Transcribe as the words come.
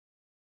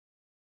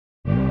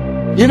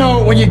You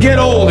know, when you get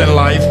old in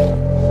life,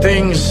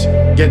 things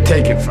get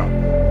taken from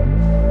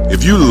you.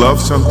 If you love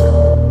something,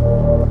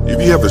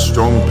 if you have a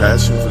strong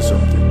passion for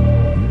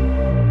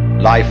something.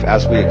 Life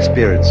as we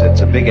experience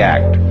it's a big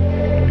act,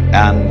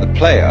 and the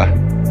player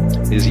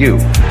is you.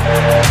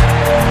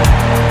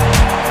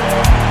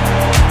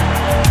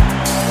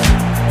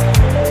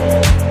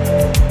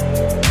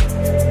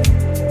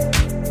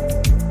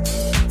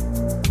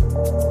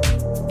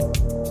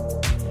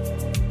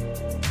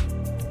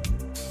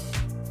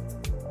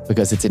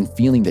 Because it's in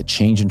feeling that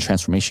change and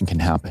transformation can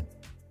happen,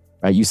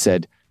 right? You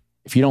said,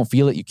 if you don't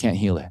feel it, you can't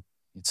heal it.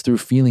 It's through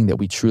feeling that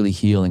we truly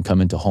heal and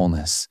come into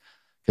wholeness.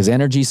 Because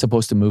energy is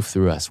supposed to move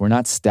through us. We're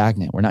not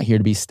stagnant. We're not here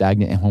to be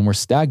stagnant. And when we're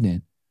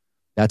stagnant,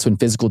 that's when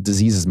physical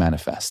diseases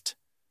manifest.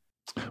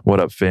 What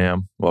up,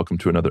 fam? Welcome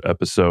to another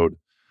episode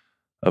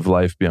of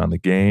Life Beyond the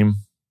Game.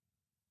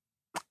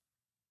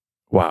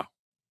 Wow,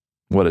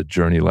 what a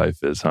journey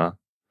life is, huh?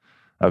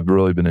 I've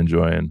really been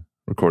enjoying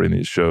recording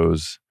these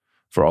shows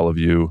for all of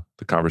you.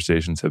 The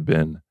conversations have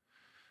been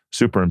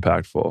super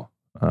impactful,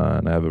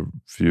 and I have a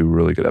few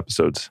really good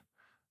episodes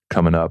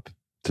coming up.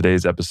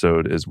 Today's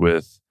episode is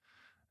with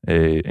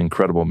an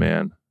incredible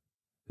man.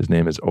 His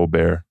name is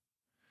Aubert,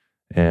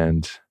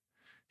 and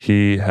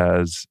he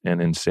has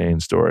an insane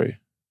story,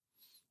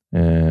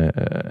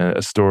 a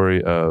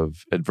story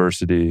of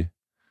adversity,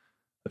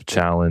 of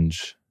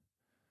challenge,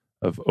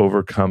 of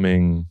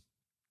overcoming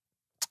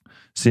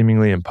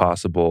seemingly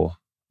impossible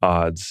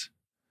odds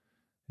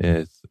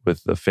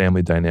with the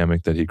family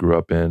dynamic that he grew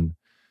up in,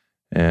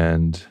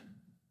 and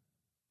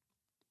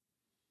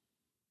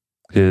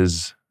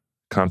his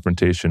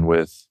confrontation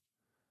with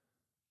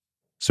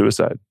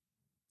suicide,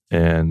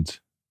 and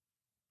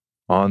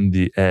on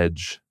the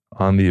edge,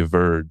 on the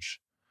verge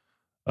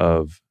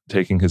of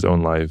taking his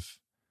own life,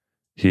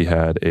 he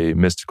had a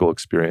mystical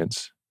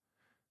experience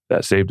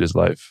that saved his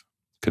life,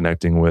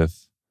 connecting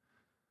with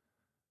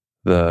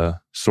the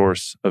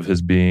source of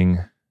his being,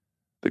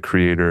 the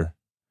creator.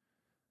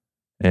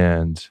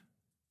 And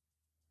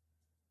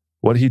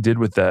what he did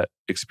with that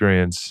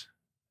experience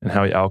and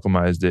how he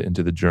alchemized it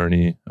into the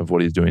journey of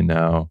what he's doing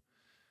now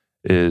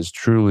is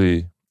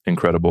truly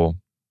incredible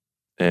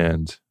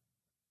and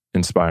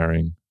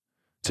inspiring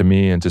to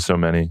me and to so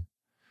many.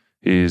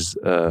 He's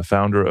a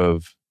founder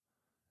of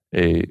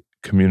a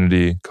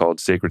community called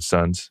Sacred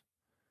Sons,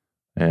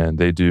 and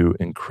they do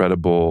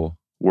incredible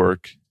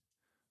work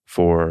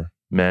for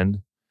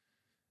men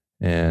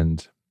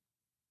and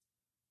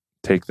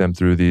take them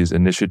through these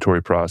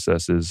initiatory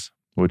processes,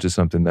 which is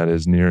something that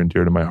is near and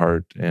dear to my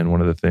heart. And one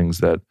of the things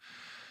that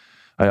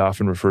I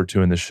often refer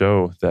to in the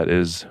show that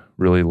is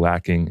really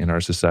lacking in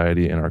our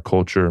society and our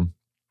culture,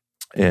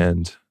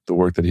 and the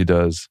work that he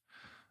does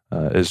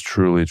is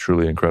truly,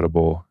 truly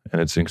incredible. And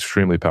it's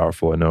extremely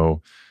powerful. I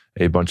know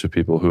a bunch of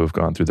people who have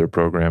gone through their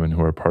program and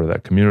who are part of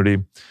that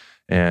community.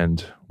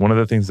 And one of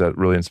the things that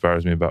really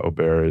inspires me about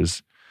Aubert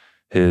is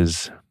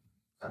his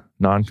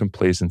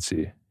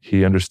non-complacency.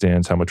 He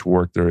understands how much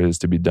work there is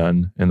to be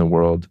done in the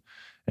world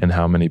and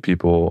how many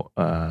people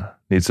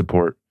need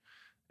support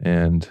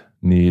and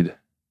need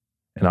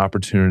an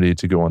opportunity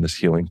to go on this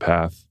healing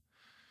path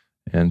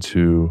and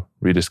to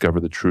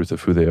rediscover the truth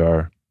of who they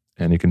are.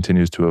 And he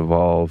continues to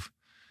evolve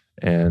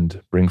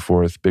and bring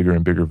forth bigger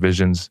and bigger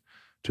visions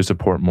to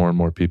support more and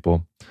more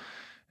people.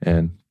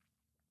 And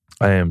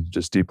I am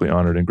just deeply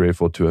honored and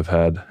grateful to have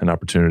had an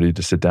opportunity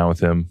to sit down with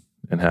him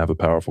and have a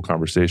powerful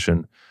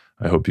conversation.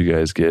 I hope you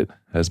guys get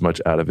as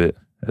much out of it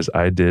as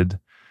I did.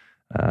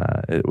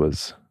 It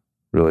was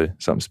really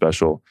something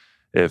special.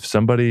 If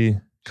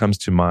somebody comes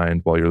to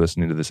mind while you're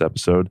listening to this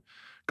episode,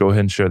 go ahead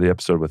and share the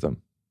episode with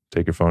them.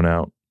 Take your phone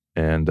out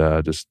and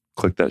just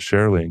click that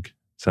share link.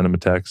 Send them a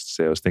text.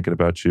 Say, I was thinking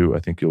about you. I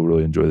think you'll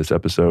really enjoy this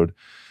episode.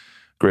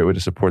 Great way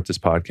to support this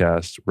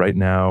podcast. Right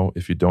now,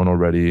 if you don't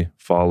already,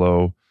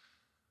 follow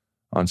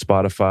on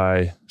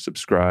Spotify,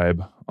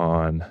 subscribe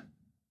on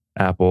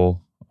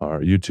Apple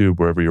or YouTube,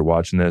 wherever you're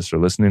watching this or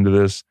listening to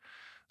this,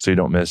 so you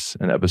don't miss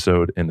an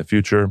episode in the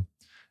future.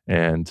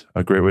 And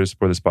a great way to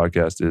support this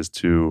podcast is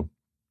to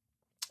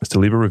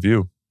leave a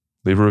review.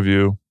 Leave a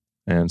review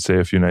and say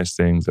a few nice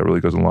things. That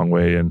really goes a long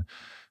way in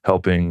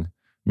helping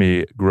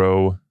me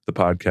grow the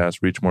podcast,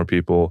 reach more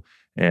people,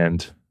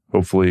 and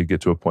hopefully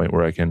get to a point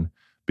where I can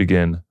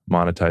begin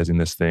monetizing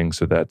this thing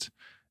so that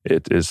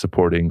it is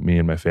supporting me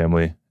and my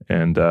family.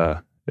 And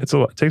it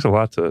takes a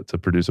lot to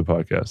produce a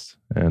podcast.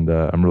 And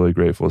I'm really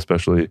grateful,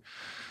 especially,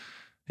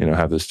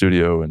 have the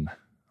studio and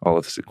all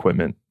of this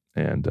equipment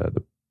and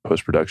the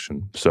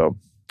post-production. So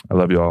I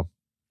love you all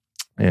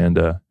and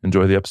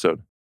enjoy the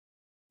episode.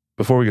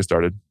 Before we get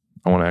started,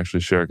 I want to actually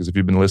share, because if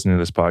you've been listening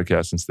to this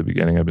podcast since the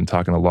beginning, I've been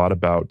talking a lot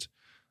about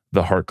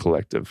the Heart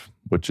Collective,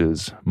 which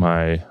is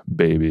my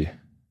baby.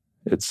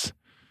 It's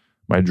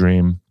my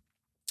dream.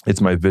 It's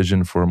my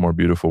vision for a more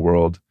beautiful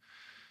world,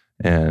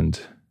 and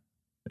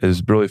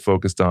is really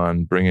focused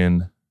on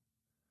bringing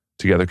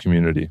together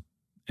community.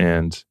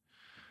 And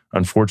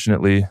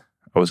unfortunately,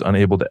 I was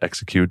unable to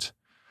execute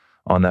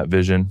on that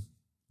vision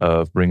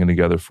of bringing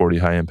together 40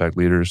 high impact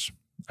leaders.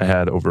 I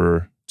had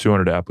over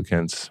 200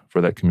 applicants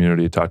for that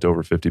community, talked to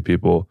over 50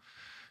 people.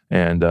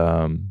 And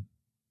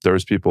there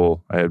was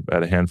people, I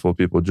had a handful of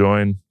people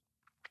join,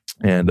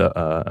 and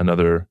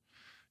another,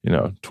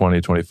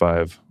 20,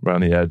 25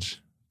 around the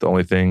edge. The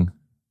only thing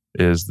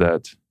is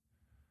that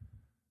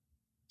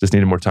just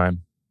needed more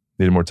time.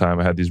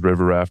 I had these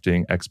river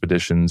rafting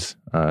expeditions,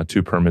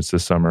 2 permits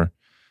this summer,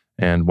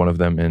 and one of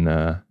them in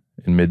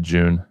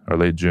mid-June or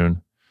late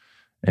June,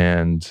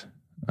 and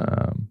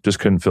just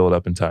couldn't fill it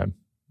up in time,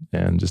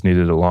 and just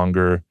needed a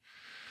longer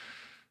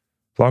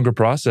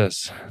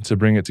process to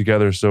bring it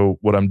together. So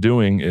what I'm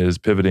doing is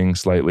pivoting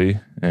slightly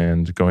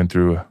and going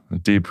through a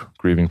deep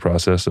grieving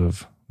process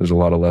of, there's a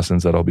lot of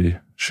lessons that I'll be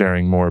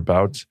sharing more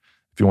about.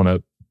 If you want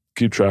to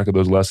keep track of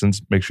those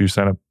lessons, make sure you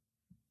sign up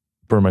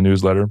for my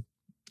newsletter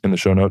in the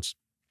show notes.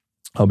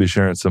 I'll be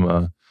sharing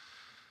some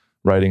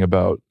writing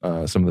about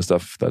some of the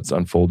stuff that's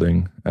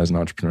unfolding as an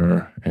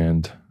entrepreneur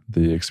and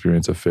the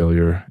experience of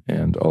failure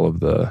and all of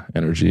the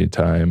energy,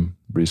 time,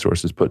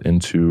 resources put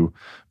into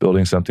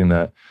building something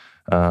that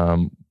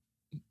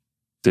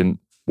didn't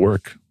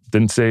work.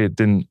 Didn't say it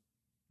didn't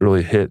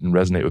really hit and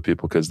resonate with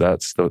people, because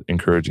that's the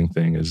encouraging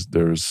thing, is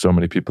there's so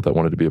many people that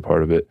wanted to be a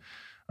part of it.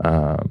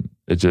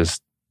 It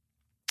just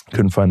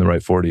couldn't find the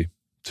right 40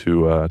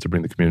 to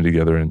bring the community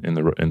together in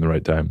the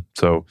right time.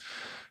 So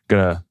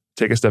gonna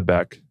take a step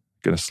back,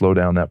 gonna slow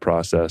down that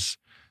process,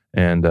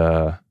 and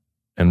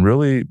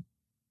really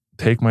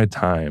take my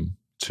time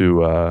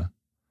to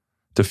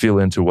feel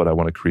into what I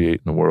want to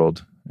create in the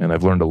world. And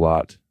I've learned a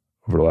lot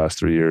over the last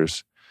 3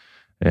 years,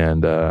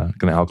 and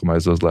gonna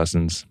alchemize those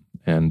lessons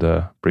and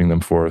bring them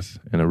forth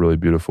in a really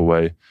beautiful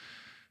way.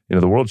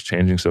 The world's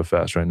changing so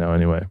fast right now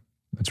anyway.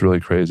 It's really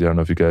crazy. I don't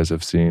know if you guys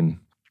have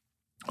seen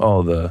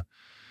all the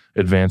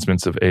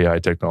advancements of AI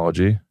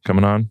technology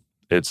coming on.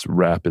 It's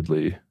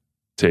rapidly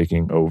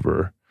taking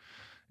over,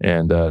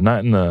 and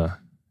not in the,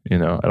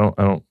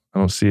 I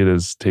don't see it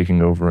as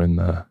taking over in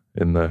the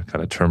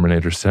kind of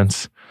Terminator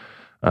sense,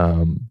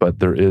 but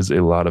there is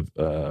a lot of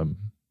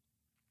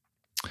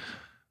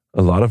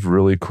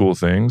really cool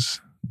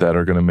things that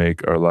are going to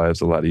make our lives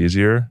a lot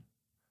easier,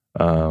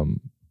 but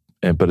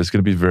it's going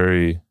to be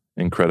very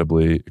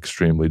incredibly,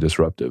 extremely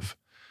disruptive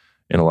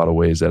in a lot of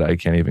ways that I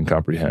can't even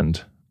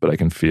comprehend, but I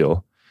can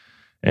feel.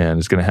 And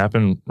it's going to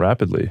happen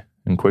rapidly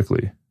and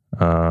quickly.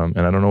 And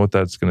I don't know what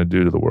that's going to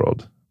do to the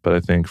world. But I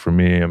think for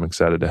me, I'm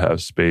excited to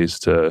have space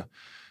to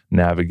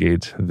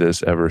navigate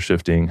this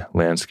ever-shifting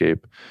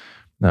landscape.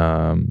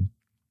 And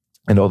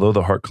although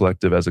the Heart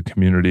Collective as a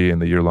community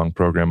and the year-long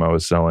program I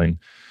was selling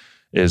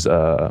is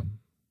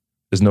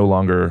no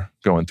longer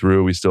going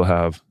through, we still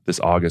have this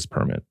August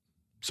permit.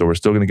 So we're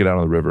still going to get out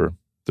on the river.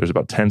 There's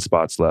about 10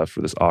 spots left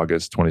for this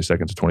August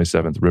 22nd to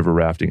 27th river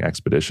rafting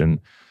expedition.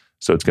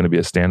 So it's going to be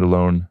a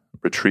standalone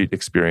retreat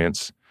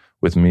experience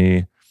with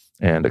me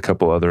and a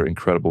couple other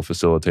incredible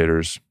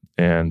facilitators.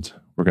 And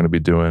we're going to be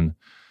doing,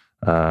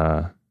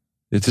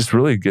 it's just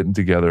really getting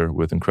together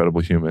with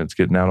incredible humans,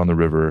 getting out on the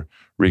river,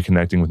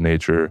 reconnecting with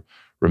nature,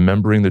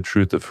 remembering the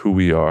truth of who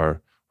we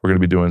are. We're going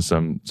to be doing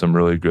some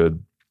really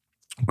good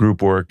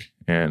group work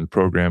and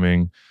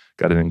programming.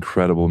 Got an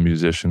incredible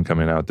musician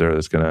coming out there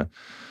that's going to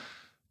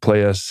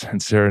play us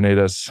and serenade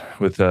us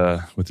with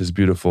this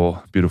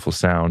beautiful, beautiful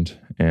sound.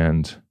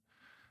 And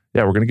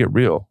yeah, we're going to get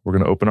real. We're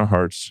going to open our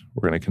hearts.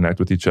 We're going to connect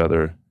with each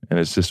other. And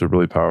it's just a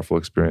really powerful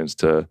experience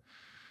to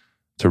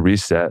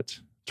reset,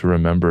 to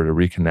remember, to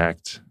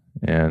reconnect.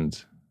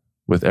 And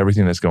with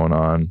everything that's going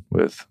on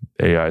with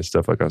AI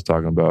stuff like I was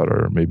talking about,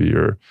 or maybe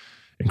you're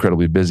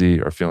incredibly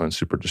busy or feeling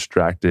super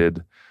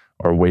distracted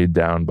or weighed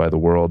down by the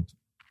world,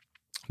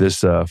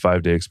 this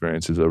 5-day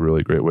experience is a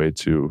really great way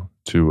to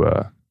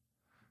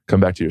come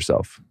back to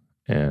yourself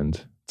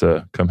and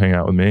to come hang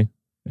out with me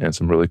and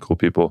some really cool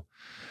people.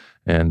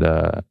 And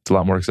it's a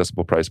lot more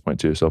accessible price point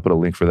too. So I'll put a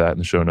link for that in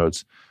the show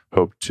notes.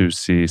 Hope to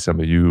see some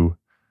of you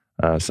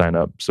sign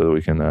up so that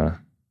we can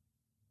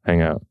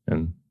hang out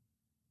and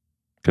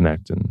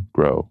connect and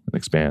grow and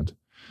expand.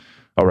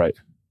 All right.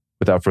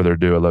 Without further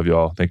ado, I love you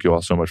all. Thank you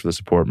all so much for the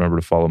support. Remember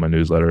to follow my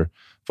newsletter,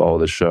 follow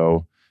this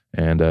show,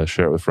 and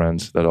share it with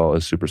friends. That all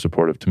is super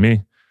supportive to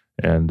me.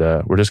 And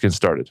we're just getting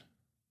started.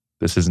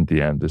 This isn't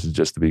the end. This is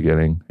just the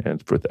beginning.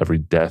 And with every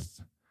death,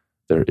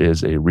 there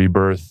is a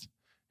rebirth.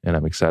 And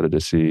I'm excited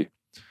to see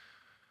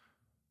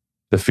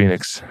the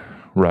phoenix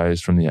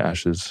rise from the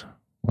ashes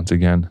once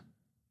again.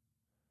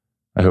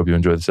 I hope you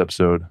enjoyed this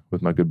episode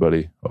with my good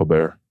buddy,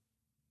 Aubert.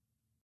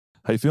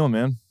 How you feeling,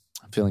 man?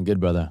 I'm feeling good,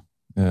 brother.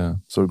 Yeah,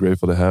 so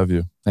grateful to have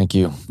you. Thank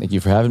you. Thank you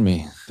for having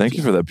me. Thank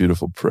you for that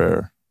beautiful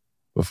prayer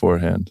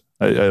beforehand.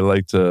 I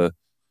like to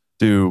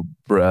do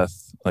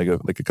breath, like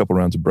a couple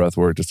rounds of breath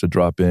work just to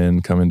drop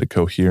in, come into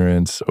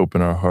coherence,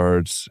 open our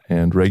hearts,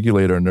 and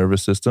regulate our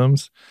nervous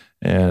systems.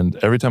 And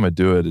every time I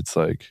do it, it's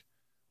like,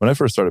 when I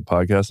first started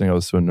podcasting, I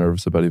was so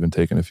nervous about even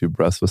taking a few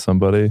breaths with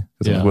somebody.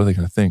 Because I'm like, what are they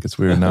going to think? It's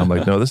weird. Now I'm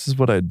like, no, this is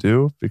what I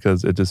do,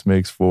 because it just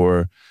makes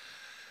for,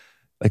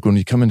 like when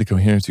you come into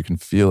coherence, you can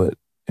feel it.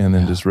 And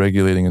then just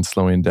regulating and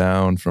slowing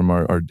down from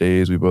our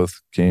days. We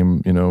both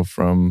came,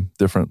 from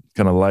different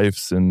kind of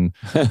lives and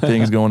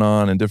things going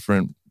on and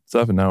different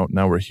stuff. And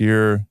now we're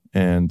here,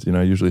 and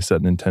I usually set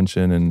an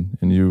intention,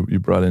 and you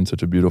brought in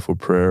such a beautiful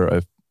prayer.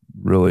 I've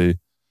really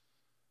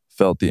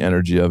felt the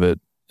energy of it,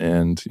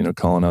 and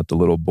calling out the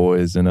little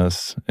boys in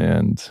us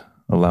and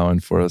allowing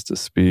for us to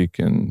speak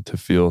and to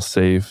feel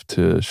safe,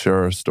 to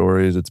share our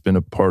stories. It's been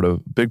a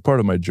big part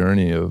of my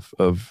journey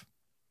of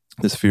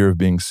this fear of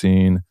being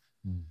seen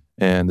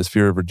and this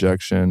fear of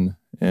rejection.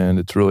 And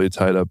it's really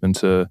tied up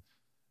into,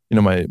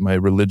 my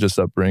religious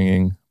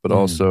upbringing, but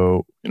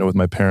also, with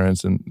my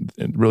parents, and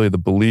really the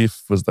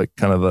belief was like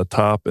kind of the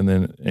top, and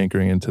then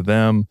anchoring into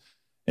them,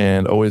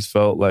 and always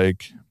felt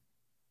like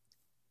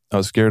I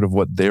was scared of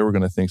what they were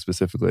going to think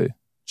specifically,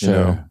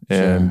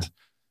 And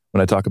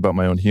when I talk about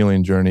my own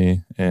healing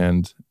journey,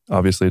 and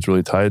obviously it's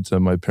really tied to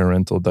my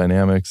parental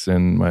dynamics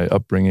and my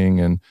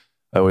upbringing, and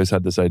I always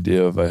had this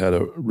idea of I had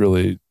a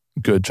really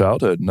good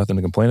childhood, nothing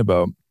to complain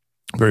about,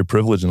 very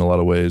privileged in a lot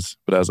of ways.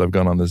 But as I've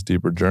gone on this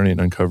deeper journey and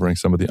uncovering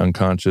some of the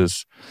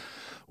unconscious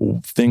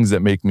things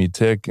that make me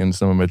tick, and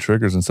some of my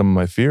triggers and some of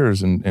my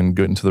fears, and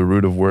getting to the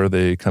root of where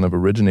they kind of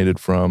originated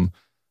from,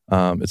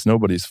 it's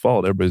nobody's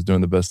fault. Everybody's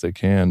doing the best they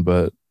can,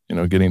 but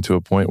getting to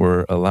a point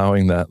where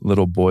allowing that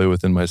little boy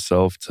within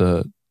myself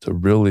to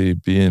really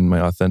be in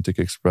my authentic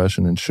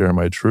expression and share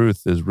my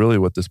truth is really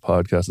what this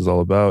podcast is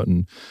all about.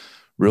 And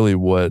really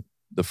what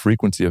the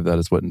frequency of that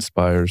is what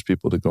inspires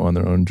people to go on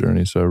their own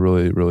journey. So I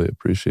really, really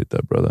appreciate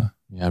that, brother.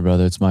 Yeah,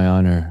 brother, it's my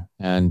honor.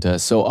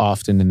 And so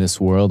often in this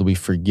world, we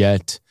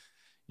forget,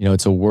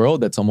 it's a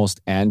world that's almost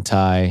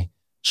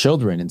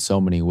anti-children in so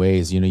many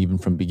ways, even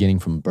from beginning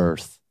from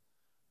birth,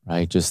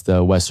 right? Just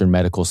the Western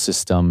medical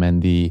system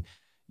and the,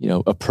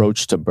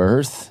 approach to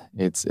birth,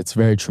 it's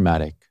very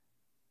traumatic,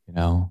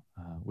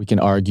 We can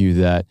argue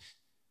that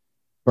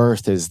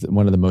birth is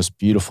one of the most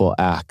beautiful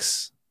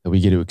acts that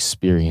we get to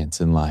experience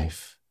in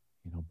life.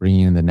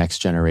 Bringing in the next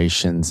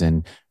generations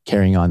and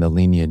carrying on the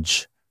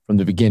lineage from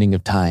the beginning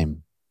of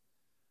time.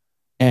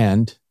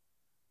 And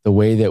the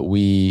way that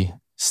we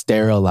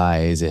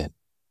sterilize it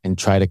and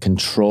try to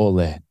control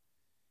it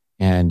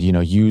and,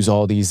 use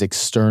all these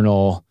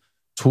external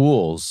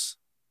tools,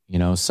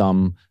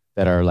 some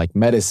that are like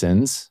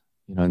medicines,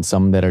 and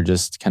some that are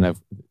just kind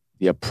of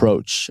the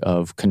approach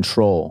of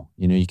control.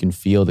 You can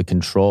feel the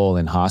control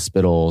in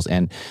hospitals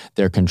and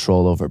their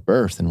control over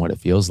birth and what it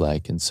feels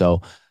like. And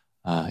so,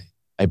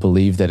 I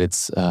believe that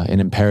it's an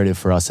imperative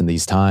for us in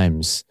these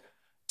times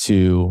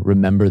to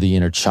remember the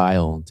inner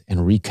child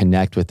and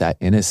reconnect with that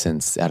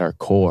innocence at our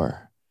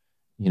core.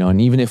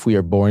 And even if we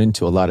are born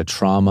into a lot of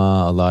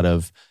trauma, a lot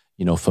of,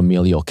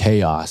 familial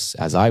chaos,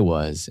 as I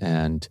was,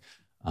 and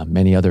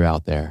many other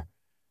out there,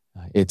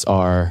 it's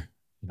our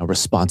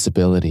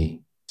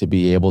responsibility to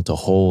be able to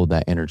hold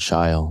that inner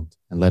child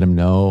and let him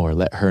know or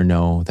let her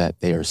know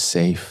that they are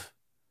safe,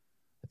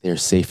 that they are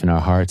safe in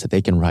our hearts, that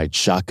they can ride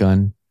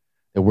shotgun,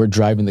 that we're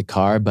driving the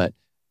car, but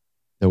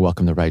they're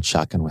welcome to ride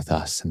shotgun with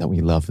us, and that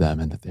we love them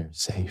and that they're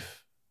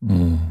safe.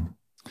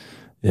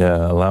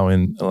 Yeah,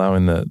 allowing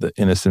the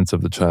innocence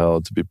of the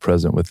child to be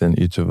present within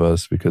each of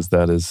us, because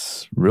that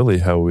is really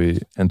how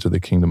we enter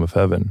the kingdom of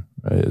heaven,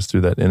 right? It's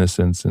through that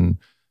innocence and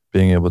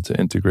being able to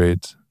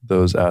integrate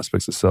those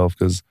aspects of self,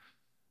 because,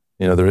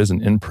 there is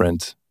an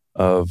imprint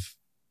of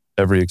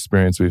every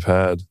experience we've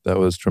had that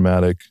was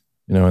traumatic,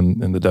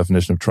 and the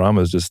definition of trauma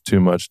is just too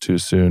much, too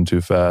soon,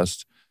 too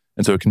fast.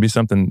 And so it can be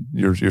something,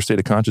 your state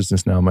of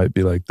consciousness now might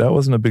be like, that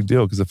wasn't a big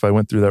deal, because if I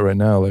went through that right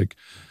now, like,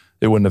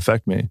 it wouldn't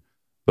affect me.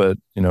 But,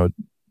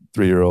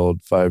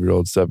 3-year-old,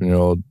 5-year-old,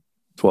 7-year-old,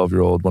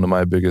 12-year-old, one of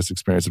my biggest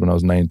experiences when I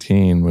was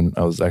 19, when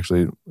I was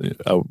actually,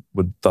 I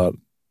would thought,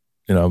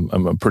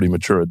 I'm a pretty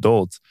mature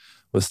adult,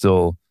 was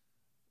still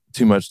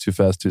too much, too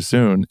fast, too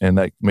soon. And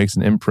that makes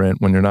an imprint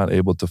when you're not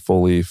able to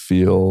fully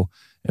feel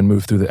and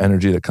move through the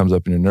energy that comes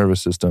up in your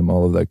nervous system.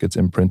 All of that gets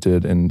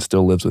imprinted and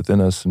still lives within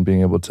us, and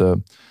being able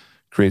to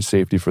create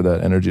safety for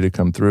that energy to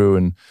come through.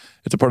 And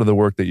it's a part of the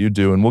work that you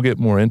do, and we'll get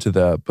more into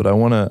that. But I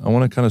want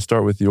to kind of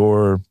start with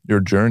your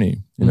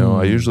journey.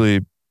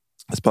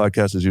 This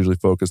podcast is usually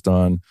focused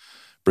on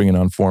bringing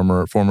on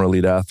former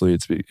elite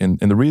athletes, and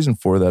the reason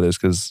for that is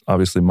because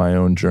obviously my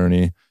own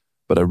journey,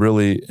 but I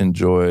really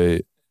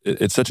enjoy.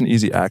 It's such an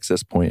easy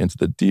access point into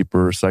the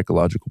deeper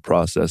psychological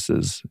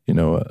processes.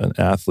 An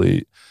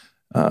athlete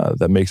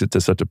that makes it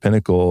to such a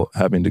pinnacle,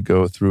 having to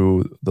go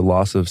through the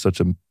loss of such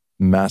a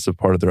massive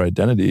part of their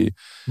identity,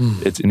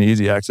 it's an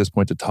easy access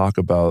point to talk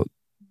about,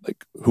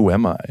 like, who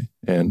am I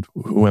and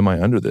who am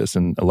I under this?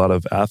 And a lot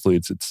of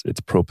athletes,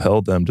 it's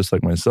propelled them, just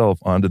like myself,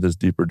 onto this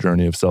deeper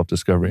journey of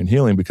self-discovery and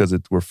healing, because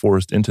we're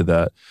forced into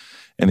that.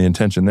 And the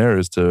intention there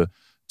is to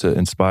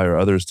inspire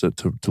others to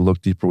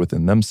look deeper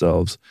within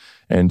themselves.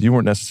 And you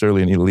weren't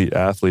necessarily an elite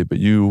athlete, but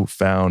you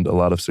found a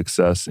lot of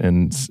success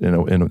in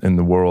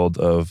the world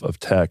of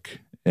tech.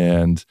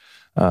 And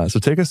so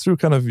take us through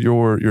kind of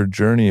your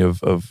journey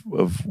of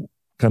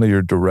kind of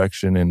your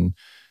direction and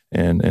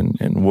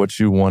what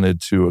you wanted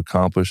to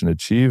accomplish and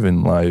achieve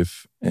in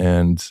life,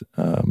 and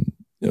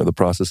the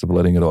process of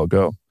letting it all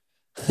go.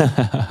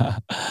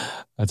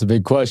 That's a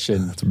big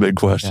question. That's a big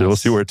question. Yes. We'll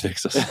see where it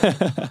takes us.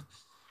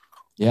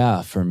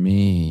 Yeah, for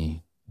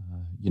me,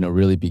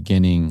 really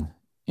beginning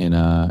in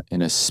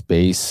a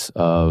space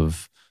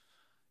of,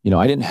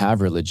 I didn't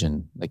have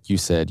religion. Like you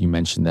said, you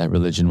mentioned that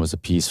religion was a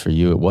piece for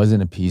you. It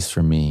wasn't a piece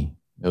for me.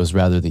 It was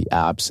rather the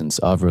absence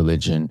of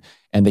religion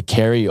and the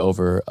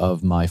carryover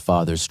of my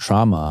father's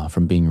trauma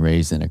from being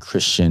raised in a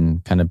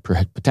Christian kind of,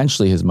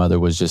 potentially his mother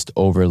was just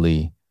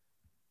overly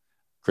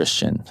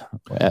Christian,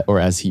 or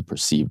as he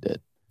perceived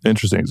it.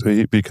 Interesting.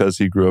 So because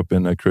he grew up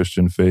in a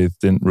Christian faith,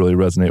 didn't really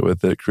resonate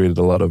with it, created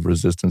a lot of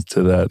resistance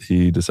to that.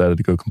 He decided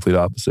to go complete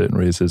opposite and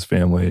raise his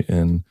family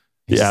in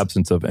the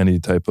absence of any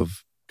type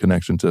of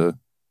connection to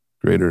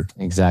greater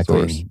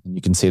source. And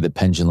you can say the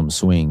pendulum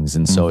swings.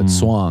 And so it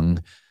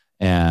swung.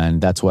 And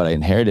that's what I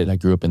inherited. I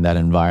grew up in that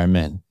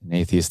environment, an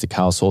atheistic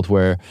household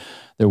where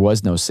there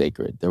was no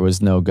sacred. There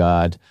was no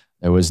God.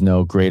 There was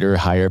no greater,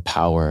 higher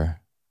power.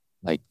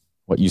 Like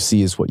what you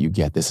see is what you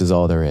get. This is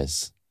all there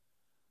is.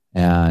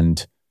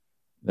 And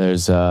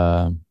there's, it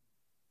kind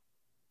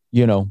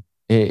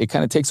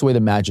of takes away the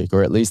magic,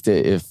 or at least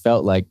it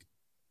felt like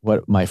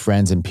what my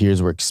friends and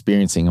peers were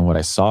experiencing and what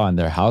I saw in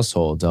their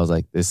households. I was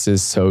like, this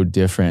is so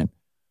different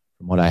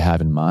from what I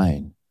have in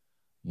mine,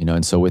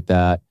 and so with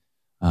that,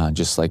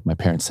 just like my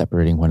parents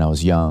separating when I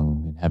was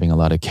young and having a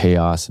lot of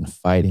chaos and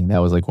fighting, that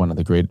was like one of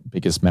the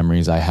biggest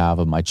memories I have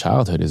of my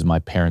childhood is my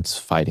parents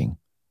fighting.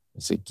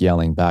 It's like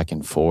yelling back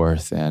and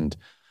forth, and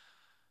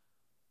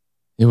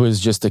it was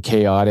just a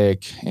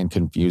chaotic and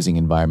confusing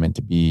environment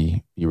to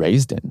be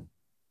raised in,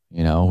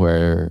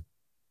 where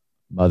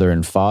mother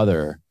and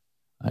father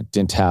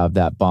didn't have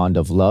that bond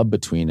of love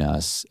between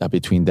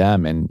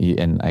them,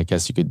 and I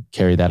guess you could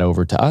carry that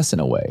over to us in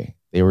a way.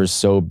 They were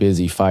so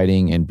busy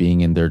fighting and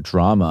being in their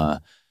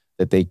drama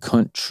that they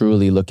couldn't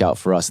truly look out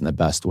for us in the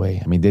best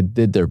way. I mean, they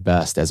did their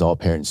best, as all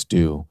parents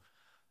do,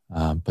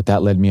 but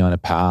that led me on a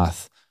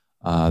path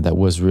that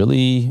was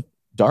really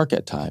dark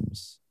at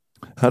times.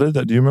 How did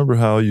that? Do you remember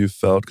how you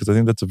felt? Because I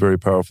think that's a very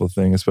powerful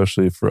thing,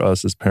 especially for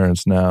us as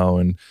parents now,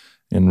 and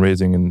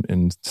raising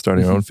and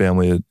starting our own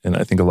family. And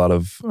I think a lot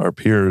of our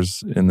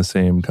peers in the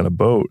same kind of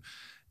boat.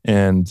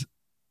 And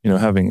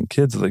having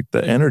kids, like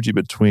the energy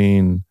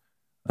between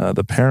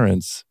the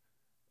parents,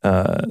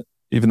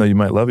 even though you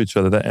might love each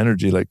other, that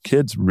energy, like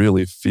kids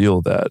really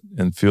feel that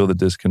and feel the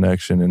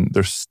disconnection. And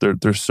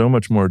they're so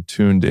much more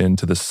tuned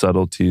into the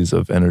subtleties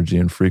of energy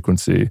and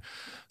frequency.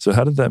 So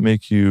how did that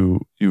make you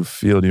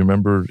feel? Do you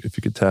remember if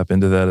you could tap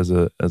into that as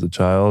a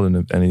child, and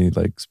if any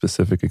like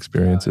specific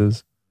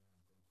experiences?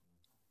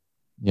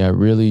 Yeah,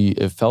 really,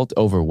 it felt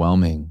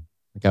overwhelming.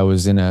 Like I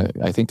was in a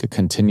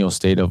continual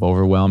state of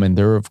overwhelm. And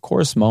there were, of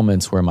course,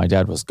 moments where my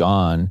dad was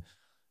gone,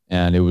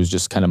 and it was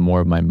just kind of more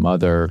of my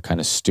mother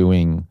kind of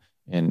stewing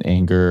in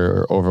anger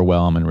or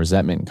overwhelm and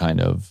resentment, kind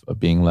of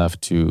being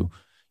left to,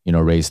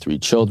 raise 3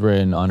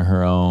 children on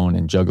her own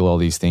and juggle all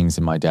these things.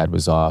 And my dad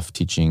was off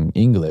teaching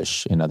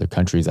English in other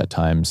countries at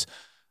times.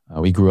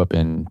 We grew up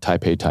in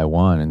Taipei,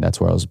 Taiwan, and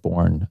that's where I was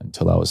born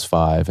until I was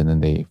 5. And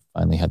then they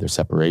finally had their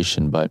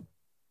separation. But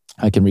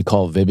I can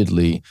recall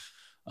vividly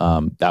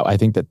that I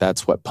think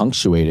that's what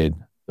punctuated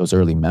those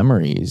early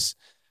memories,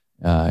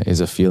 is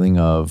a feeling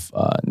of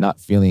not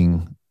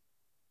feeling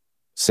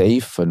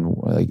safe, and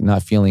like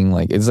not feeling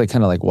like, it's like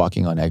kind of like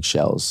walking on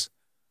eggshells,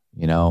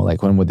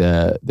 like when would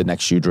the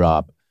next shoe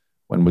drop?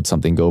 When would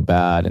something go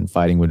bad and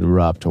fighting would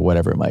erupt, or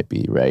whatever it might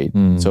be, right?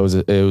 So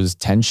it was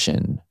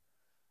tension.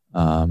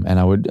 And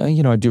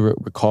I do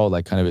recall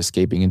like kind of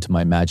escaping into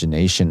my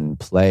imagination and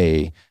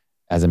play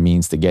as a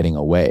means to getting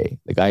away.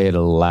 Like I had an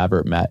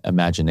elaborate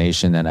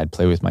imagination, and I'd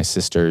play with my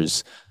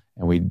sisters,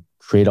 and we'd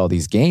create all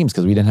these games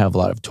because we didn't have a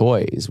lot of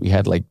toys. We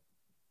had like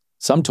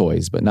some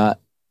toys, but not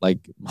like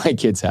my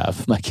kids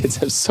have. My kids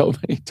have so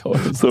many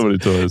toys. So many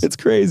toys. It's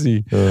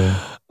crazy.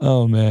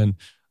 Oh man.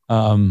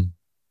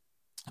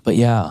 But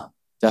yeah,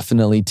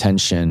 definitely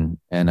tension.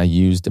 And I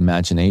used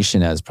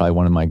imagination as probably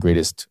one of my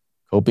greatest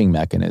coping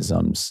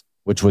mechanisms,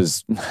 which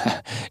was,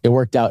 it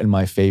worked out in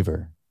my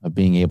favor, of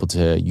being able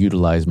to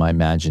utilize my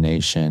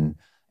imagination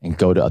and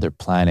go to other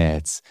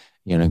planets,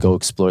 go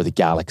explore the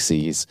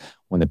galaxies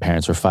when the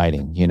parents were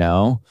fighting,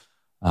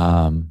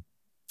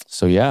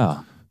 So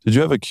yeah. Did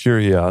you have a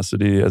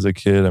curiosity as a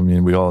kid? I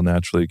mean, we all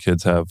naturally,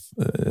 kids have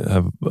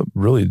a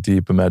really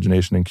deep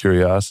imagination and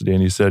curiosity.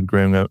 And you said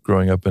growing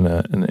up in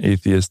an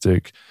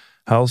atheistic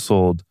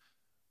household,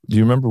 do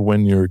you remember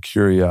when your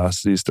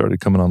curiosity started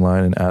coming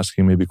online and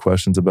asking maybe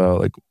questions about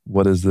like,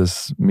 what does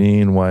this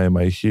mean? Why am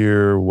I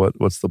here?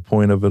 What's the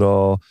point of it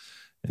all?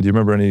 And do you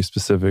remember any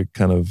specific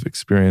kind of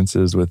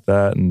experiences with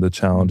that and the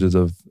challenges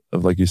of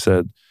like you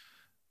said,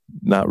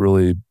 not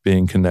really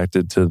being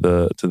connected to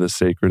the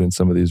sacred in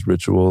some of these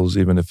rituals,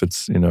 even if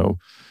it's a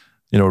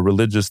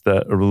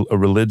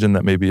religion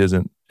that maybe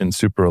isn't in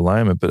super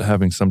alignment, but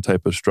having some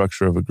type of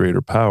structure of a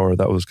greater power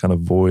that was kind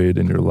of void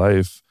in your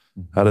life.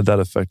 How did that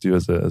affect you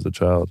as a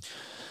child?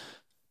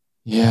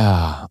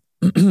 Yeah.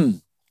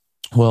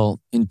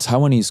 Well, in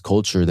Taiwanese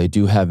culture, they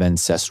do have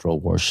ancestral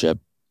worship.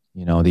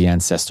 The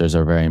ancestors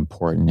are very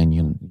important, and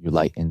you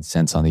light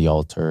incense on the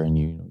altar, and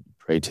you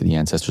pray to the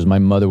ancestors. My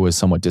mother was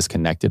somewhat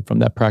disconnected from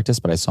that practice,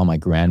 but I saw my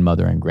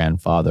grandmother and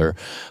grandfather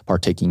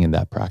partaking in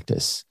that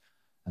practice.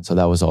 And so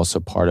that was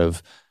also part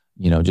of,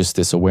 just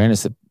this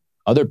awareness that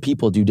other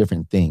people do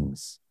different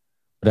things.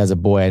 But as a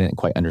boy, I didn't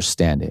quite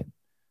understand it.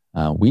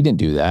 We didn't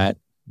do that.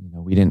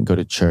 We didn't go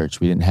to church.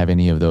 We didn't have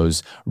any of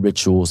those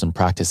rituals and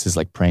practices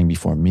like praying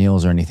before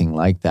meals or anything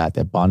like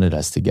that bonded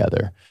us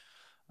together.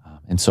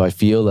 And so I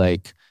feel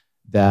like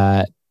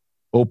that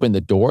opened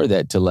the door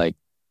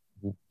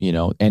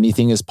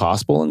anything is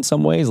possible in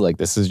some ways. Like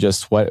this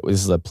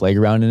is a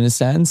playground in a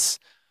sense.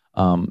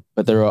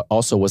 But there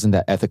also wasn't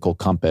that ethical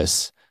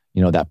compass,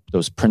 that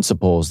those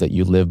principles that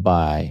you live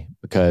by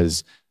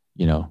because,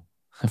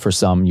 for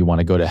some you want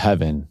to go to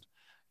heaven,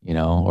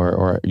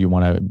 or you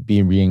want to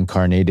be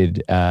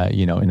reincarnated,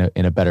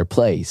 in a better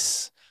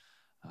place.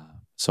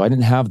 So I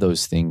didn't have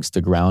those things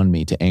to ground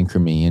me, to anchor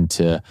me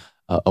into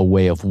a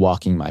way of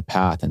walking my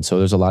path. And so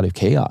there's a lot of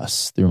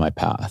chaos through my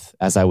path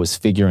as I was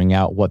figuring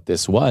out what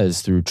this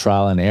was through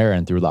trial and error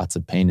and through lots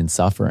of pain and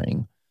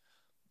suffering.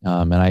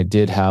 And I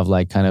did have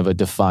like kind of a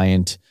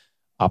defiant,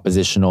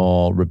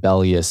 oppositional,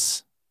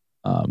 rebellious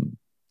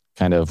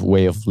kind of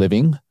way of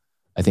living,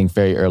 I think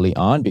very early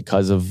on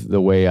because of the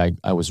way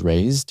I was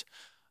raised.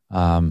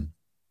 But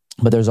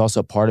there's also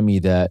a part of me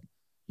that,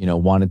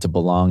 wanted to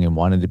belong and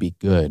wanted to be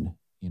good.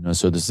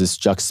 So there's this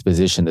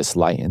juxtaposition, this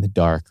light and the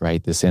dark,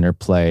 right? This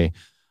interplay,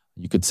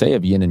 you could say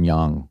of yin and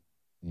yang,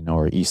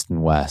 or east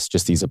and west,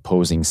 just these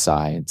opposing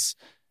sides.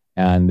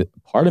 And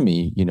part of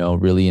me,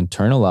 really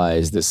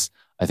internalized this,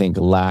 I think,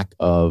 lack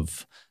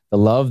of the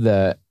love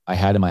that I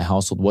had in my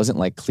household wasn't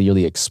like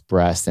clearly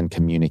expressed and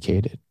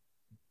communicated.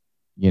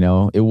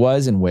 It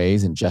was in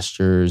ways and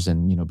gestures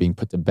and, being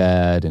put to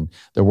bed. And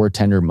there were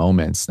tender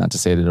moments, not to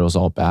say that it was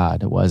all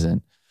bad. It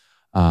wasn't.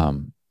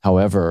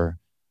 However,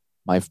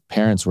 my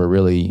parents were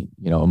really,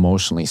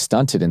 emotionally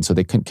stunted. And so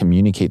they couldn't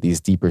communicate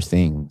these deeper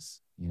things.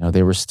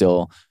 They were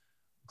still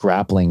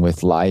grappling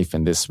with life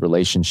and this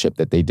relationship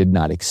that they did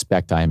not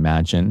expect, I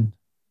imagine.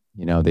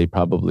 They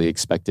probably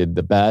expected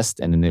the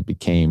best. And then it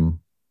became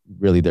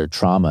really their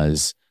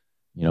traumas,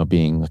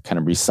 being kind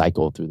of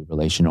recycled through the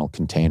relational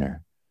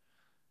container.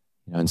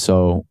 And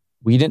so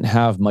we didn't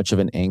have much of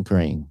an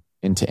anchoring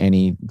into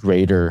any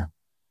greater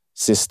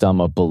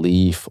system of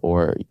belief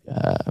or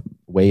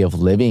way of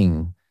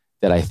living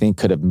that I think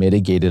could have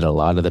mitigated a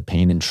lot of the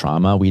pain and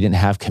trauma. We didn't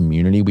have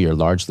community. We were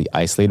largely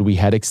isolated. We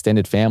had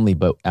extended family,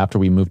 but after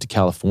we moved to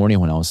California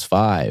when I was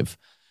 5,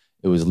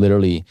 it was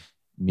literally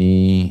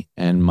me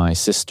and my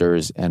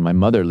sisters and my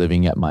mother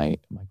living at my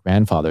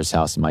grandfather's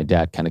house, and my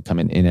dad kind of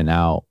coming in and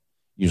out.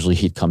 Usually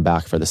he'd come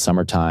back for the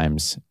summer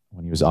times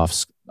when he was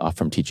off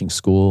from teaching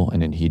school,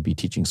 and then he'd be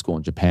teaching school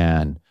in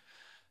Japan.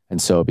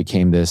 And so it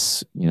became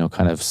this,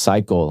 kind of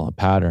cycle, a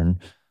pattern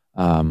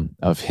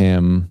of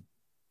him,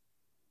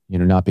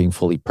 not being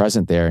fully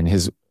present there.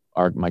 And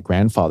my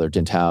grandfather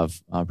didn't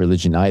have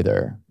religion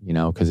either,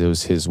 because it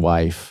was his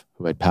wife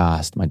who had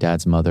passed, my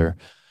dad's mother,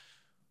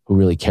 who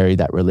really carried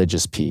that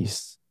religious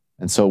piece.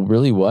 And so it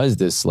really was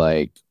this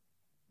like,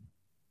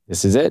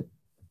 this is it.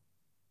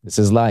 This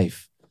is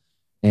life.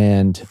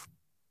 And,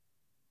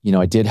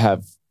 I did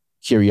have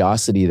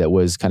curiosity that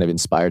was kind of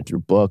inspired through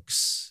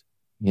books,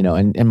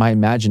 and my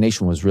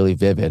imagination was really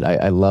vivid.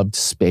 I loved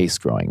space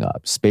growing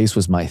up. Space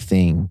was my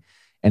thing.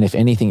 And if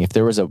anything, if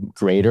there was a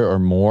greater or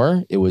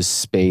more, it was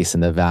space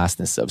and the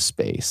vastness of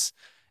space.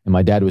 And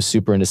my dad was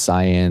super into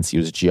science. He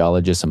was a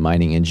geologist, a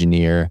mining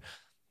engineer,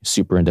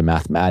 super into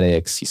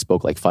mathematics. He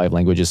spoke like 5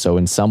 languages. So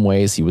in some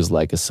ways, he was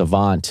like a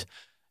savant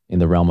in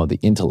the realm of the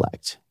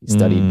intellect. He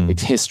studied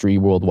history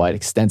worldwide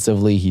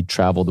extensively. He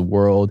traveled the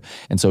world.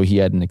 And so he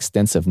had an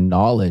extensive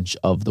knowledge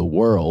of the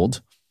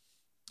world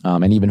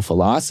and even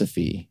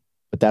philosophy.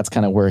 But that's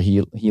kind of where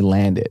he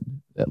landed,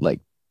 that like,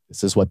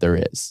 this is what there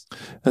is.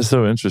 That's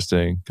so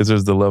interesting because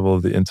there's the level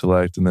of the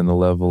intellect and then the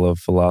level of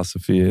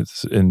philosophy.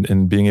 It's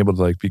and being able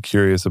to like be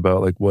curious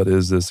about like what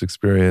is this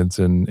experience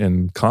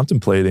and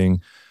contemplating,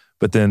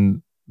 but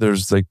then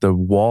there's like the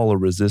wall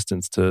of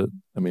resistance to,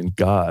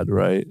 God,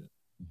 right?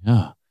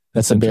 Yeah,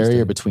 that's a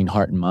barrier between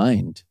heart and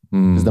mind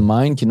because the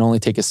mind can only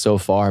take us so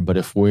far. But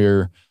if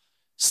we're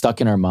stuck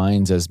in our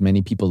minds, as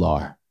many people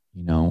are,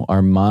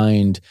 our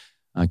mind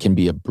can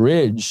be a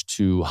bridge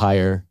to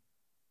higher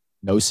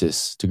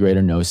gnosis, to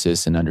greater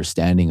gnosis and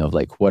understanding of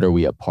like, what are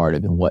we a part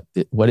of and what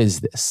is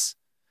this?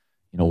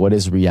 What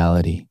is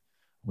reality?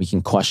 We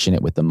can question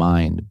it with the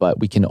mind, but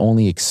we can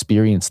only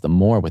experience the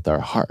more with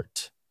our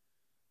heart.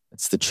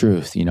 That's the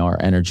truth, our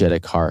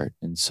energetic heart.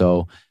 And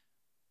so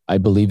I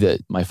believe that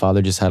my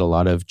father just had a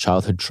lot of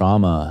childhood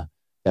trauma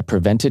that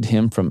prevented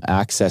him from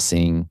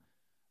accessing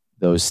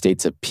those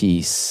states of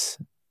peace,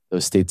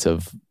 those states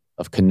of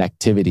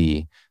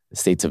connectivity, the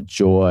states of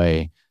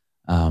joy,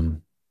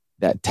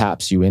 that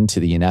taps you into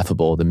the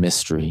ineffable, the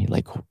mystery,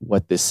 like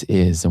what this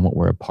is and what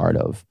we're a part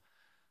of.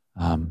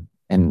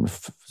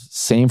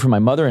 Same for my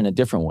mother in a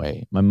different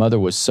way. My mother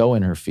was so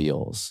in her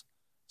feels,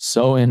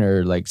 so in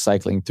her, like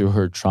cycling through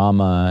her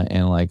trauma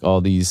and like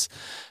all these,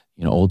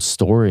 old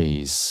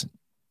stories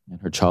and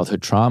her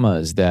childhood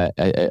traumas that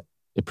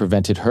it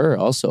prevented her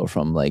also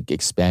from like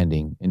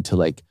expanding into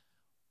like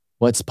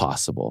what's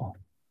possible,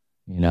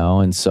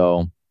 And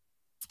so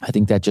I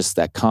think that just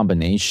that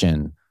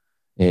combination,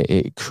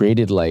 it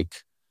created like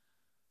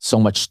so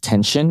much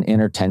tension,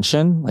 inner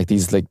tension, like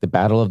the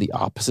battle of the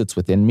opposites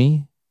within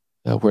me,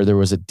 where there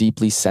was a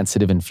deeply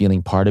sensitive and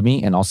feeling part of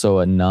me and also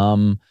a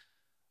numb,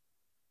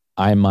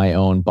 I'm my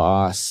own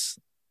boss,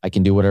 I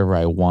can do whatever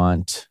I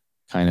want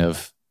kind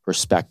of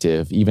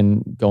perspective,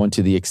 even going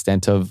to the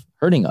extent of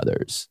hurting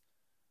others.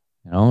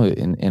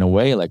 In a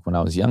way, like when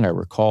I was young, I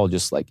recall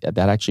just like that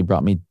actually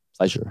brought me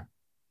pleasure.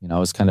 I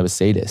was kind of a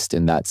sadist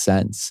in that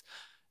sense.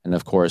 And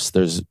of course,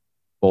 there's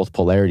both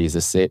polarities, a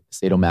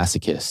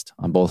sadomasochist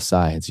on both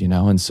sides,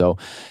 And so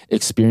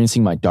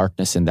experiencing my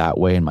darkness in that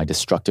way and my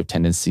destructive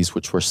tendencies,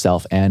 which were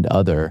self and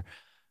other,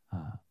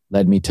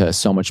 led me to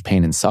so much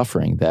pain and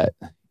suffering that,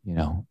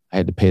 I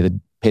had to pay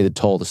the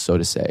toll, so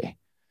to say.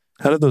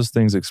 How did those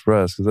things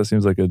express? Because that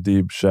seems like a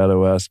deep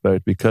shadow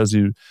aspect, because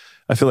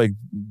I feel like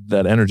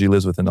that energy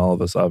lives within all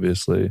of us,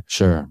 obviously.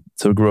 Sure.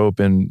 To grow up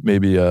in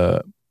maybe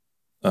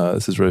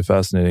this is really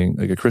fascinating,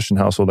 like a Christian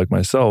household like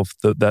myself,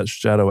 that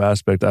shadow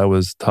aspect I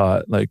was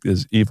taught like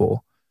is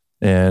evil.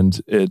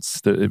 And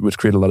it would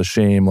create a lot of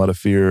shame, a lot of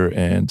fear,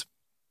 and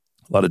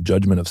a lot of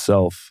judgment of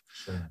self.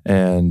 Sure.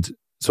 And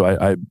so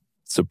I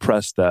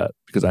suppressed that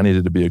because I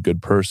needed to be a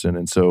good person.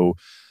 And so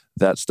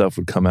that stuff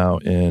would come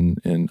out in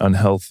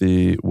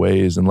unhealthy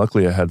ways. And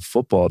luckily I had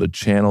football to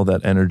channel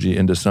that energy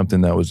into something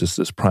that was just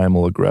this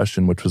primal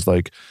aggression, which was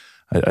like,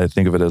 I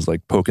think of it as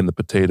like poking the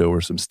potato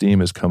where some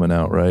steam is coming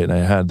out, right? And I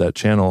had that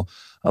channel.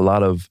 A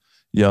lot of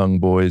young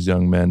boys,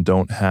 young men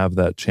don't have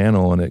that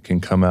channel, and it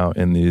can come out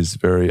in these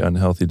very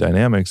unhealthy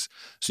dynamics.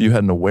 So you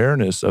had an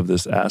awareness of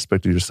this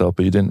aspect of yourself,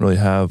 but you didn't really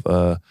have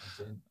a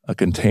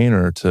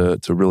container to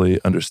really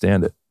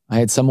understand it. I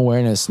had some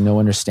awareness, no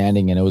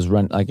understanding, and it was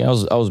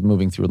I was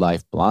moving through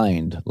life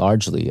blind,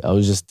 largely. I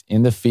was just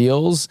in the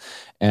feels,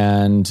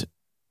 and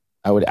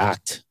I would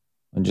act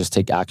and just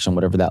take action,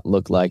 whatever that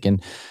looked like.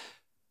 And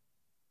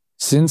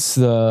since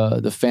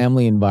the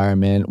family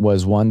environment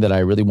was one that I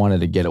really wanted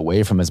to get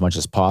away from as much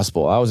as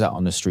possible, I was out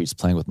on the streets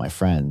playing with my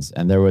friends,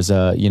 and there was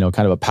kind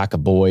of a pack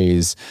of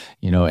boys,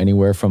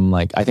 anywhere from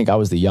like, I think I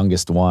was the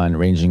youngest one,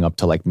 ranging up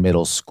to like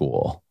middle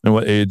school. And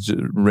what age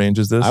range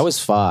is this? I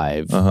was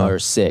 5 or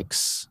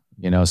 6.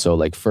 So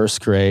like first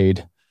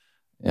grade,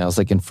 I was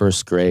like in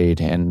first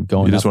grade and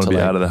going up to, you just want to be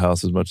out of the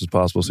house as much as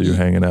possible, so you're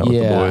hanging out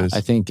with the boys.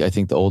 I think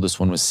the oldest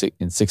one was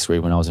in 6th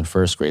grade when I was in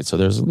first grade. So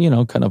there's,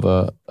 kind of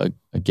a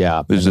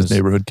gap. There's just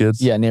neighborhood kids?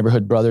 Yeah,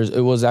 neighborhood brothers.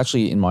 It was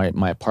actually in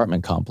my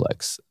apartment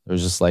complex. There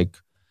was just like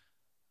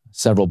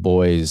several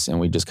boys, and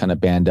we just kind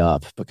of band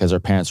up because our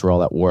parents were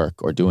all at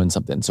work or doing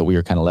something. So we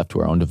were kind of left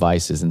to our own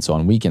devices. And so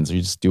on weekends, we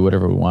just do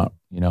whatever we want,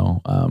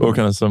 What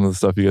kind of some of the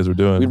stuff you guys were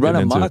doing? We'd run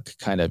amok,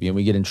 kind of.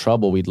 We get in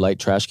trouble. We'd light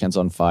trash cans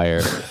on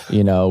fire.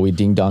 We'd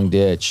ding dong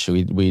ditch.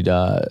 We'd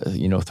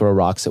throw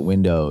rocks at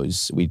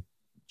windows. We'd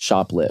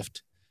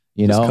shoplift.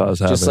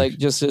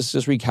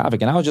 Just wreak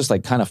havoc. And I was just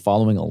like kind of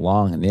following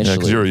along initially. Yeah,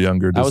 because you were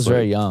younger. I was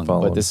very young,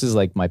 but this is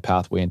like my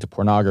pathway into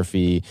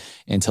pornography,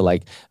 into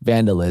like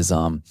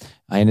vandalism.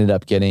 I ended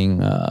up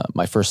getting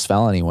my first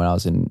felony when I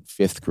was in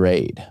 5th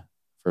grade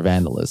for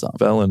vandalism.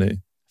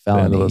 Felony.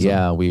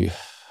 Vandalism.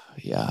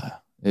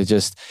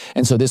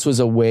 And so this was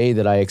a way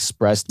that I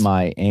expressed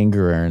my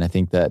anger, and I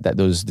think that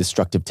those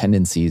destructive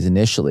tendencies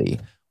initially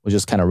was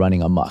just kind of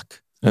running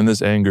amok. And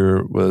this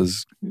anger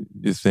was,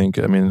 you think,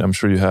 I'm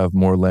sure you have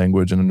more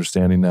language and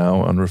understanding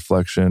now on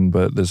reflection,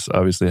 but this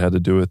obviously had to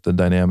do with the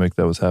dynamic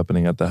that was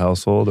happening at the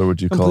household, or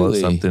would you call it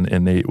something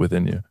innate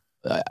within you?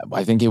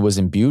 I think it was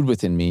imbued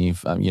within me,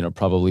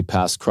 probably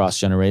passed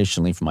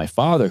cross-generationally from my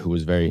father, who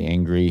was very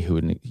angry, who,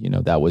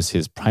 that was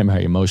his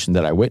primary emotion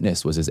that I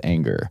witnessed, was his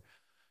anger,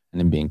 and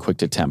him being quick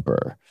to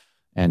temper,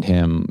 and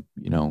him,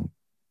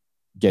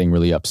 getting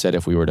really upset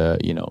if we were to,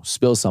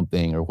 spill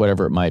something or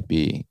whatever it might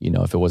be,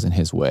 if it wasn't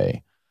his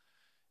way.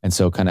 And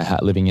so kind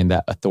of living in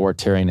that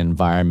authoritarian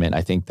environment,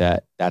 I think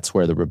that's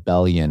where the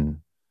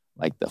rebellion,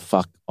 like the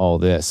fuck all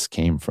this,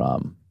 came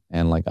from.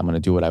 And like, I'm going to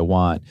do what I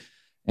want.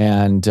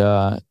 And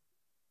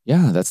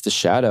that's the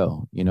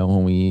shadow.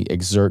 When we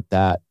exert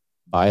that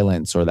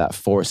violence or that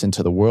force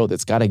into the world,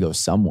 it's got to go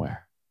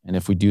somewhere. And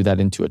if we do that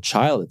into a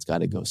child, it's got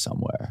to go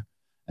somewhere.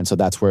 And so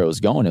that's where it was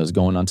going. It was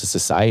going onto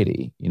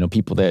society,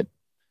 people that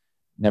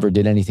never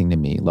did anything to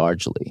me,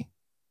 largely,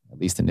 at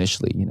least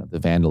initially, the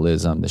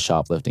vandalism, the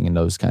shoplifting, and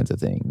those kinds of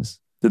things.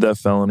 Did that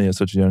felony at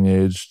such a young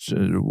age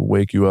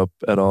wake you up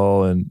at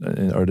all?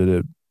 Or did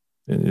it,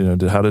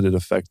 how did it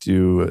affect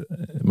you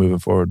moving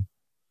forward?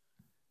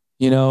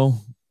 I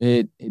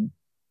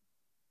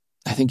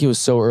think it was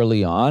so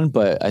early on,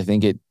 but I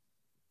think it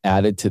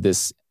added to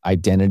this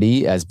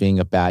identity as being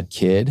a bad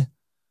kid,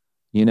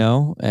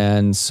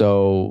 and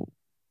so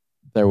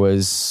there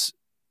was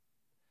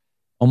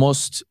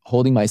almost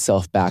holding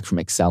myself back from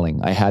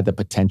excelling. I had the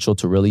potential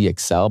to really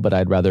excel, but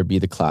I'd rather be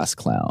the class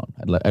clown.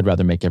 I'd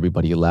rather make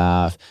everybody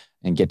laugh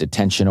and get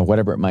detention or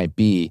whatever it might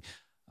be.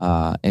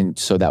 And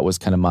so that was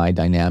kind of my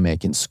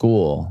dynamic in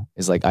school,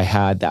 is like I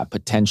had that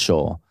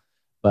potential,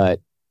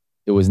 but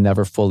it was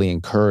never fully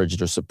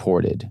encouraged or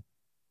supported.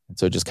 And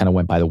so it just kind of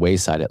went by the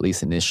wayside, at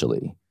least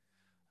initially.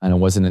 And it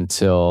wasn't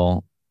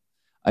until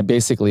I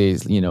basically,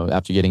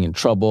 after getting in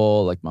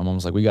trouble, like my mom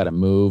was like, we got to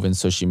move. And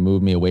so she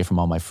moved me away from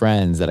all my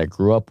friends that I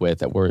grew up with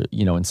that were,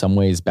 in some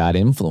ways bad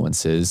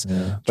influences.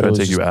 Yeah. But Trying to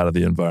take you out of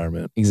the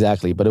environment.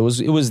 Exactly. But it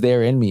was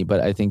there in me.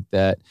 But I think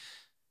that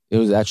it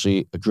was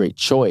actually a great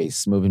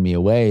choice moving me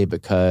away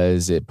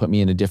because it put me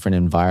in a different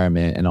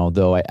environment. And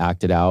although I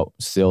acted out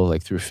still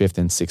like through 5th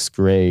and 6th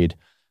grade,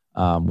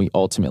 we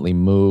ultimately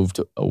moved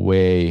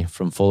away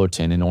from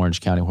Fullerton in Orange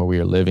County where we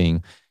were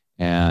living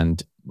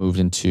and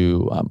moved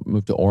to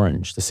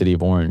Orange, the city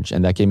of Orange.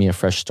 And that gave me a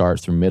fresh start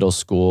through middle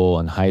school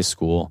and high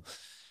school.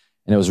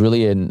 And it was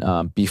really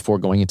before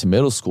going into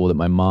middle school that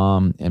my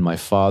mom and my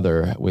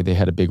father, they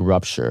had a big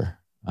rupture.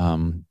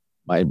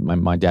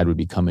 My dad would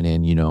be coming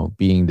in,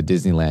 being the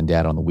Disneyland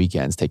dad on the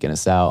weekends, taking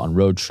us out on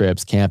road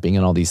trips, camping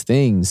and all these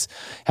things,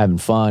 having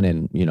fun.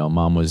 And,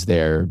 mom was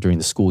there during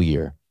the school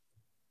year.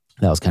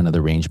 That was kind of the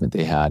arrangement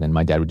they had. And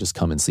my dad would just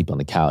come and sleep on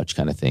the couch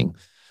kind of thing.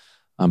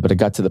 But it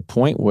got to the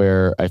point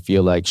where I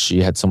feel like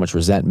she had so much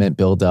resentment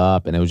build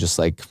up and it was just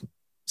like,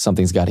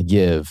 something's got to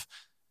give.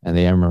 And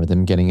I remember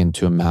them getting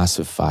into a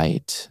massive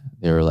fight.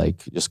 They were like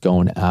just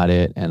going at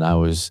it. And I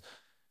was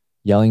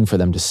yelling for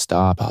them to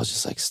stop. I was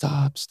just like,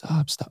 stop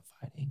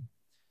fighting.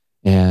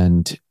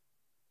 And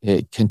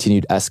it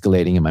continued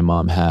escalating. And my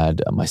mom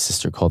had my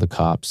sister call the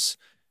cops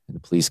and the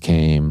police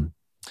came.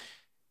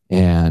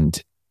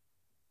 And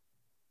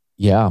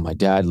yeah, my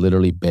dad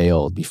literally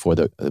bailed before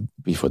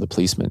the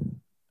policeman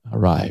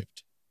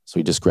arrived. So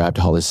he just grabbed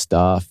all his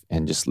stuff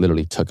and just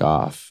literally took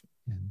off.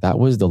 That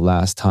was the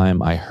last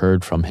time I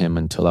heard from him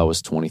until I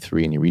was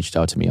 23 and he reached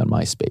out to me on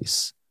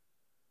MySpace.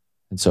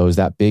 And so it was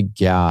that big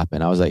gap.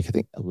 And I was like, I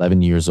think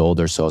 11 years old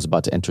or so. I was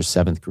about to enter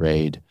 7th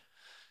grade.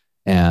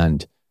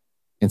 And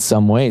in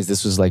some ways,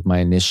 this was like my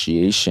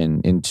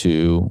initiation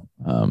into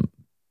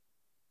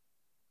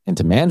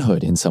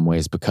manhood in some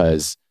ways,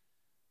 because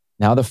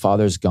now the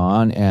father's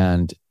gone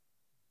and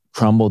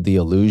crumbled the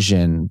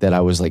illusion that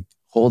I was like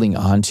holding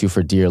on to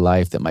for dear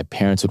life, that my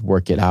parents would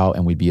work it out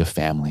and we'd be a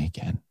family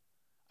again.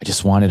 I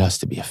just wanted us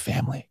to be a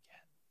family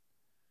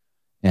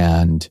again.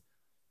 And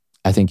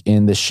I think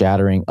in the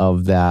shattering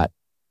of that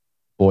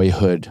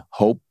boyhood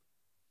hope,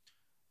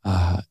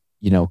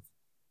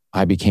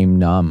 I became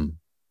numb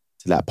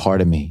to that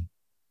part of me,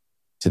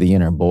 to the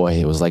inner boy.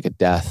 It was like a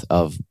death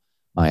of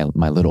my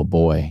little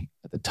boy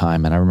at the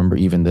time. And I remember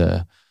even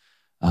the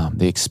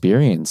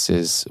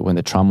experiences when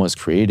the trauma was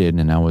created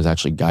and I was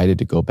actually guided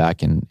to go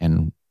back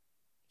and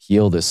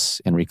heal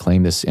this and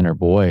reclaim this inner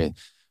boy.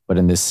 But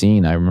in this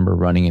scene, I remember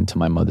running into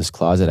my mother's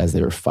closet as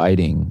they were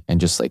fighting and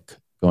just like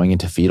going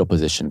into fetal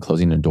position,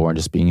 closing the door and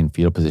just being in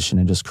fetal position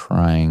and just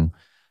crying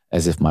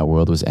as if my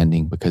world was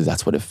ending, because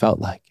that's what it felt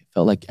like. It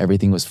felt like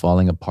everything was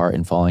falling apart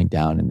and falling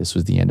down and this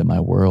was the end of my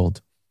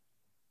world.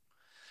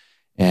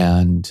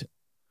 And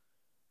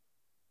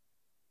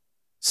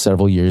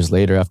several years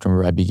later,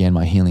 after I began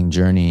my healing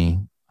journey,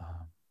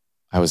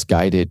 I was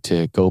guided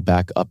to go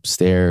back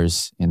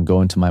upstairs and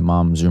go into my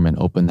mom's room and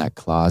open that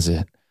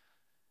closet.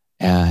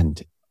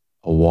 And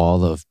a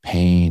wall of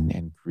pain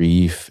and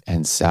grief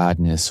and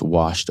sadness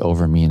washed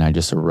over me. And I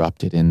just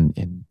erupted in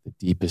the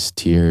deepest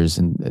tears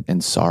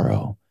and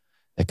sorrow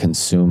that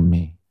consumed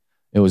me.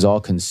 It was all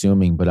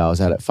consuming, but I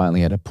was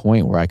finally at a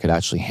point where I could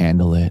actually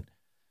handle it.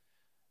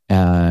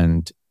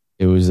 And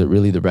it was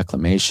really the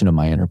reclamation of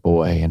my inner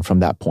boy. And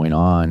from that point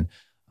on,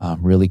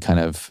 really kind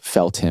of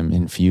felt him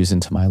infuse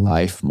into my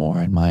life more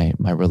and my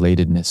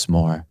relatedness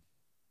more.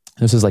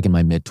 This was like in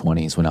my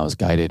mid-20s when I was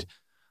guided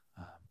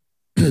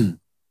to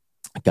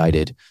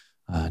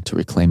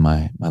reclaim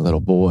my little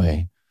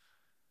boy.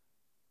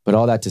 But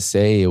all that to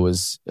say, it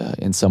was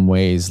in some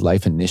ways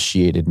life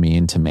initiated me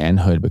into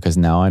manhood, because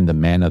now I'm the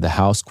man of the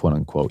house, quote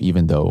unquote,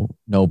 even though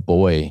no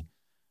boy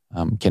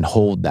can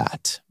hold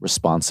that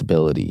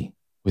responsibility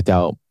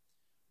without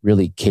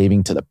really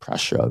caving to the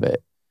pressure of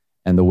it.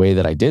 And the way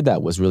that I did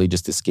that was really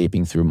just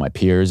escaping through my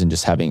peers and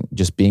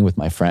just being with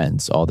my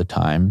friends all the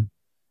time.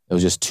 It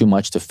was just too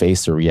much to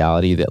face the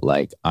reality that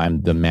like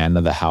I'm the man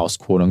of the house,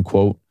 quote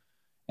unquote.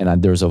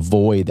 And there's a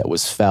void that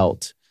was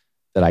felt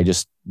that I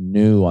just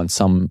knew on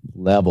some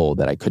level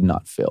that I could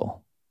not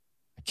fill.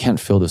 I can't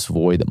fill this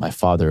void that my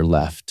father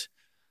left.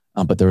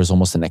 But there was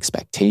almost an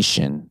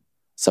expectation,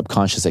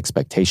 subconscious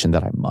expectation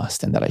that I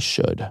must and that I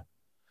should.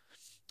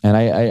 And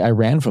I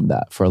ran from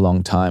that for a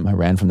long time. I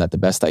ran from that the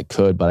best I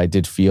could, but I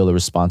did feel a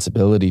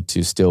responsibility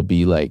to still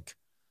be like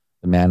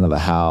the man of the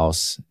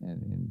house.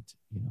 And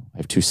I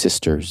have 2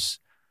 sisters,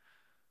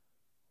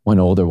 one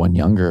older, one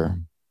younger.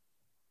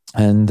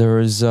 And there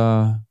was,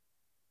 I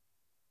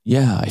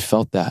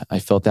felt that. I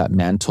felt that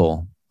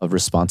mantle of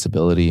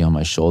responsibility on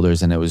my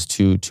shoulders, and it was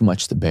too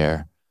much to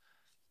bear.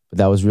 But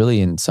that was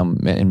really in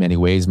many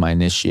ways my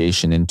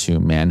initiation into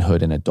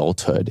manhood and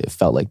adulthood. It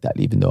felt like that,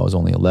 even though I was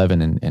only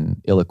 11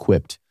 and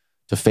ill-equipped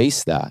to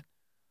face that.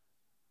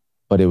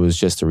 But it was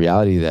just a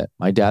reality that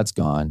my dad's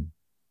gone.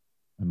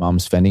 My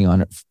mom's fending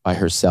on it by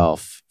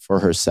herself, for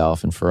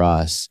herself and for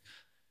us.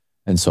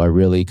 And so I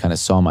really kind of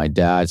saw my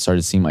dad,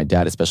 started seeing my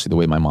dad, especially the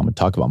way my mom would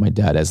talk about my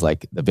dad, as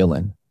like the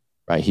villain,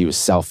 right? He was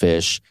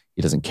selfish.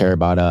 He doesn't care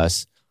about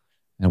us.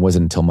 And it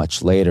wasn't until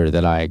much later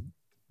that I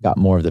got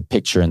more of the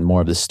picture and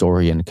more of the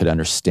story and could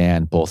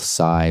understand both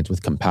sides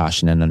with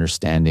compassion and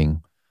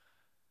understanding.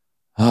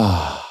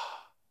 Thanks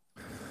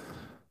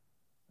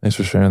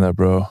for sharing that,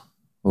 bro.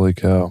 Holy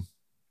cow.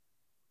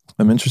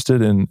 I'm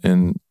interested in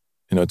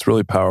it's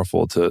really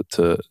powerful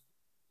to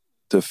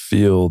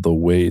feel the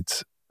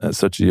weight at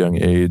such a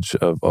young age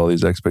of all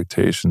these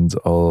expectations,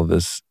 all of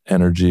this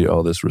energy,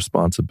 all this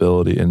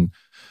responsibility, and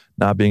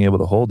not being able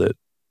to hold it,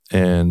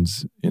 and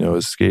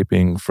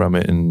escaping from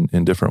it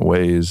in different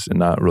ways and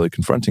not really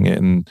confronting it,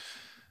 and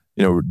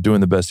doing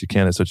the best you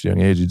can at such a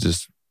young age. You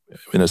just,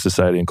 in a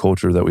society and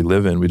culture that we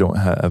live in, we don't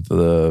have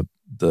the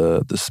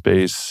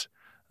space,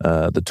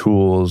 the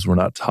tools. We're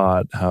not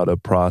taught how to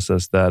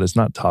process that. It's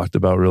not talked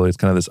about really. It's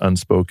kind of this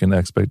unspoken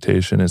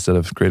expectation instead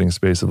of creating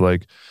space of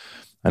like,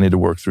 I need to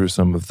work through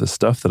some of the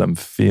stuff that I'm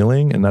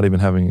feeling, and not even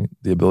having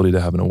the ability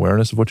to have an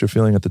awareness of what you're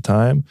feeling at the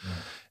time,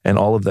 and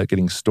all of that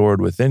getting stored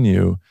within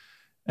you.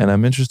 And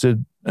I'm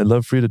interested, I'd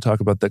love for you to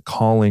talk about that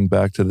calling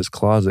back to this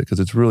closet,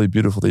 because it's really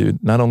beautiful that you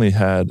not only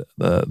had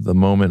the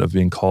moment of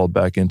being called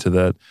back into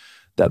that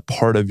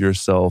part of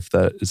yourself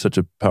that is such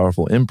a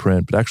powerful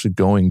imprint, but actually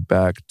going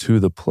back to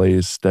the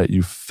place that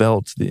you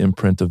felt the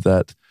imprint of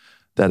that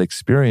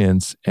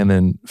experience, and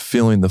then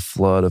feeling the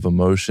flood of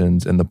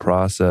emotions in the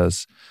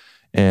process.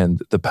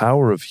 And the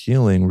power of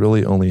healing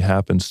really only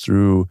happens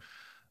through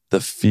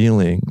the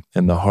feeling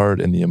and the heart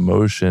and the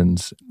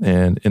emotions.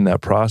 And in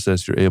that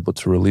process, you're able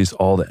to release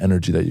all the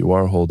energy that you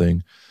are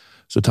holding.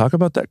 So talk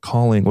about that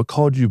calling. What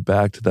called you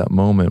back to that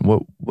moment?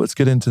 Let's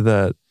get into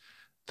that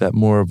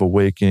more of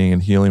awakening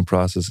and healing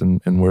process,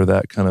 and where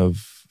that kind of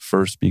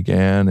first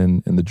began,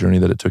 and the journey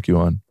that it took you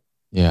on.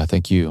 Yeah,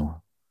 thank you.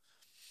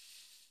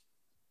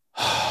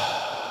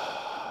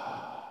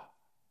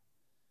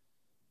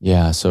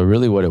 Yeah, so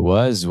really what it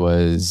was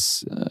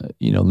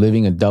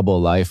living a double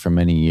life for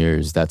many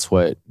years. That's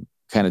what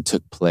kind of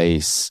took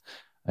place.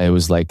 It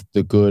was like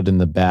the good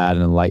and the bad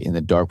and the light and the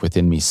dark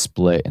within me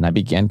split. And I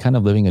began kind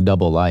of living a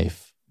double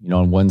life.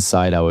 On one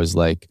side, I was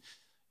like,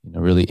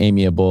 really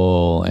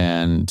amiable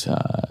and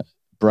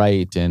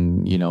bright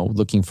and,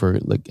 looking for,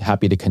 like,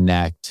 happy to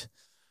connect.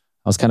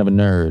 I was kind of a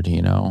nerd,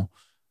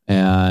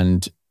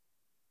 and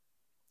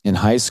in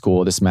high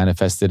school, this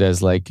manifested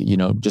as like,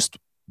 just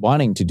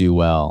wanting to do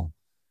well.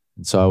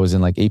 And so I was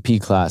in like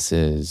AP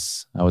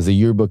classes. I was the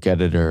yearbook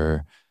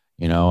editor.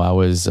 I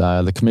was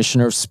the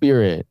commissioner of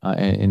spirit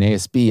in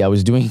ASB.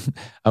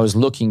 I was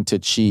looking to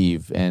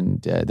achieve.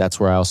 And that's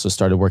where I also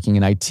started working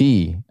in IT.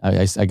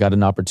 I got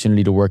an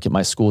opportunity to work at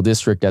my school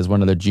district as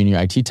one of their junior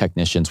IT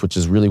technicians, which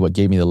is really what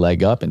gave me the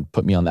leg up and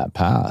put me on that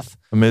path.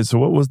 Amazing.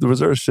 So was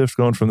there a shift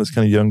going from this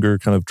kind of younger,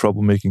 kind of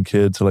troublemaking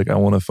kid to like, I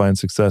want to find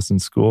success in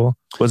school?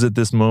 Was it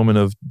this moment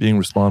of being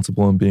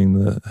responsible and being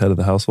the head of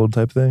the household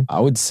type thing? I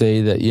would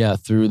say that, yeah,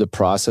 through the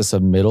process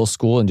of middle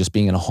school and just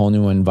being in a whole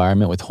new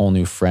environment with whole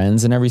new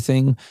friends and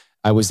everything,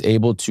 I was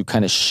able to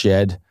kind of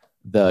shed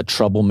the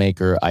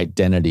troublemaker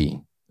identity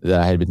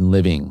that I had been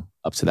living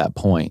up to that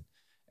point.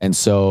 And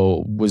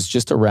so was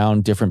just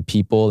around different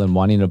people and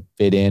wanting to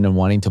fit in and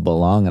wanting to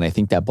belong. And I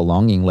think that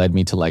belonging led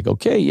me to like,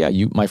 okay, yeah,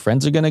 my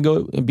friends are going to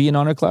go be in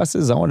honor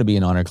classes. I want to be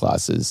in honor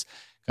classes,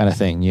 kind of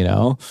thing,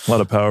 A lot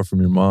of power from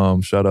your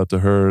mom. Shout out to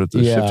her.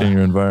 Shifting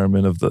your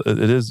environment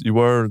you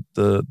are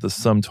the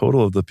sum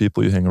total of the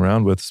people you hang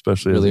around with,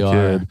 especially as a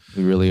kid.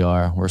 We really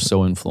are. We're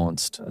so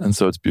influenced. And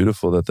so it's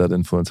beautiful that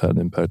influence had an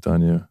impact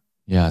on you.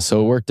 Yeah,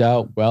 so it worked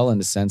out well in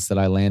the sense that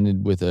I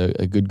landed with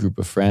a good group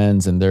of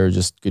friends, and there are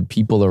just good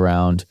people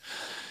around.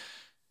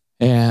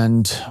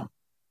 And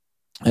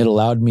it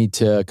allowed me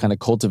to kind of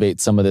cultivate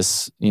some of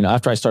this,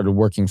 after I started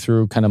working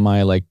through kind of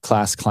my like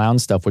class clown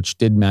stuff, which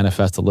did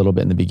manifest a little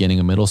bit in the beginning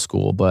of middle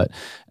school. But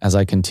as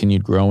I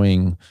continued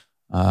growing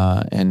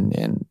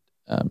and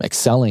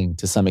excelling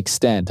to some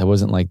extent, I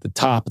wasn't like the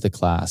top of the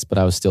class, but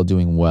I was still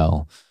doing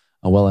well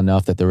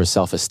enough that there was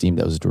self-esteem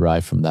that was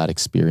derived from that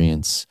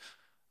experience.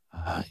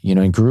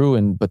 And grew,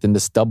 but then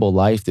this double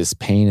life, this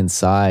pain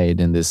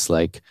inside and this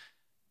like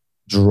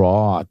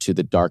draw to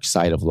the dark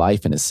side of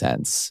life in a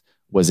sense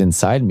was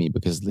inside me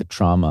because of the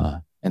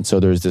trauma. And so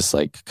there's this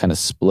like kind of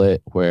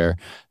split where,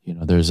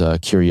 there's a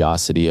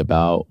curiosity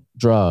about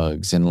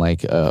drugs and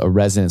like a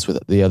resonance with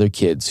the other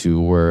kids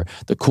who were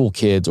the cool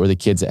kids, or the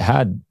kids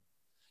that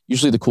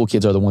usually the cool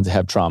kids are the ones that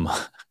have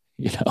trauma.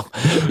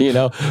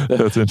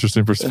 That's an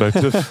interesting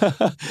perspective.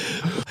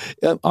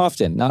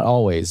 Often, not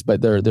always,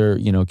 but they're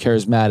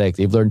charismatic.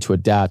 They've learned to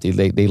adapt.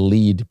 They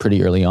lead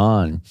pretty early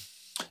on,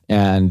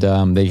 and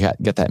they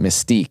get that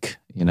mystique,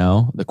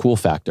 the cool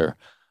factor.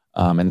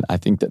 And I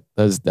think that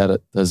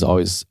does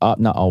always,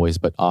 not always,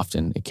 but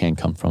often it can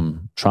come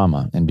from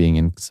trauma and being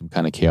in some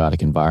kind of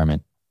chaotic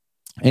environment.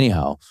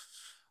 Anyhow,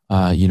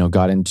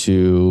 got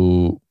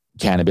into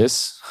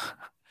cannabis.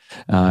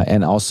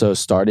 And also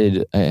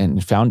started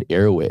and found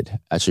Erowid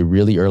actually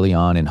really early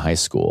on in high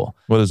school.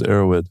 What is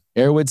Erowid?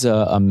 Erowid's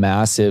a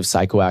massive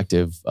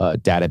psychoactive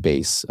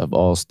database of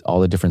all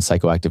the different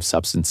psychoactive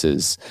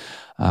substances.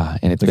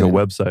 And it's like a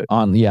website.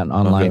 An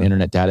online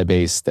internet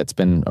database that's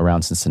been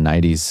around since the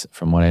 90s,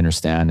 from what I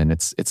understand. And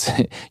it's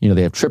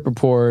they have trip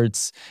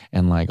reports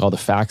and like all the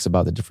facts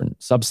about the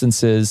different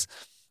substances.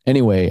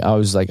 Anyway, I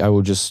was like, I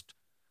would just,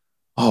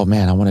 oh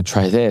man, I want to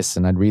try this.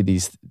 And I'd read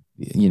these.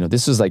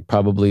 This was like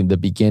probably the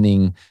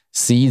beginning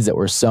seeds that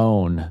were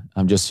sown,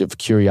 just of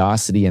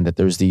curiosity, and that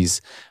there's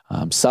these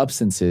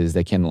substances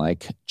that can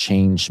like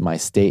change my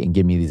state and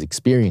give me these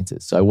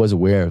experiences. So I was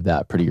aware of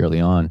that pretty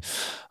early on.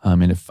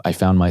 And if I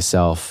found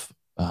myself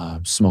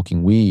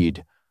smoking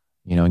weed,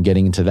 and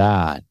getting into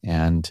that.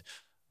 And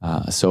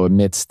so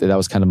amidst that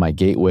was kind of my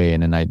gateway.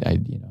 And then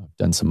I'd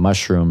done some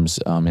mushrooms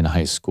in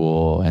high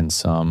school and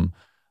some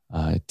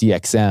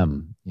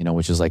DXM,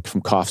 which is like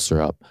from cough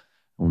syrup.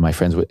 When my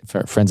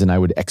friends and I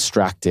would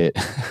extract it.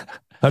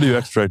 How do you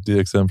extract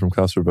DXM from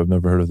cough syrup? I've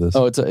never heard of this.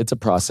 Oh, it's a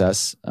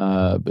process.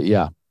 But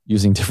yeah,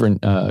 using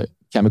different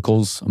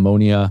chemicals,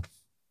 ammonia.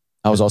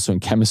 I was also in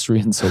chemistry,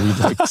 and so we'd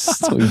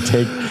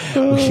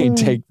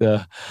take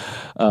the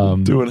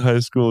doing high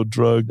school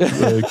drug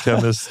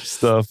chemist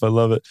stuff. I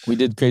love it. We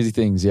did crazy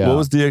things. Yeah. What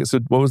was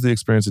the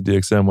experience of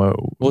DXM?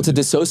 Well, it's a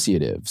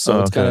dissociative,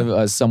 so it's kind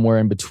of somewhere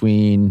in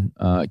between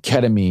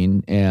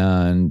ketamine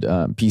and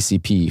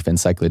PCP,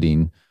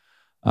 phencyclidine.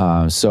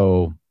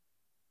 So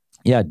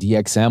yeah,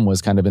 DXM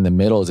was kind of in the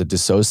middle as a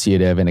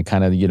dissociative, and it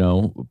kind of,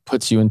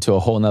 puts you into a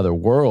whole nother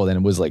world. And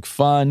it was like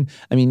fun.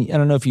 I mean, I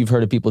don't know if you've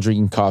heard of people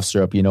drinking cough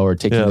syrup, or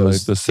taking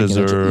those. Like the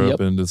scissor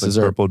and it's like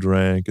purple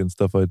drink and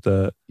stuff like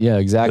that. Yeah,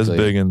 exactly. It was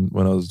big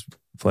when I was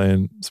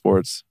playing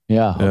sports.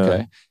 Yeah.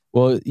 Okay.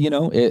 Well,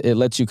 it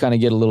lets you kind of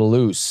get a little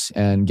loose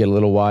and get a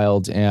little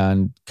wild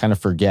and kind of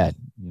forget.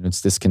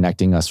 It's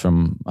disconnecting us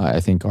from, I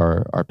think,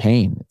 our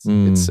pain.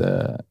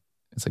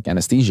 It's like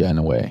anesthesia in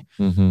a way,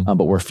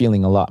 but we're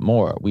feeling a lot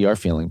more. We are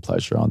feeling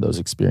pleasure on those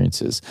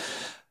experiences.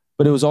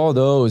 But it was all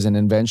those, and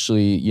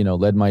eventually,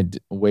 led my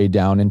way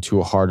down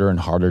into harder and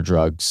harder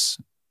drugs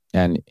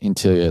and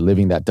into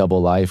living that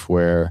double life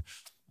where,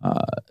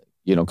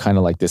 kind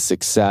of like the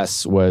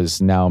success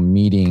was now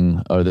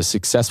meeting, or the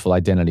successful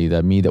identity,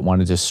 that me that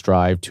wanted to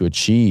strive to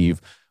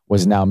achieve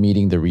was now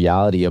meeting the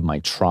reality of my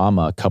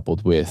trauma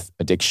coupled with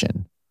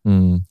addiction.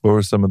 What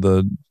were some of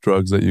the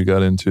drugs that you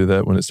got into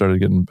that when it started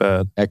getting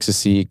bad?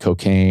 Ecstasy,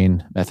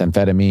 cocaine,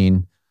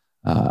 methamphetamine.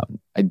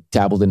 I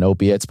dabbled in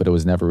opiates, but it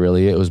was never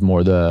really. It was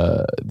more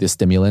the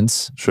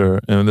stimulants. Sure.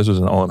 And this was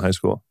all in high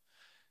school?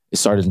 It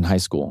started in high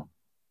school.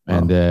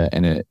 And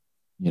it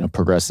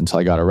progressed until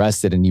I got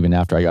arrested, and even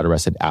after I got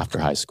arrested after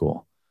high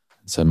school.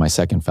 So my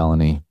second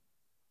felony.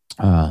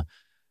 But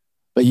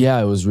yeah,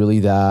 it was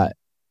really that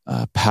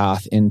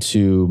path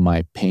into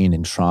my pain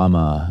and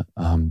trauma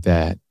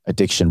that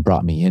addiction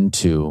brought me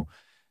into,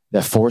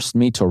 that forced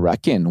me to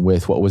reckon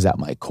with what was at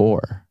my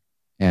core,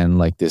 and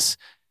like this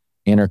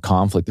inner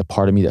conflict, the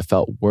part of me that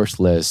felt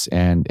worthless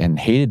and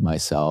hated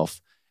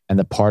myself, and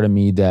the part of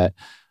me that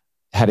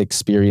had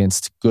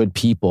experienced good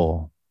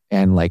people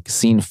and like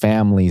seen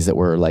families that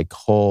were like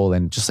whole,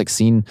 and just like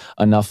seen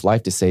enough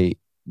life to say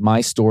my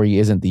story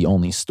isn't the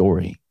only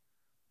story,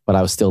 but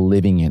I was still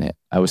living in it.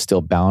 I was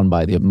still bound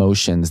by the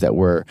emotions that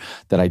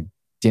I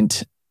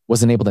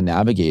wasn't able to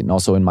navigate. And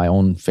also in my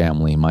own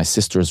family, my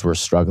sisters were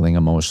struggling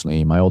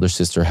emotionally. My older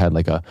sister had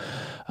like a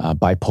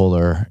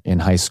bipolar in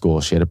high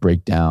school. She had a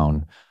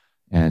breakdown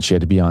and she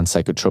had to be on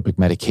psychotropic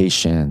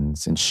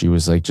medications. And she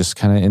was like just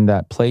kind of in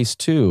that place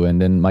too.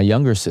 And then my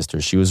younger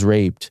sister, she was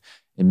raped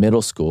in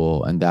middle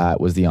school, and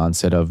that was the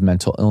onset of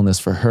mental illness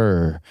for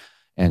her.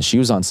 And she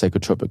was on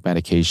psychotropic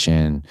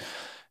medication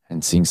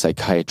and seeing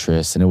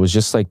psychiatrists. And it was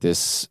just like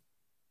this,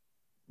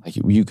 like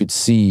you could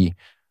see,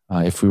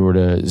 if we were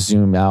to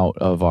zoom out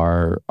of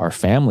our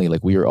family,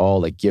 like we were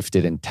all like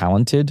gifted and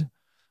talented,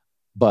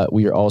 but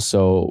we are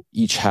also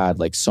each had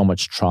like so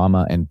much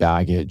trauma and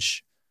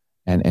baggage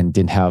and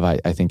didn't have, I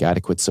think,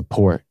 adequate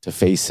support to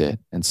face it.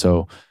 And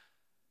so,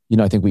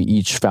 I think we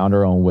each found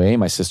our own way.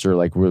 My sister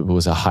like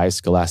was a high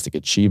scholastic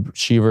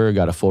achiever,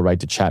 got a full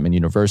ride to Chapman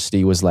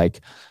University, was like,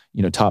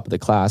 top of the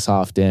class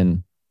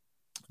often.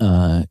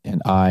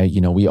 And I,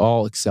 we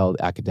all excelled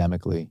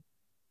academically.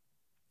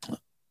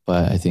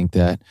 But I think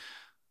that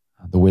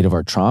the weight of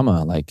our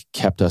trauma like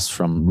kept us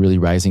from really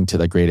rising to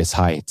the greatest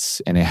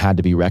heights, and it had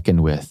to be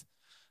reckoned with.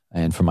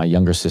 And for my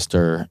younger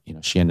sister,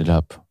 she ended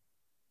up,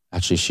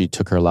 actually she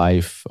took her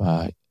life.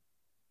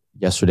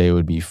 Yesterday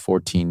would be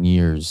 14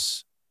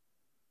 years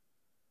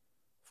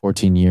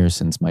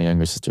since my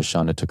younger sister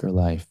Shonda took her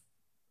life.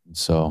 And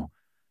so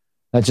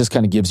that just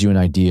kind of gives you an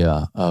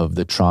idea of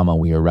the trauma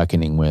we are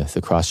reckoning with,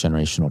 the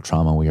cross-generational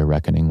trauma we are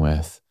reckoning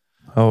with.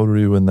 How old were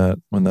you when that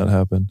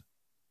happened?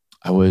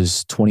 I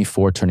was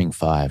 24 turning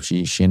 5.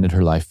 She ended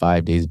her life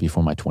 5 days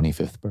before my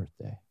 25th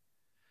birthday.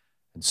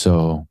 And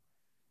so...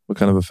 What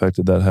kind of effect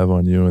did that have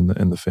on you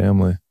and the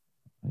family?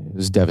 It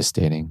was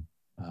devastating.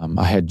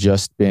 I had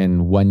just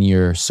been 1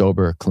 year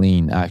sober,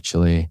 clean,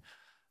 actually.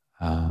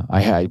 I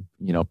had,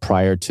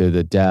 prior to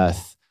the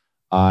death,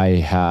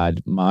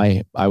 I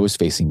was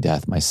facing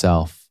death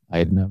myself. I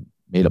had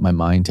made up my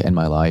mind to end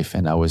my life,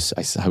 and I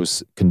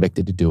was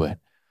convicted to do it.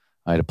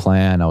 I had a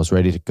plan. I was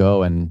ready to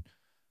go. And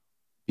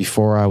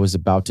before I was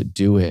about to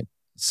do it,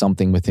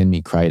 something within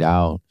me cried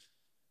out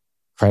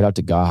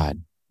to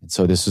God. And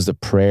so this was a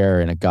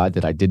prayer and a God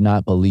that I did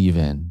not believe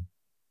in,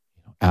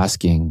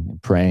 asking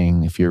and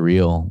praying, if you're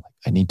real,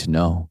 I need to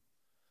know.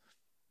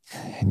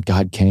 And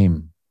God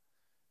came.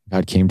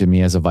 God came to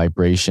me as a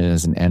vibration,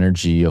 as an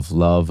energy of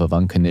love, of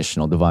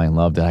unconditional divine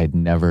love that I had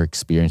never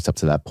experienced up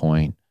to that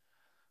point.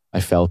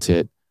 I felt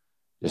it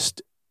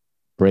just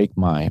break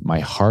my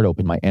heart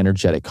open, my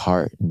energetic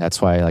heart. And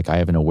that's why I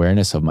have an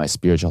awareness of my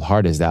spiritual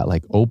heart, is that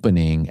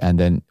opening and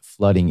then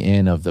flooding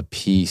in of the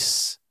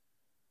peace,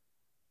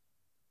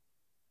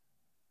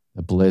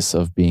 the bliss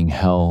of being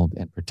held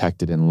and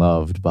protected and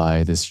loved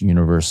by this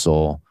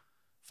universal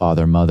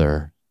Father,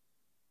 Mother,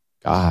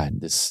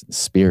 God, this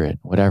spirit,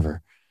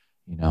 whatever.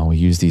 We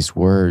use these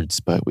words,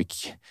 but we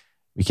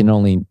can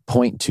only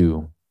point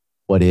to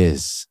what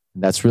is.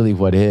 That's really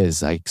what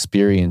is. I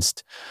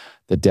experienced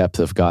the depth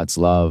of God's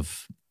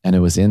love, and it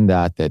was in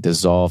that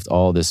dissolved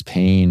all this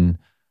pain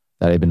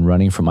that I'd been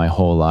running for my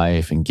whole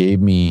life and gave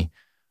me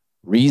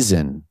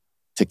reason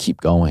to keep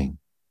going.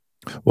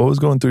 What was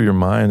going through your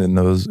mind in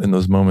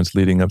those moments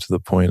leading up to the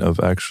point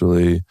of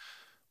actually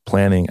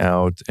planning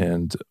out,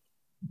 and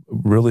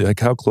really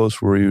how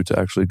close were you to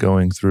actually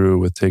going through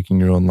with taking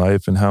your own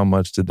life, and how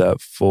much did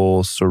that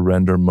full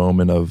surrender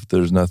moment of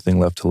there's nothing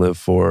left to live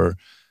for,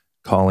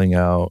 calling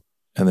out,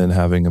 and then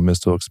having a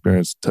mystical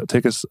experience?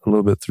 Take us a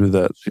little bit through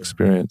that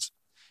experience.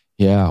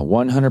 Yeah,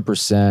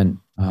 100%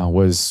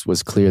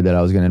 was clear that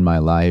I was going to end my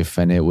life.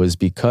 And it was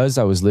because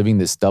I was living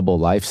this double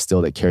life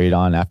still that carried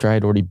on. After I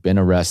had already been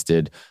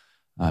arrested,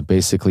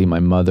 basically my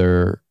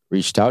mother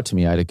reached out to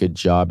me. I had a good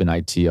job in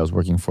IT. I was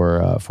working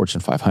for a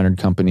Fortune 500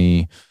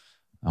 company.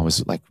 I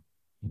was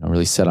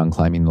really set on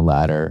climbing the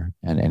ladder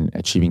and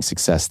achieving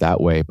success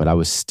that way. But I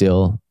was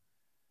still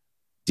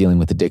dealing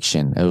with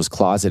addiction. I was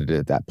closeted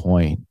at that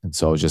point. And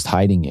so I was just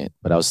hiding it,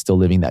 but I was still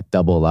living that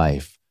double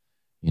life,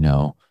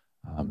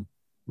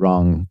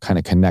 wrong kind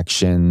of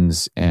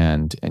connections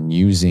and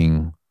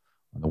using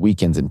on the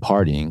weekends and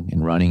partying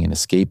and running and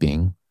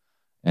escaping.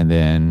 And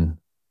then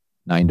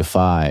 9 to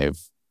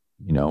 5,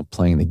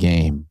 playing the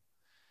game.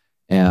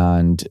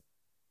 And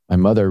my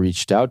mother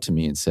reached out to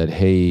me and said,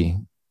 hey,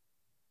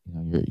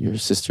 your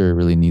sister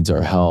really needs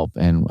our help.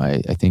 And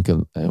I think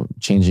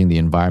changing the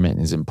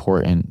environment is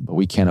important, but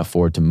we can't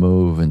afford to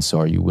move. And so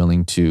are you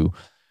willing to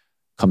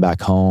come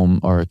back home,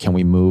 or can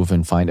we move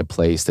and find a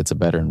place that's a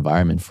better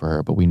environment for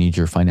her? But we need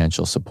your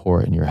financial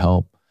support and your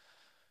help.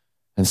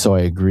 And so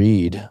I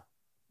agreed.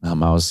 I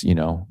was,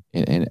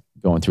 in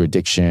going through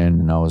addiction,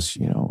 and I was,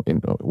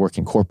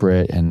 working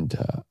corporate, and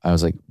I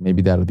was like,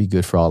 maybe that would be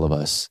good for all of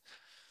us.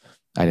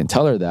 I didn't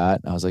tell her that.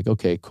 I was like,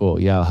 okay, cool.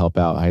 Yeah, I'll help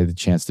out. I had the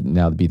chance to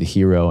now be the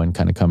hero and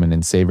kind of come in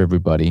and save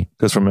everybody.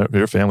 Because from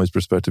your family's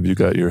perspective, you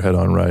got your head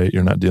on right.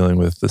 You're not dealing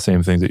with the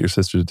same things that your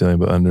sister's dealing,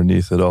 but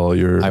underneath it all,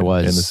 you're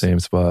in the same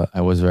spot. I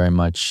was very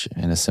much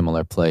in a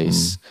similar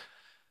place.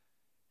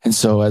 And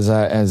so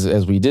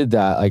as we did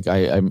that,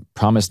 I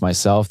promised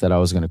myself that I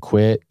was going to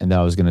quit and that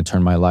I was going to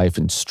turn my life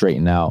and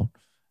straighten out.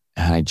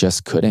 And I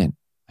just couldn't.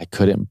 I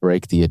couldn't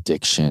break the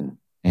addiction.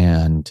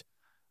 And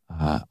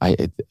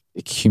it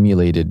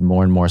accumulated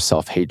more and more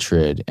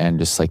self-hatred and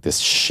just this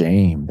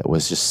shame that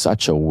was just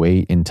such a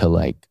weight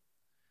into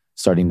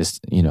starting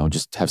to,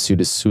 just have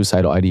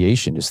suicidal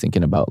ideation, just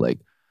thinking about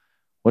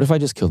what if I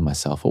just killed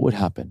myself? What would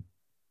happen?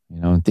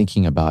 And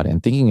thinking about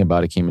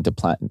it came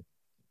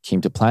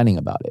to planning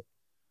about it,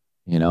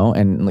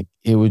 and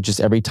it would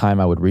just, every time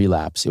I would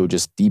relapse, it would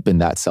just deepen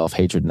that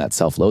self-hatred and that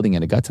self-loathing.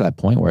 And it got to that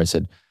point where I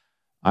said,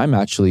 I'm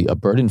actually a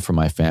burden for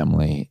my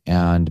family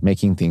and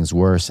making things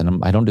worse,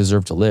 and I don't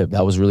deserve to live.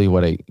 That was really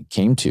what I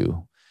came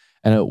to.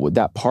 And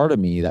that part of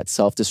me, that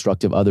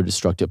self-destructive, other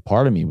destructive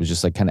part of me was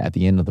just kind of at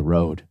the end of the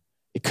road.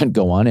 It couldn't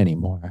go on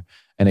anymore,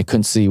 and it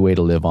couldn't see a way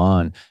to live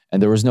on.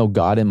 And there was no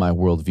God in my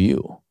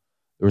worldview.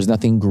 There was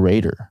nothing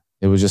greater.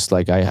 It was just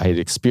I had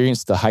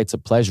experienced the heights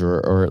of pleasure,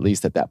 or at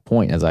least at that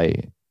point, as I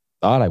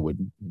thought I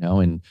would,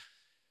 and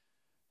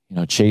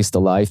chased the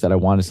life that I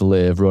wanted to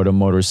live, rode a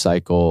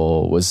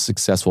motorcycle, was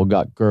successful,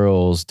 got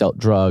girls, dealt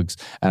drugs,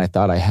 and I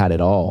thought I had it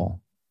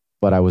all.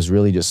 But I was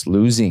really just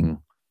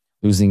losing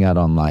out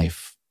on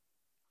life.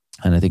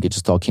 And I think it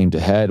just all came to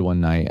head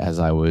one night as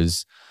I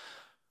was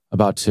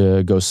about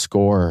to go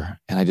score,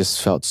 and I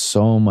just felt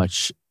so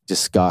much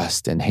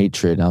disgust and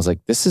hatred. And I was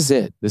like, this is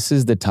it. This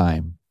is the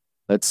time.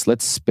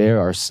 Let's spare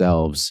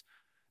ourselves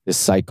this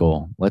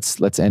cycle.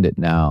 Let's end it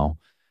now.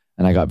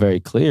 And I got very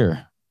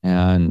clear,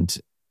 and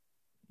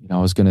I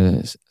was going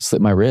to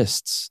slit my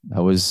wrists.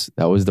 That was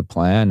the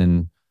plan.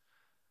 And,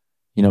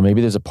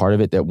 maybe there's a part of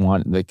it that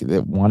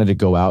wanted to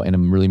go out in a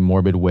really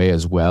morbid way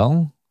as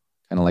well.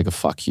 Kind of like a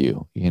fuck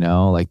you,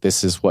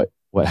 this is what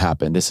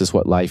happened. This is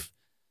what life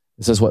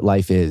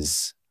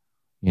is,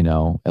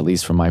 at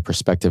least from my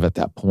perspective at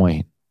that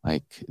point.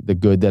 The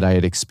good that I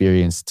had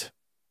experienced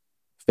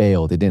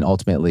failed. It didn't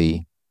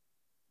ultimately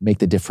make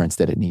the difference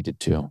that it needed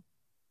to.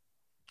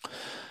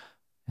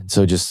 And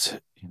so just,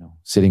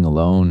 sitting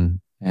alone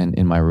and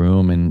in my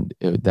room, and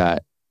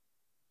that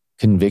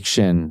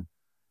conviction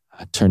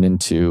turned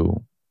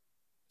into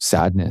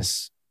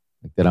sadness,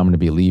 like that I'm going to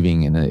be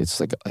leaving. And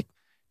it's like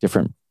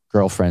different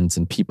girlfriends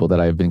and people that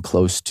I've been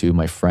close to,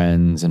 my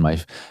friends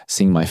and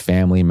seeing my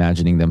family,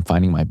 imagining them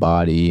finding my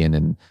body, and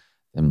then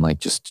them like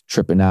just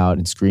tripping out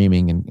and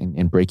screaming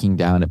and breaking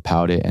down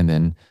about it. And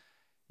then,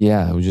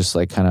 it was just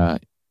like kind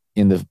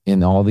of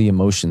in all the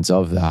emotions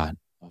of that,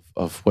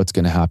 of what's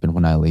going to happen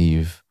when I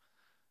leave.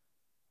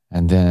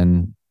 And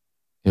then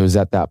it was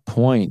at that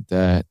point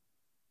that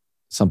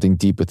something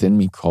deep within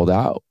me called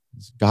out,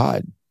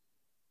 God,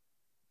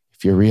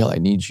 if you're real, I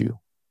need you.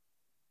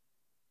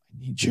 I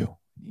need you.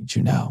 I need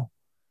you now,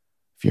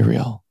 if you're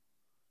real.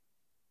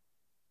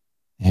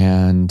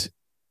 And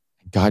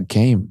God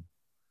came.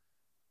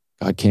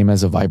 God came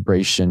as a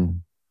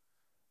vibration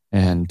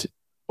and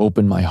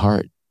opened my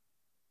heart.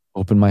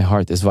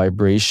 This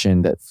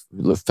vibration that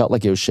felt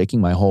like it was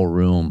shaking my whole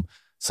room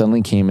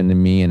suddenly came into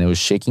me, and it was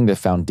shaking the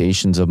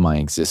foundations of my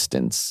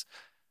existence.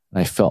 And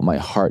I felt my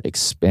heart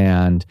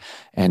expand,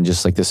 and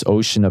just like this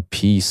ocean of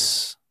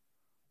peace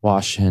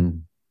wash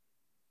in.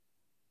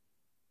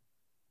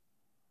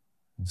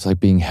 It's like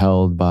being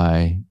held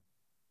by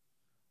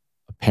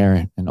a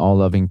parent, an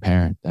all-loving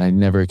parent. And I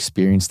never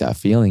experienced that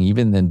feeling,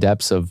 even in the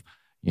depths of,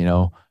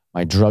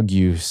 my drug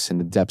use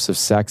and the depths of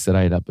sex that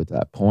I had up at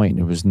that point.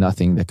 There was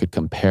nothing that could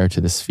compare to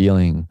this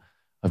feeling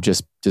of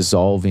just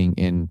dissolving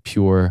in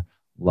pure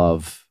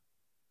love.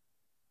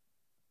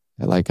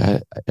 Like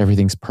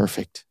everything's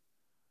perfect.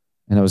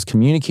 And I was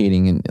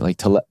communicating and like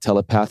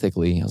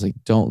telepathically. I was like,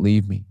 don't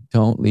leave me.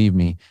 Don't leave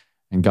me.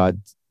 And God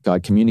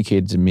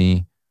communicated to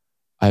me,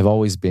 I've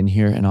always been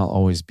here and I'll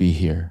always be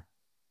here.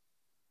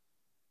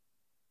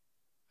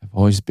 I've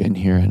always been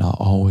here and I'll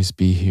always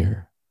be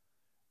here.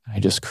 I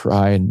just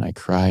cried and I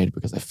cried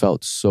because I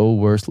felt so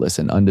worthless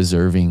and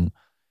undeserving.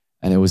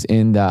 And it was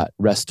in that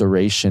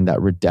restoration,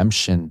 that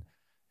redemption.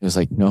 It was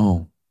like,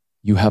 no,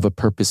 you have a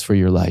purpose for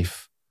your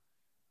life.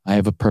 I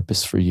have a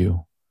purpose for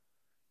you.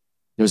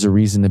 There's a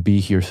reason to be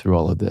here through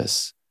all of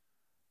this.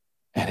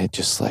 And it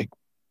just like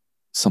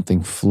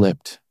something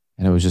flipped.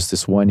 And it was just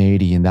this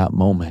 180 in that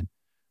moment.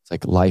 It's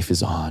like life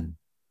is on.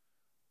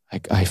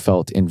 I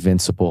felt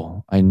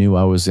invincible. I knew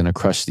I was going to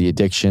crush the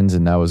addictions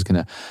and I was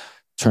going to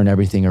turn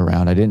everything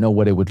around. I didn't know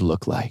what it would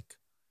look like.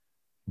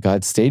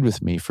 God stayed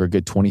with me for a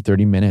good 20,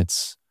 30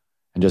 minutes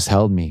and just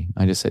held me.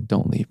 I just said,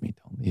 don't leave me,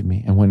 don't leave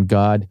me. And when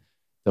the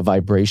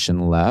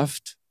vibration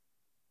left,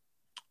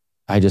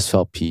 I just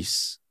felt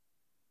peace.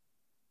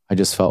 I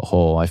just felt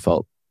whole. I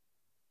felt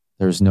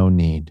there's no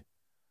need.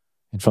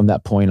 And from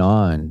that point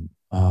on,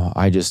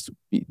 I just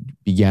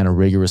began a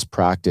rigorous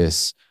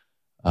practice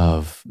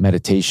of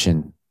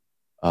meditation,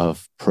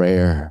 of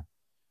prayer,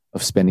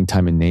 of spending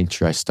time in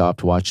nature. I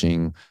stopped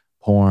watching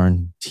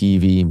porn,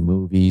 TV,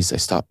 movies. I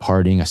stopped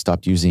partying. I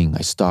stopped using.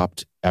 I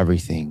stopped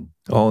everything.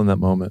 All in that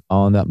moment.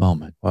 All in that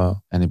moment.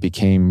 Wow. And it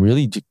became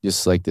really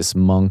just like this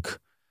monk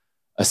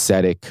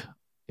ascetic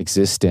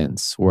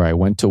existence where I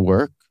went to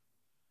work.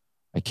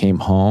 I came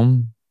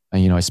home.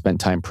 And, I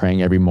spent time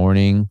praying every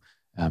morning,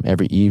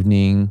 every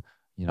evening.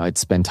 I'd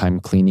spend time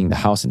cleaning the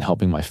house and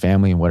helping my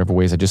family in whatever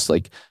ways. I just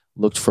like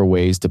looked for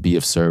ways to be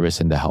of service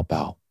and to help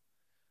out.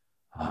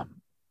 I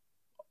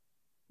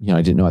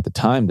didn't know at the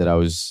time that I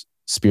was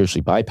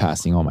spiritually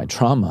bypassing all my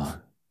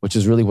trauma, which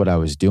is really what I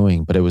was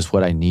doing, but it was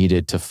what I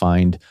needed to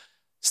find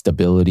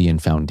stability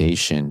and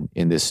foundation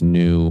in this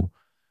new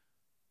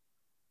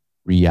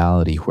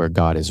reality where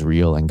God is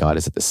real and God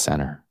is at the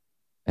center.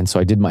 And so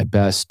I did my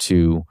best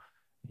to,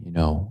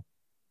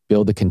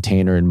 build a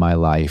container in my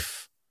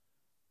life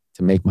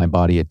to make my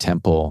body a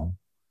temple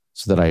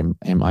so that I'm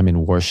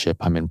in worship,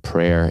 I'm in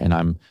prayer, and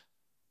I'm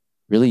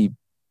really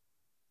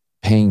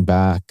paying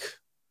back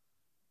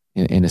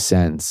in a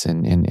sense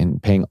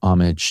and paying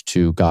homage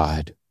to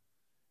God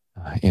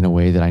in a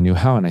way that I knew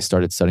how. And I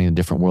started studying the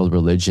different world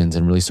religions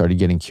and really started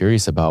getting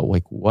curious about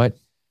like what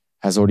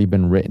has already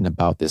been written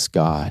about this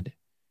God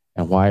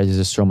and why is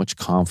there so much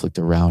conflict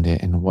around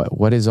it and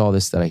what is all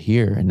this that I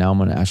hear? And now I'm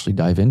going to actually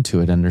dive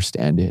into it,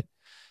 understand it.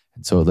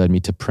 And so it led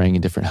me to praying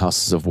in different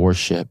houses of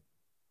worship,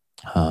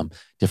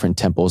 different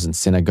temples and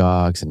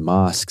synagogues and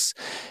mosques,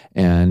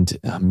 and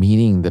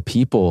meeting the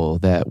people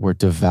that were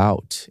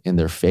devout in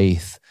their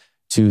faith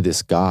to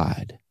this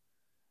God.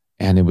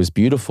 And it was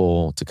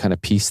beautiful to kind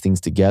of piece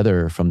things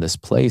together from this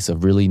place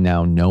of really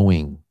now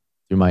knowing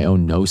through my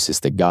own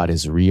gnosis that God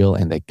is real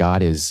and that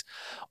God is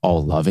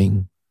all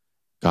loving,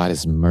 God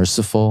is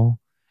merciful,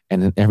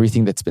 and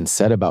everything that's been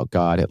said about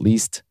God, at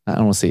least, I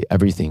don't want to say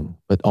everything,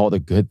 but all the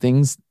good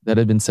things that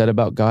have been said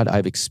about God,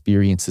 I've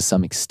experienced to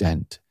some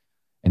extent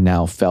and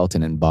now felt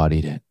and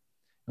embodied it.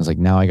 I was like,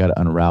 now I got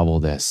to unravel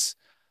this.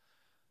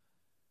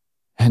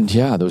 And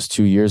yeah, those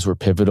 2 years were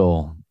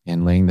pivotal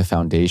in laying the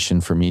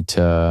foundation for me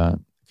to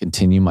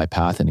continue my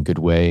path in a good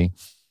way.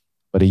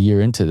 But a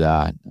year into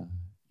that,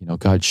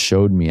 God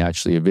showed me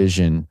actually a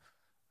vision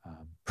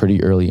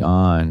pretty early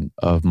on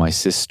of my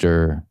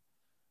sister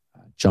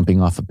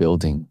jumping off a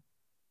building.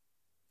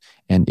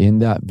 And in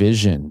that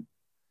vision,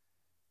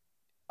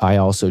 I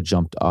also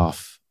jumped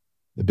off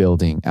the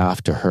building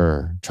after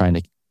her, trying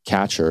to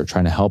catch her,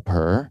 trying to help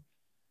her.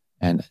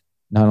 And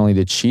not only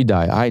did she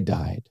die, I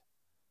died.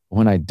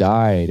 When I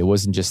died, it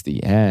wasn't just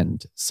the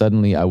end.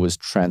 Suddenly I was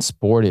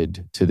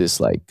transported to this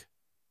like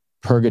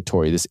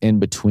purgatory, this in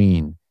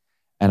between.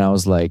 And I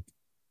was like,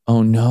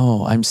 oh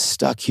no, I'm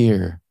stuck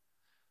here.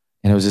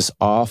 And it was this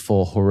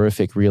awful,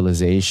 horrific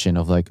realization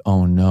of like,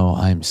 oh no,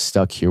 I'm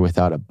stuck here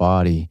without a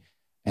body.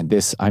 And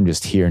I'm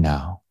just here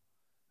now.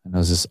 And it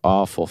was this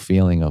awful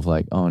feeling of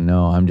like, oh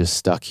no, I'm just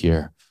stuck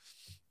here.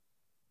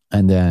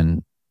 And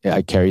then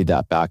I carried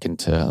that back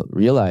into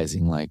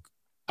realizing like,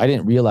 I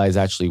didn't realize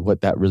actually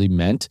what that really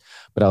meant,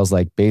 but I was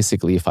like,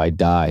 basically, if I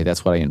die,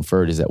 that's what I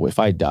inferred, is that if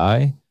I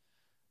die,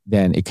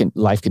 then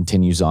life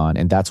continues on.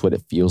 And that's what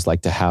it feels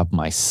like to have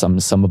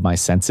some of my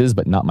senses,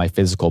 but not my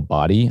physical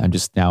body. I'm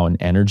just now an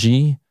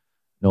energy,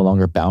 no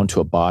longer bound to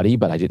a body,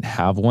 but I didn't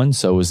have one.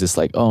 So it was this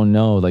like, oh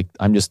no, like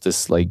I'm just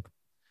this like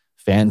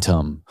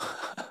phantom.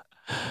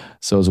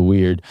 So it was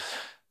weird.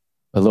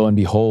 But lo and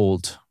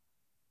behold,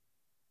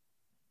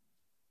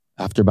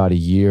 after about a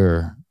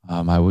year,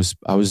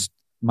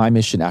 my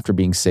mission after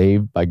being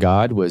saved by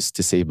God was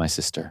to save my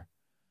sister.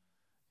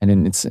 And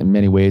in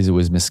many ways it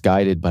was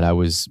misguided, but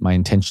my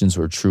intentions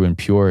were true and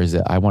pure, is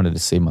that I wanted to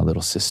save my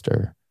little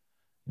sister.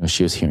 You know,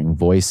 she was hearing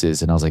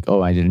voices and I was like,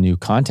 oh, I did a new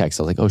context.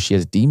 I was like, oh, she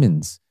has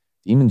demons.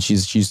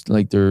 She's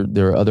like, there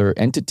are other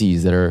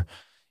entities that are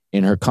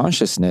in her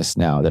consciousness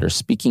now that are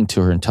speaking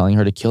to her and telling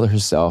her to kill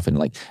herself. And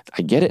like,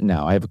 I get it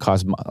now. I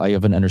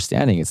have an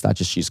understanding. It's not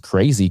just she's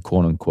crazy,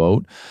 quote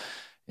unquote.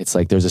 It's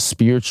like, there's a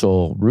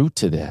spiritual root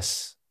to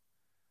this.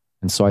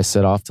 And so I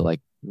set off to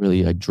like,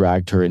 really, I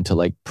dragged her into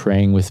like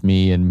praying with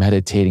me and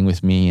meditating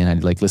with me. And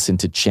I'd like listen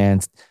to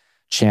chants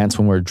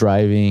when we're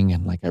driving.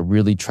 And like, I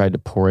really tried to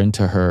pour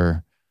into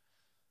her,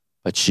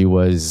 but she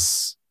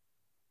was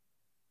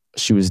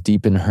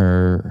deep in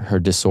her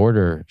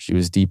disorder. She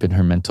was deep in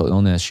her mental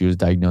illness. She was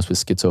diagnosed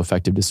with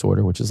schizoaffective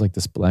disorder, which is like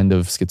this blend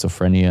of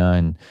schizophrenia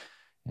and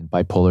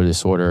bipolar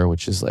disorder,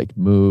 which is like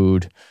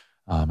mood.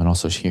 And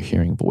also she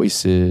hearing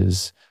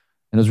voices.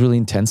 And it was really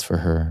intense for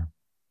her.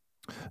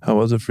 How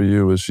was it for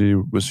you? Was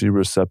she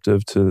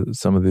receptive to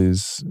some of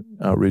these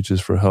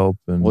outreaches for help?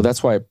 Well,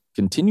 that's why I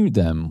continued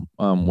them,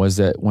 was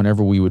that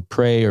whenever we would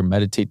pray or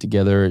meditate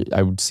together,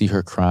 I would see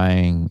her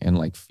crying and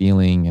like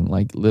feeling and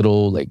like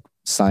little like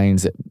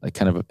signs that like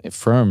kind of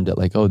affirmed that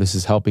like, oh, this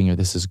is helping her.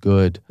 This is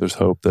good. There's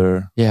hope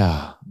there.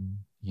 Yeah.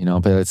 You know,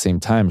 but at the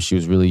same time, she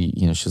was really,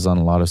 she was on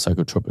a lot of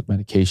psychotropic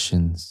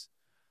medications.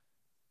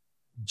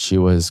 She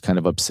was kind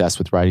of obsessed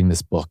with writing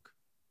this book.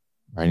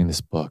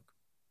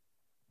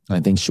 And I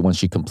think once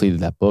she completed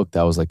that book,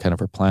 that was like kind of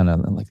her plan.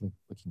 And like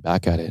looking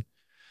back at it.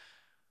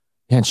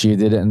 Yeah, and she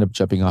did end up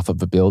jumping off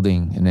of a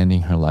building and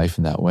ending her life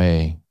in that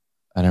way.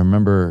 And I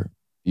remember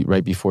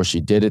right before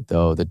she did it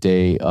though, the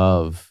day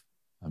of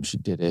she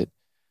did it,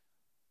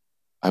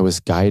 I was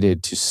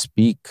guided to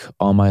speak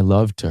all my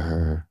love to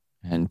her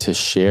and to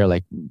share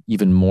like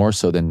even more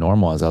so than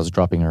normal. As I was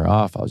dropping her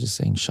off, I was just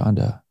saying,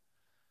 Shonda,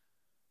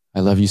 I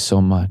love you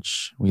so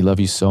much. We love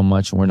you so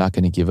much and we're not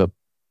going to give up.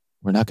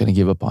 We're not going to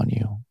give up on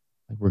you.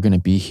 Like we're going to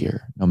be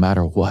here no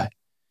matter what.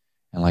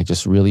 And like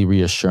just really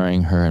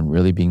reassuring her and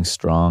really being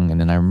strong. And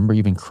then I remember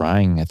even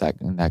crying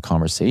in that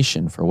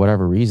conversation for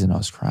whatever reason. I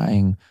was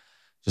crying,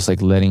 just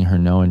like letting her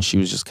know. And she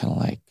was just kind of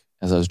like,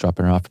 as I was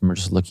dropping her off, I remember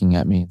just looking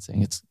at me and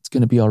saying, it's going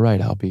to be all right,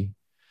 Albie.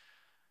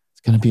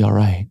 It's going to be all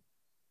right.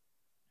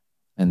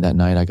 And that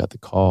night I got the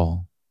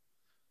call.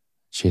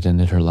 She had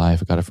ended her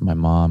life. I got it from my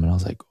mom. And I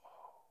was like,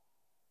 oh,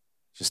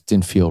 just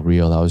didn't feel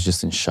real. I was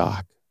just in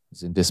shock. I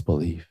was in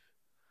disbelief.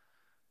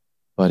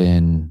 But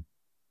in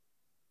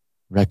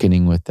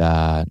reckoning with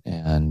that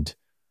and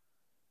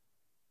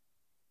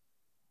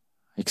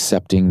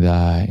accepting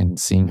that and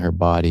seeing her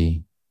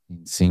body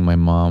and seeing my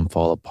mom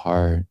fall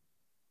apart,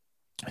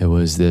 it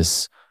was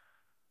this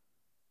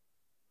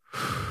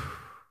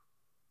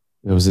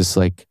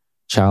like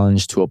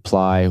challenge to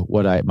apply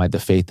the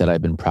faith that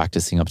I'd been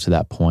practicing up to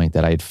that point,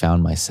 that I had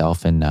found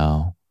myself in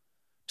now,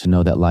 to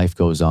know that life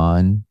goes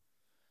on.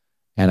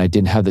 And I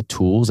didn't have the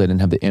tools. I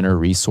didn't have the inner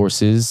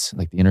resources,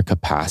 like the inner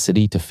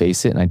capacity to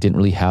face it. And I didn't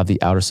really have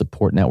the outer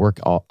support network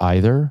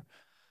either.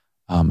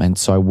 And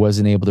so I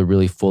wasn't able to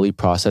really fully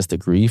process the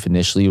grief.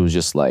 Initially, it was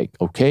just like,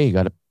 okay, you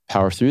got to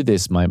power through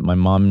this. My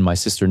mom and my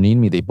sister need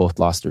me. They both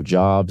lost their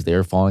jobs.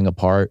 They're falling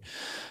apart.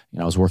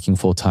 I was working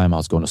full time. I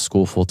was going to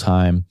school full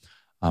time.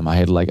 I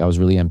was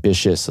really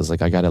ambitious. I was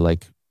like, I got to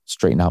like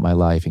straighten out my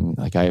life and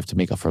like I have to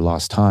make up for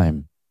lost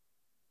time.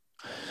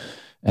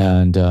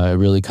 And it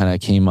really kind of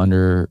came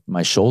under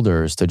my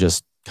shoulders to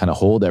just kind of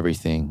hold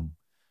everything.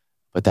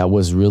 But that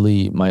was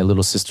really, my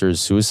little sister's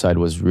suicide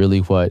was really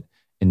what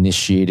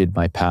initiated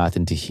my path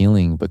into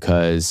healing,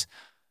 because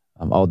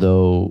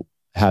although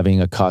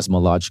having a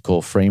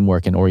cosmological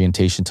framework and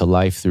orientation to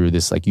life through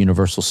this like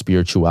universal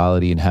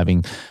spirituality, and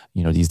having,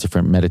 these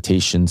different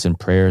meditations and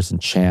prayers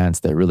and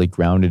chants that really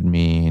grounded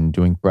me, and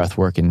doing breath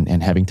work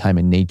and having time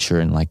in nature.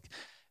 And like,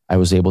 I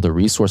was able to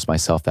resource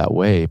myself that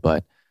way.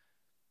 But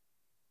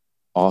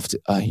often,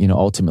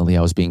 ultimately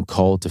I was being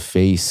called to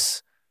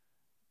face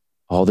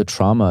all the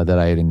trauma that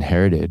I had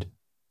inherited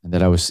and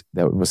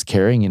that was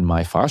carrying in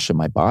my fascia,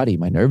 my body,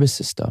 my nervous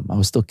system. I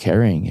was still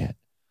carrying it.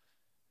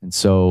 And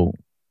so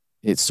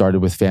it started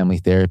with family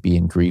therapy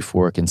and grief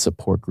work and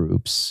support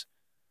groups,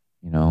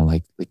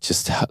 like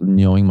just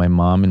knowing my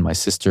mom and my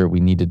sister, we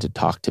needed to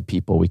talk to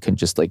people. We couldn't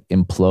just like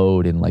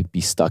implode and like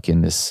be stuck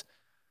in this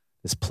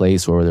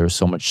place where there was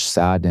so much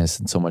sadness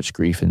and so much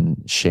grief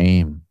and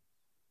shame.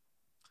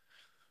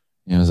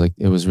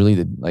 It was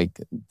really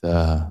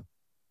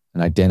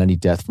an identity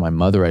death for my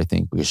mother, I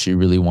think, because she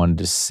really wanted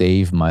to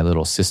save my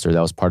little sister.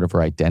 That was part of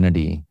her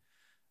identity.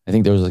 I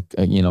think there was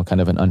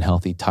kind of an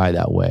unhealthy tie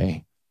that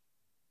way,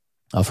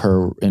 of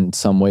her in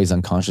some ways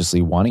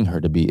unconsciously wanting her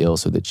to be ill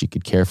so that she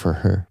could care for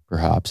her,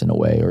 perhaps in a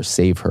way, or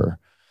save her.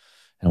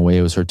 In a way,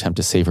 it was her attempt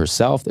to save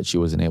herself that she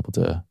wasn't able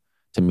to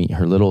meet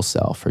her little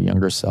self, her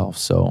younger self.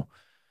 So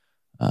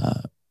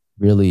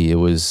really it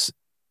was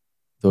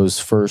those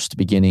first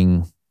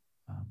beginning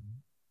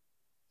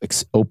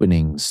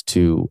openings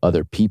to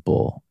other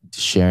people,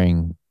 to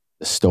sharing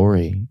the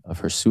story of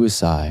her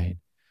suicide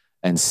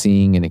and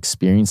seeing and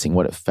experiencing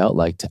what it felt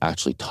like to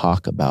actually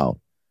talk about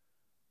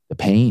the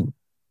pain,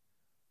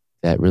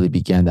 that really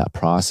began that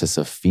process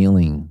of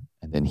feeling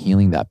and then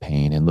healing that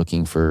pain and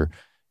looking for,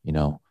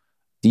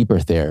 deeper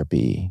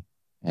therapy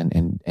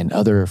and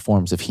other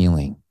forms of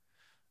healing.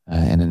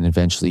 And then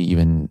eventually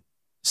even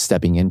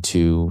stepping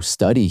into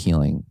study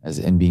healing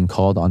and being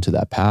called onto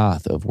that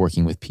path of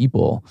working with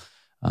people.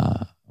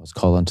 I was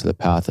called onto the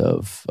path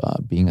of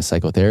being a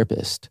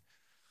psychotherapist.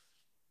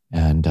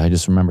 And I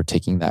just remember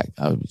taking that.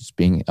 I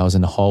was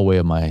in the hallway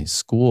of my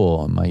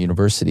school, my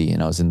university,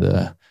 and I was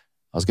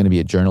going to be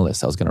a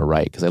journalist. I was going to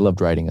write because I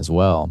loved writing as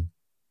well.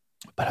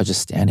 But I was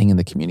just standing in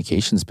the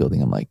communications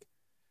building. I'm like,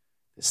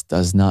 this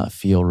does not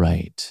feel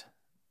right.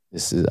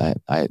 This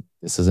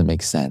doesn't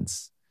make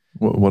sense.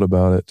 What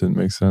about it didn't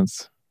make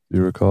sense? Do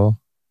you recall?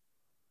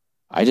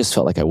 I just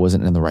felt like I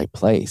wasn't in the right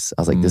place.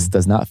 I was like, this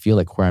does not feel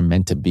like where I'm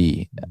meant to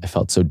be. I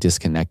felt so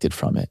disconnected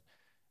from it.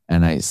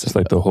 And it's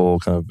like the whole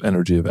kind of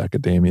energy of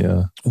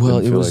academia. Well,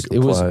 it was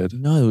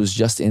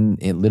just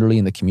literally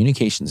in the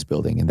communications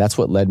building. And that's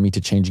what led me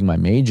to changing my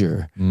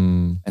major.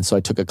 And so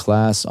I took a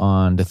class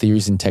on the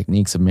theories and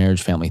techniques of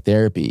marriage family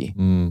therapy.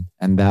 And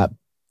that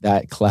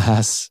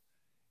class,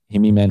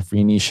 Amy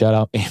Manfrini, shout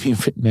out Amy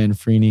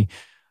Manfrini,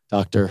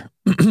 doctor,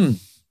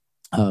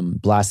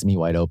 blasted me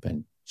wide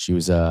open. She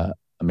was a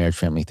marriage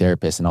family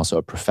therapist and also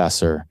a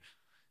professor.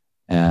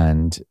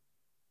 And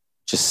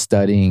just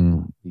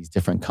studying these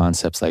different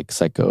concepts like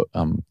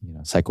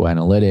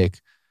psychoanalytic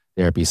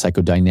therapy,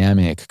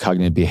 psychodynamic,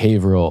 cognitive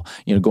behavioral,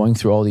 going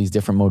through all these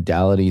different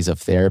modalities of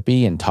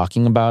therapy and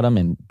talking about them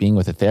and being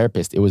with a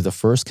therapist, it was the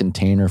first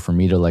container for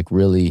me to like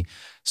really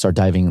start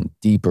diving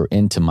deeper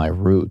into my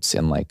roots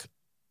and like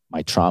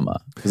my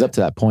trauma. Because up to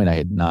that point, I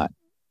had not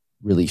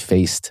really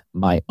faced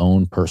my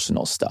own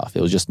personal stuff.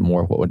 It was just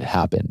more what had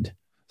happened.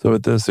 So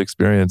with this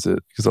experience,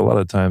 because a lot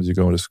of times you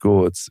go into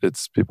school,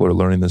 it's people are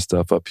learning this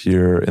stuff up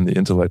here in the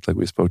intellect, like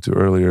we spoke to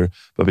earlier.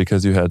 But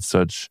because you had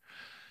such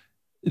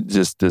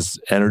just this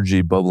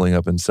energy bubbling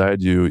up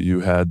inside you, you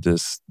had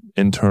this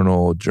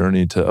internal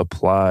journey to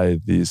apply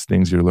these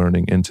things you're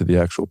learning into the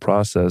actual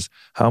process.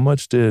 How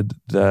much did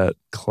that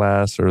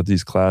class or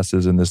these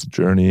classes and this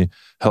journey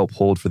help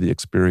hold for the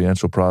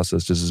experiential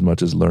process just as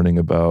much as learning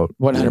about?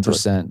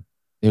 100%.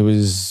 It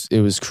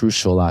was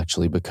crucial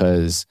actually,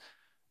 because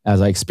as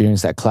I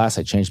experienced that class,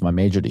 I changed my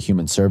major to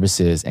human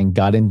services and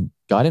got in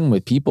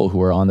with people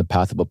who are on the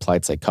path of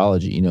applied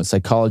psychology.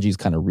 Psychology is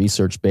kind of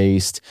research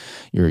based.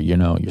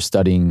 You're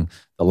studying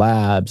the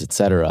labs,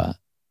 etc.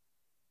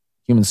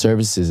 Human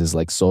services is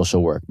like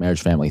social work,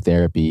 marriage, family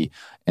therapy,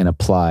 and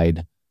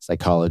applied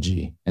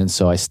psychology. And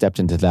so I stepped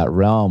into that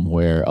realm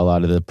where a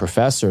lot of the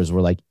professors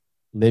were like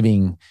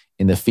living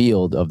in the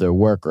field of their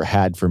work or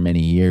had for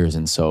many years.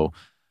 And so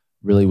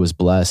really was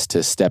blessed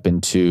to step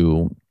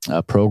into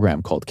a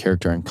program called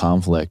Character and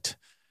Conflict.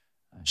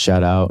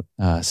 Shout out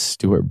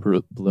Stuart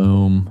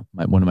Bloom,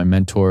 one of my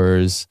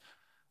mentors,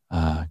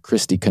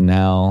 Christy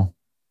Cannell.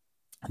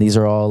 These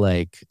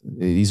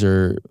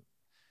are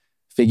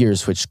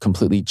figures which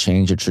completely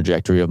changed the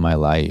trajectory of my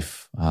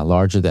life,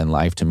 larger than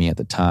life to me at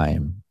the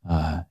time.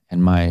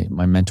 And my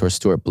mentor,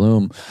 Stuart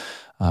Bloom,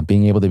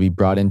 being able to be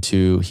brought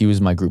into, he was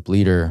my group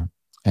leader.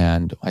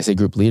 And I say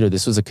group leader,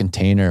 this was a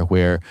container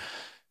where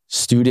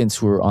students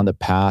who were on the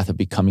path of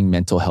becoming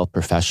mental health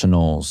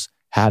professionals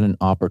had an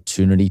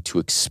opportunity to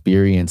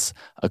experience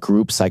a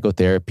group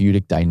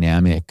psychotherapeutic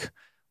dynamic,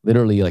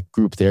 literally like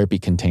group therapy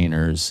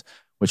containers,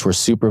 which were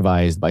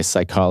supervised by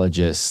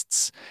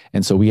psychologists.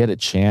 And so we had a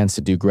chance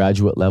to do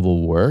graduate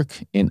level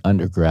work in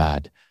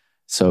undergrad.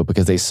 So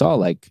because they saw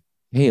like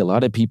hey, a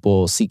lot of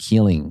people seek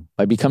healing.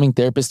 By becoming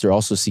therapists, they're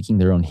also seeking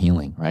their own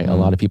healing, right? A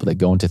lot of people that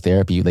go into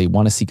therapy, they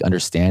want to seek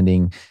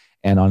understanding.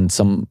 And on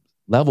some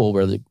level,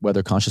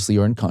 whether consciously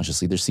or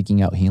unconsciously, they're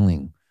seeking out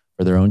healing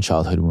for their own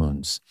childhood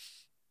wounds.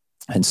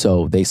 And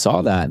so they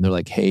saw that and they're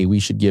like, hey, we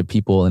should give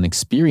people an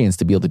experience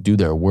to be able to do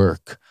their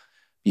work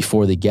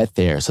before they get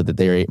there so that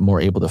they're more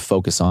able to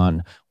focus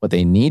on what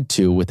they need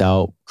to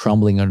without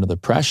crumbling under the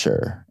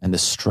pressure and the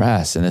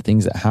stress and the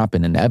things that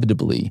happen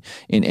inevitably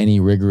in any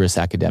rigorous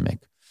academic.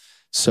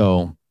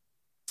 So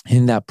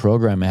in that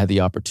program, I had the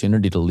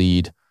opportunity to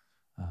lead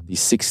these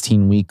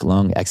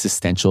 16-week-long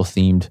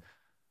existential-themed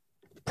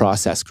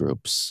process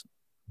groups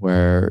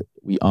where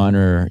we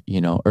honor,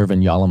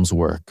 Irvin Yalom's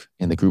work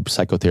in the group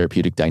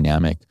psychotherapeutic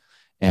dynamic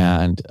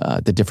and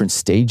the different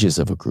stages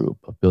of a group,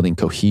 of building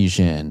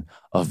cohesion,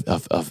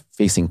 of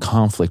facing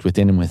conflict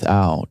within and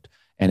without,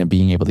 and of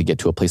being able to get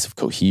to a place of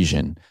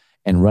cohesion.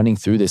 And running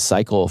through this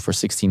cycle for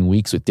 16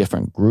 weeks with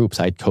different groups,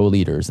 I had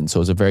co-leaders. And so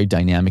it was a very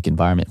dynamic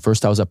environment.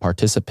 First, I was a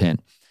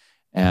participant.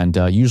 And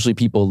usually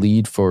people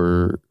lead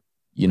for,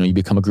 you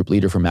become a group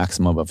leader for a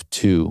maximum of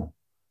 2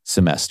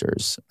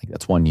 semesters. Like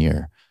that's 1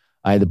 year.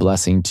 I had the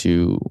blessing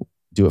to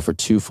do it for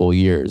 2 full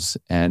years.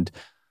 And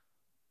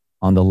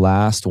on the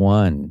last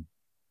one,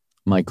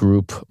 my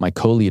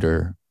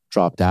co-leader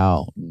dropped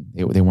out.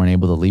 They weren't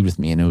able to lead with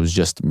me, and it was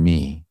just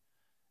me.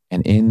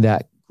 And in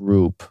that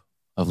group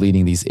of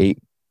leading these 8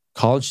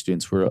 college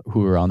students who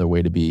were on their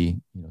way to be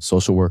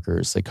social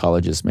workers,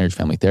 psychologists, marriage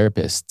family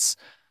therapists,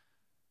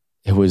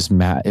 it was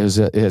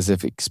as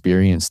if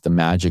experienced the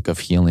magic of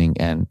healing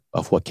and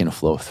of what can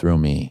flow through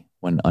me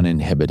when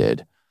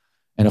uninhibited.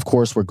 And of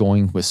course, we're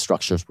going with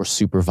structures. We're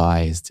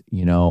supervised.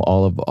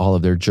 All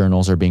of their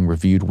journals are being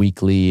reviewed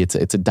weekly. It's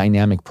a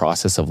dynamic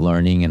process of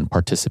learning and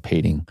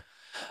participating.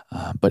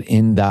 But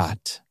in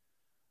that,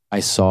 I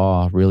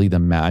saw really the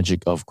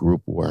magic of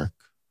group work,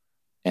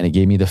 and it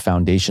gave me the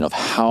foundation of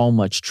how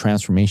much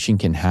transformation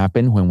can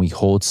happen when we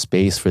hold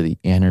space for the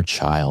inner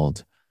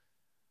child.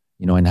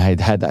 And I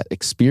had that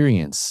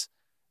experience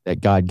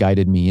that God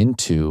guided me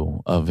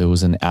into. It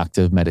was an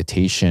active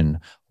meditation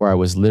where I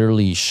was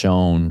literally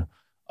shown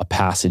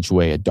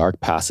a dark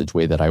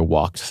passageway that I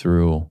walked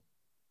through.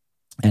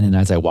 And then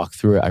as I walked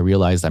through it, I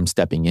realized I'm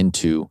stepping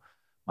into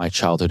my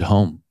childhood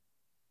home.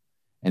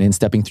 And in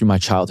stepping through my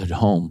childhood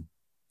home,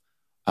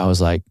 I was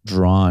like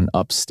drawn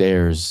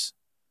upstairs.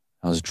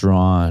 I was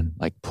drawn,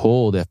 like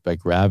pulled by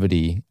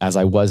gravity as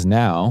I was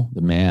now,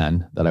 the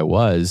man that I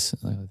was.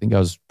 I think I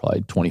was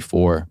probably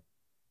 24,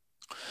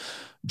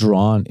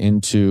 drawn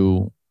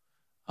into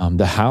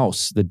the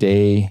house the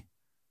day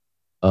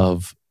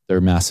of their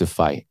massive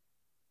fight.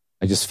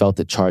 I just felt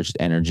the charged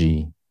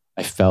energy.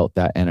 I felt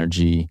that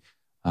energy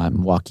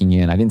walking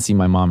in. I didn't see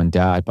my mom and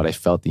dad, but I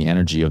felt the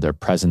energy of their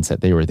presence,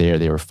 that they were there,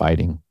 they were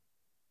fighting.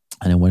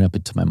 And I went up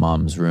into my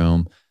mom's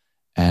room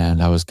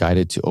and I was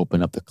guided to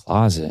open up the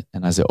closet.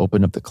 And as I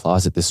opened up the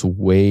closet, this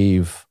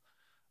wave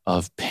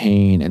of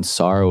pain and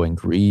sorrow and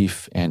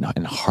grief and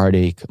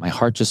heartache, my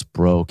heart just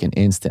broke. And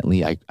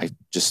instantly I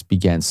just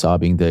began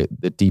sobbing the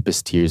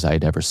deepest tears I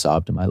had ever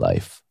sobbed in my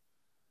life.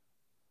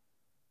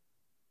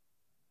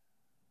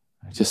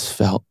 I just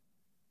felt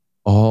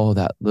all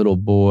that little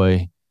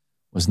boy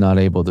was not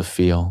able to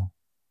feel.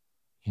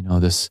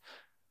 This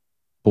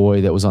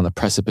boy that was on the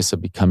precipice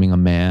of becoming a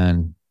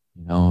man.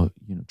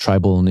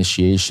 Tribal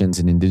initiations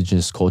in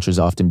indigenous cultures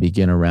often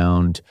begin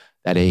around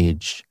that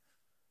age.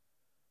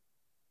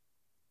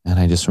 And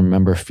I just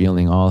remember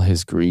feeling all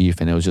his grief,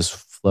 and it was just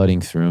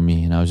flooding through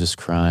me. And I was just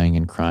crying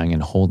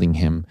and holding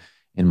him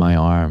in my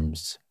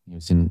arms. He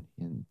was in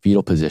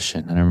fetal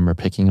position. And I remember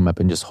picking him up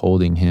and just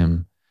holding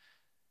him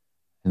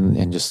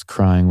and just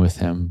crying with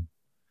him,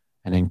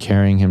 and then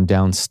carrying him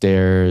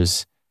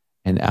downstairs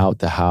and out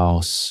the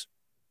house.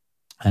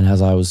 And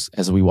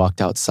as we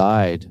walked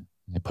outside,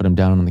 I put him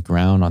down on the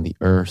ground, on the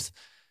earth.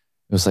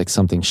 It was like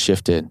something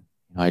shifted.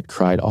 I'd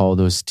cried all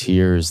those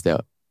tears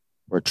that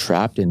were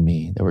trapped in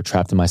me, that were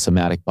trapped in my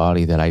somatic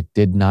body, that I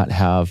did not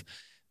have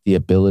the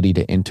ability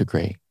to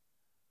integrate.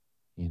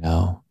 It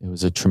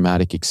was a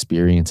traumatic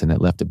experience, and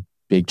it left a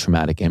big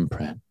traumatic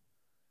imprint.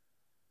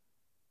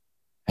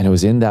 And it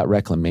was in that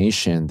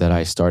reclamation that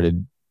I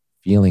started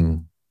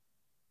feeling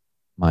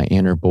my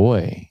inner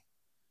boy.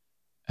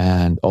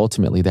 And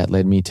ultimately that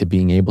led me to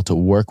being able to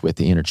work with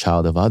the inner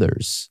child of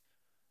others.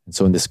 And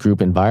so in this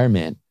group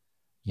environment,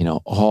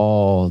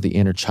 all the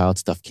inner child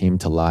stuff came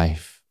to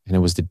life. And it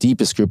was the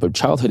deepest group of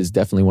childhood is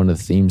definitely one of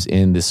the themes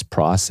in this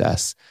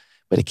process.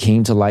 But it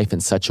came to life in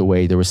such a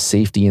way, there was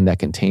safety in that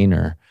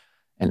container.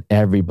 And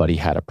everybody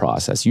had a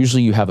process.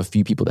 Usually you have a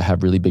few people that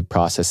have really big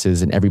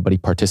processes and everybody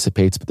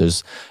participates, but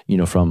there's,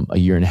 from a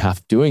year and a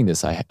half doing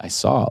this, I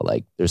saw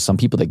like there's some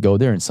people that go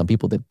there and some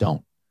people that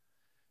don't.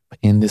 But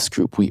in this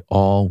group, we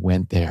all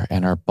went there,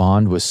 and our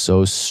bond was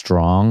so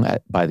strong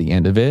by the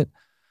end of it.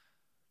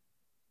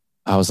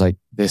 I was like,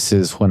 this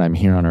is what I'm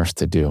here on earth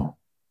to do.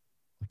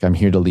 Like I'm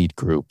here to lead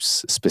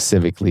groups.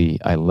 Specifically,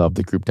 I love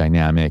the group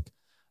dynamic.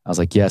 I was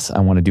like, yes, I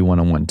want to do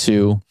one-on-one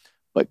too,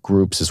 but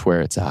groups is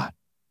where it's at.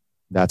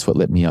 That's what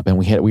lit me up.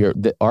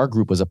 And our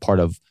group was a part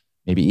of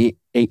maybe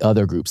eight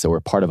other groups that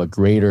were part of a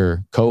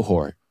greater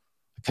cohort,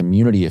 a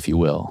community, if you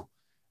will.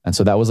 And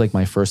so that was like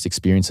my first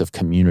experience of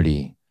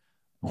community,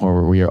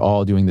 where we are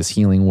all doing this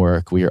healing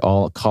work. We are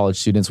all college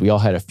students. We all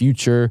had a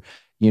future,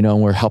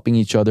 and we're helping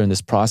each other in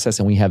this process.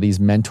 And we have these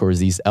mentors,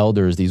 these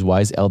elders, these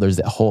wise elders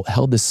that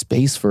held this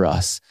space for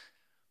us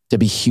to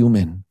be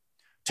human,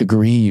 to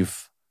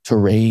grieve, to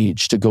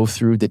rage, to go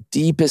through the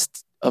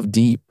deepest of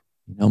deep,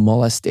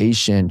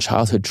 molestation,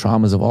 childhood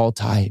traumas of all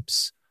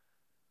types,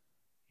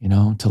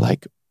 to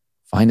like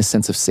find a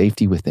sense of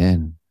safety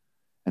within.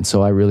 And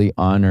so I really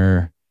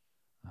honor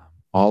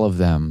all of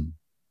them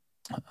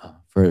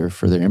for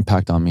their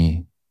impact on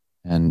me.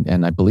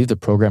 And I believe the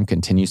program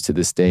continues to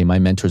this day. My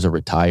mentors are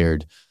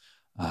retired.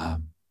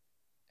 And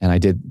I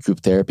did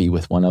group therapy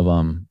with one of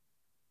them.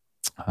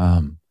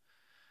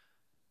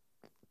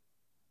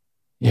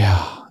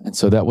 And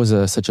so that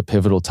was such a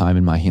pivotal time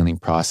in my healing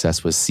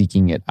process, was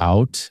seeking it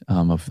out,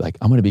 of like,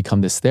 I'm going to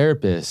become this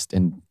therapist.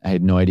 And I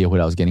had no idea what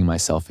I was getting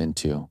myself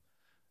into. And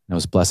it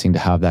was a blessing to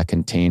have that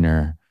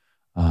container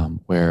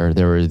where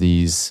there were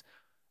these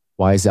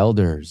wise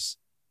elders,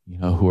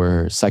 who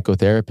were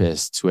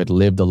psychotherapists who had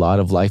lived a lot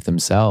of life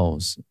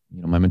themselves.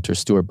 My mentor,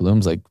 Stuart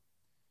Bloom's like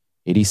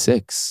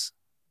 86,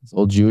 this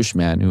old Jewish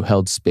man who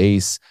held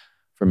space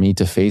for me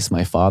to face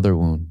my father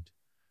wound.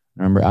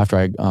 I remember after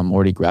I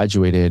already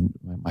graduated,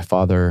 my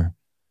father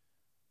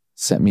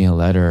sent me a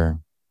letter,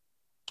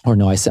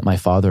 I sent my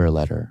father a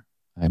letter.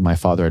 My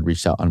father had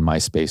reached out on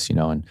MySpace,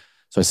 and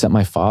so I sent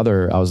my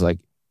father. I was like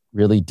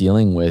really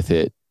dealing with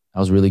it. I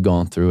was really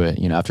going through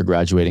it, after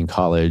graduating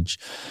college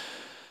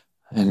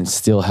and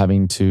still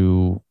having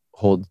to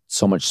hold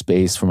so much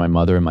space for my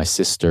mother and my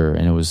sister.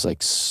 And it was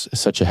like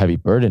such a heavy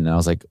burden. And I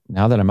was like,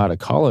 now that I'm out of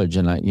college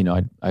and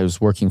I was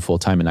working full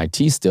time in IT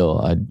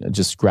still, I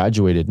just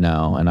graduated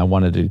now and I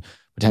wanted to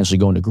potentially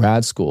go into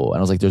grad school. And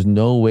I was like, there's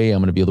no way I'm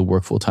going to be able to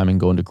work full time and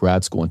go into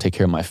grad school and take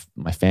care of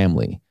my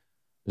family.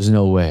 There's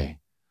no way.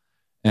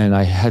 And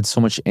I had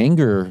so much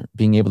anger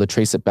being able to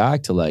trace it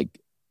back to like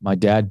my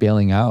dad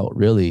bailing out,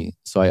 really.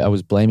 So I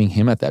was blaming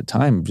him at that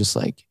time, just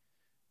like,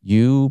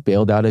 you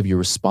bailed out of your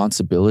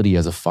responsibility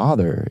as a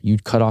father.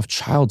 You'd cut off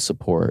child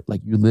support.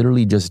 Like you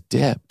literally just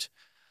dipped.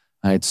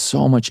 I had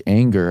so much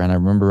anger. And I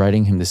remember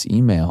writing him this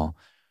email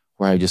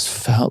where I just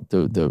felt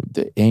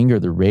the anger,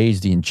 the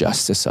rage, the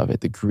injustice of it,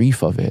 the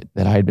grief of it,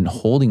 that I had been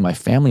holding my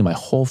family my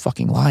whole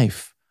fucking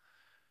life.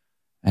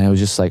 And it was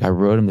just like, I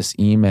wrote him this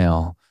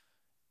email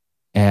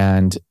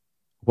and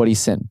what he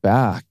sent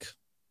back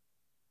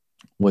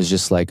was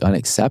just like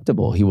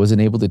unacceptable. He wasn't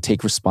able to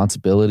take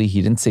responsibility.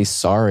 He didn't say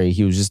sorry.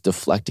 He was just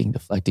deflecting.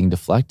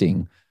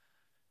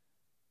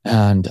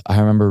 And I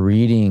remember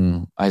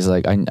reading, I was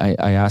like,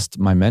 I asked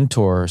my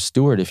mentor,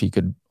 Stuart, if he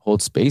could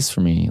hold space for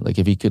me. Like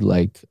if he could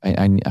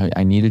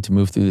I needed to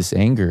move through this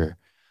anger.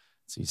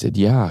 So he said,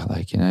 yeah.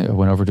 I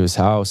went over to his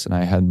house and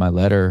I had my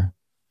letter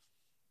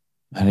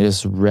and I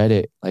just read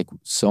it, like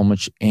so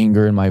much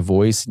anger in my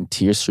voice and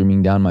tears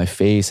streaming down my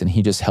face. And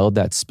he just held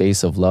that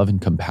space of love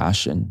and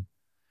compassion,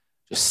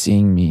 just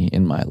seeing me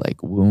in my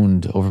like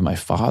wound over my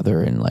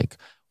father and like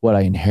what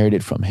I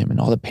inherited from him and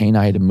all the pain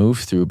I had to move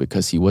through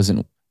because he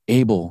wasn't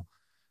able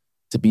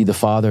to be the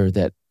father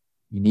that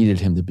we needed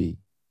him to be.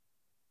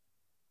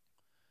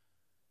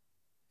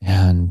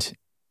 And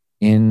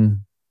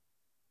in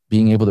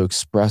being able to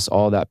express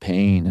all that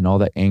pain and all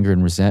that anger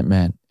and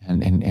resentment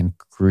and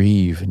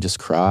grieve and just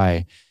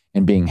cry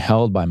and being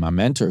held by my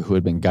mentor who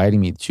had been guiding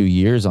me 2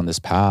 years on this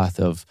path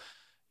of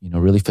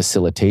really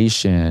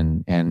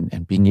facilitation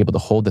and being able to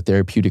hold the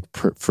therapeutic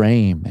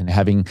frame and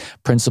having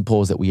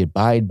principles that we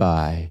abide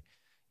by,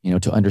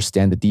 to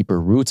understand the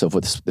deeper roots of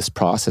what this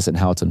process and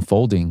how it's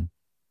unfolding.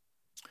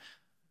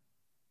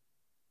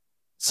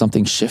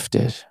 Something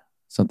shifted,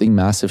 something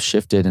massive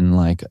shifted. And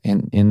like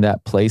in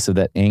that place of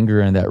that anger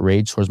and that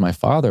rage towards my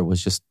father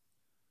was just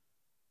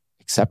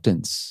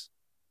acceptance,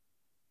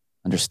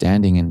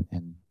 understanding,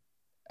 and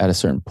at a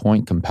certain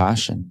point,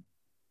 compassion.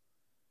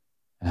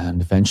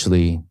 And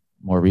eventually,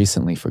 more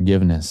recently,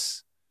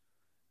 forgiveness,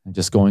 and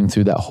just going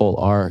through that whole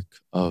arc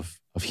of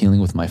healing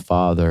with my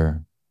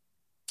father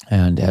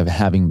and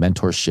having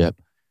mentorship,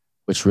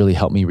 which really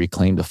helped me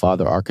reclaim the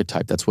father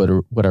archetype. That's what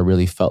I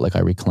really felt like I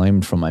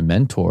reclaimed from my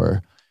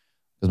mentor,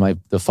 because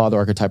the father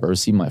archetype I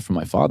received from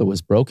my father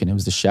was broken. It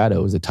was the shadow.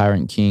 It was the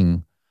tyrant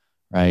king,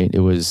 right? It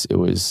was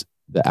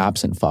the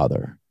absent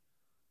father.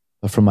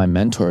 But from my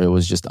mentor, it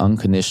was just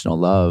unconditional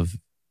love.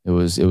 It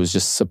was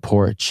just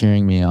support,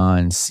 cheering me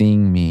on,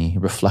 seeing me,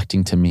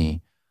 reflecting to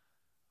me,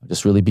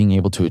 just really being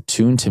able to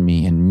attune to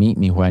me and meet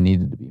me where I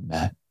needed to be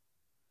met.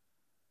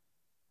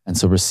 And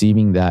so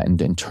receiving that and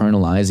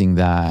internalizing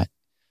that,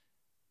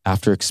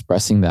 after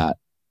expressing that,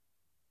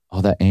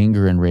 all that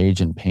anger and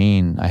rage and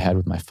pain I had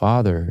with my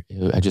father,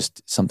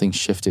 something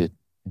shifted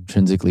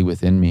intrinsically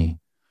within me.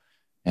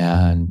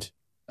 And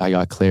I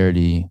got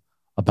clarity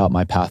about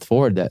my path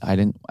forward, that I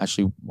didn't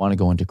actually want to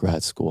go into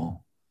grad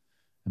school.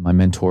 And my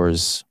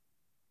mentors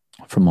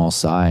from all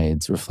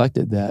sides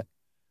reflected that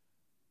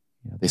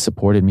they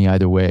supported me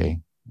either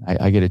way.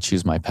 I get to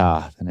choose my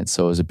path. And it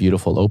was a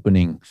beautiful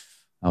opening.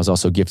 I was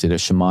also gifted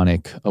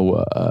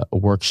a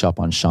workshop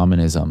on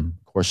shamanism,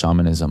 core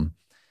shamanism.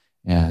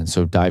 And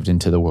so dived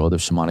into the world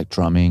of shamanic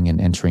drumming and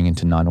entering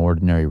into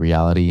non-ordinary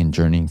reality and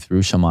journeying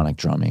through shamanic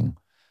drumming.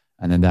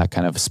 And then that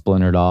kind of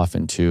splintered off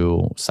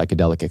into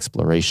psychedelic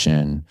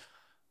exploration,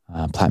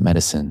 plant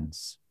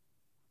medicines.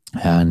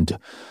 And,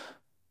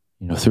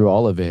 through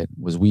all of it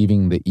was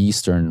weaving the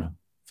Eastern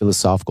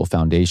philosophical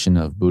foundation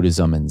of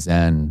Buddhism and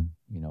Zen,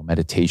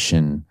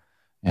 meditation,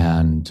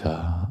 and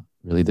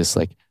really this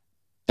like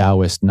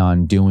Taoist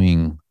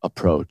non-doing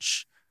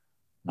approach.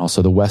 And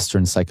also the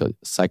Western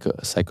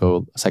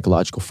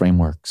psychological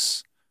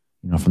frameworks,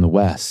 from the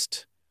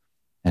West.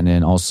 And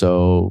then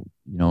also,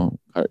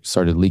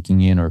 started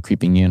leaking in or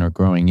creeping in or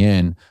growing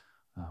in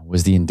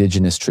was the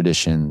indigenous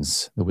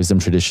traditions, the wisdom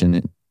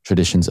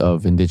traditions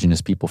of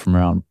indigenous people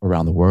from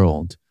around the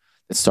world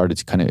that started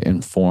to kind of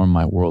inform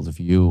my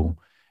worldview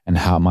and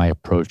how my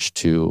approach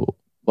to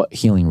what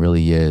healing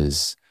really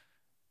is.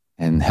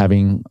 And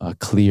having a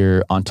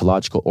clear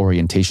ontological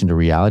orientation to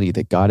reality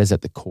that God is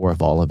at the core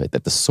of all of it,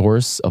 that the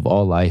source of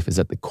all life is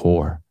at the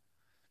core.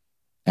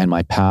 And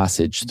my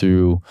passage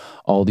through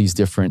all these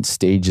different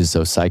stages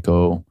of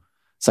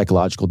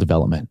psychological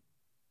development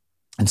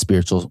and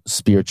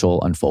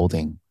spiritual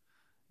unfolding,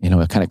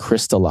 it kind of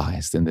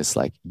crystallized in this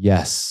like,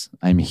 yes,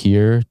 I'm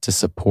here to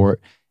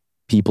support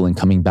people in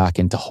coming back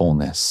into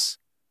wholeness.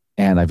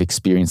 And I've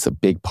experienced a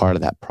big part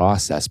of that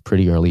process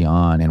pretty early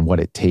on and what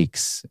it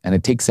takes. And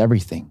it takes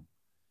everything.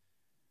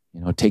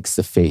 It takes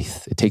the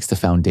faith. It takes the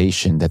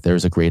foundation that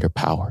there's a greater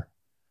power.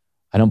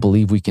 I don't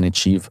believe we can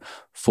achieve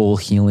full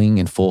healing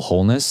and full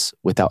wholeness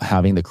without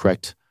having the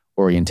correct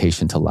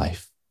orientation to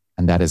life.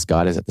 And that is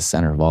God is at the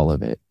center of all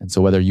of it. And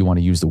so whether you want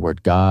to use the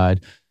word God,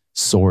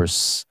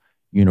 source,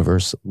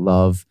 universe,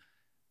 love,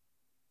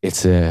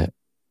 it's a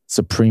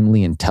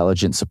supremely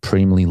intelligent,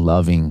 supremely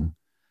loving,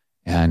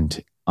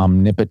 and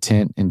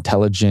omnipotent,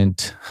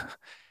 intelligent,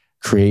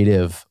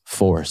 creative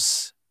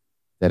force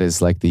that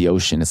is like the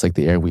ocean. It's like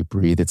the air we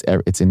breathe.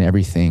 It's in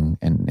everything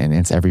and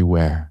it's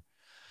everywhere.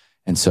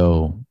 And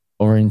so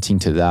orienting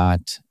to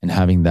that and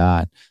having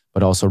that,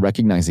 but also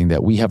recognizing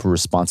that we have a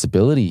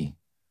responsibility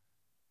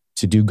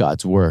to do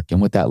God's work. And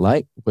what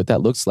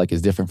that looks like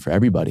is different for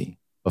everybody.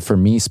 But for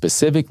me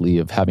specifically,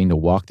 of having to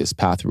walk this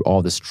path through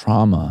all this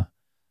trauma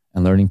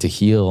and learning to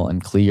heal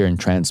and clear and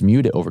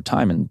transmute it over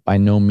time. And by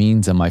no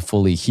means am I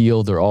fully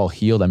healed or all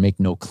healed. I make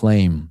no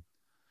claim.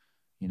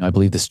 I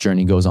believe this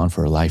journey goes on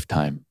for a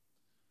lifetime.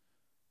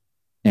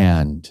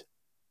 And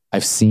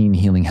I've seen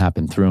healing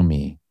happen through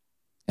me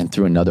and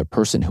through another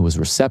person who was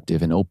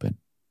receptive and open.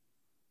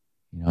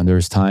 And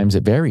there's times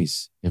it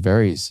varies.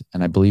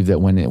 And I believe that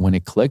when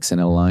it clicks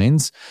and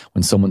aligns,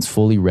 when someone's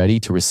fully ready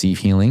to receive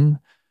healing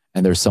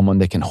and there's someone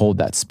that can hold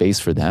that space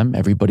for them,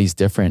 everybody's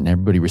different and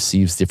everybody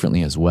receives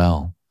differently as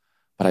well.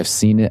 But I've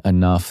seen it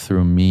enough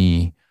through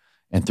me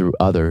and through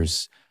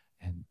others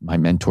and my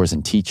mentors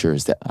and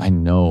teachers that I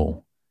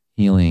know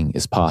healing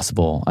is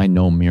possible. I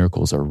know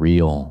miracles are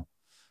real.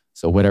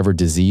 So whatever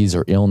disease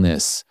or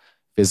illness,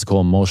 physical,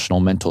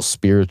 emotional, mental,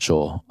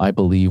 spiritual, I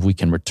believe we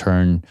can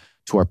return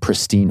to our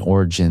pristine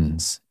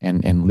origins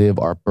and live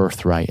our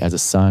birthright as a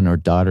son or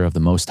daughter of the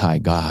Most High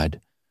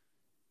God,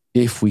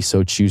 if we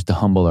so choose to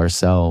humble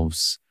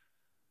ourselves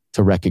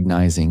to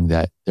recognizing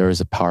that there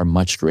is a power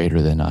much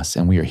greater than us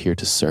and we are here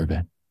to serve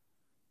it.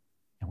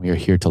 And we are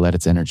here to let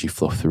its energy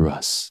flow through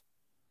us.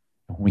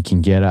 And we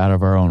can get out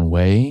of our own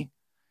way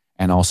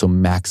and also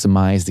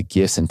maximize the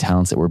gifts and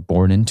talents that were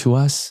born into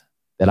us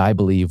that I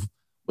believe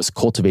was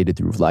cultivated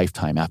through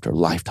lifetime after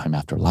lifetime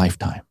after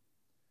lifetime.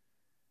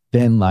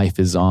 Then life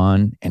is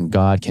on and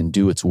God can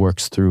do its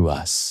works through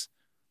us.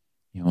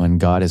 And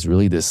God is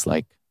really this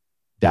like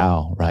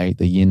Tao, right?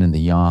 The yin and the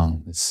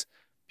yang, this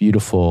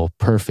beautiful,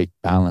 perfect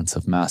balance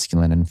of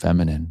masculine and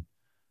feminine.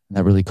 And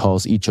that really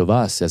calls each of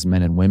us as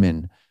men and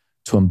women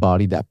to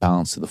embody that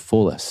balance to the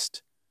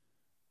fullest.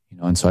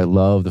 And so I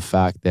love the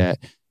fact that,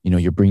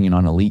 you're bringing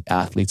on elite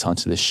athletes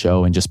onto this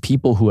show and just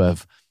people who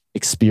have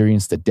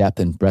experienced the depth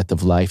and breadth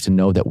of life to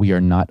know that we are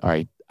not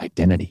our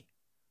identity.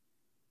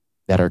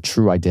 That our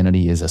true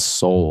identity is a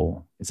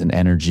soul, is an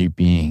energy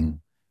being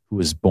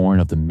who is born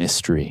of the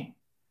mystery.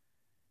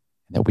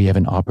 And that we have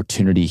an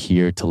opportunity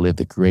here to live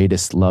the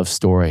greatest love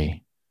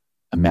story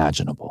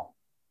imaginable.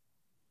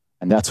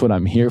 And that's what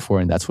I'm here for.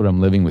 And that's what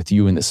I'm living with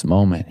you in this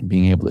moment and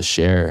being able to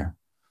share.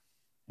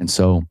 And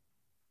so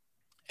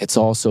it's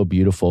also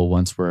beautiful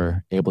once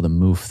we're able to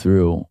move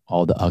through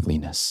all the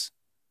ugliness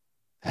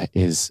that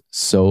is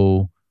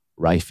so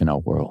rife in our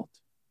world.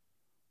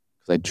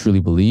 Because I truly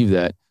believe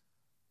that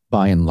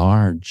by and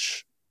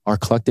large, our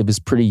collective is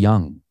pretty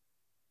young.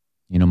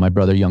 My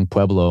brother, Young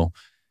Pueblo,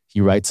 he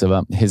writes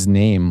about his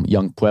name,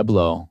 Young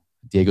Pueblo,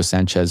 Diego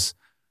Sanchez,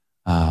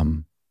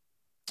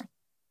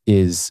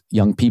 is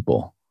young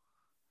people.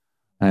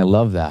 And I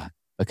love that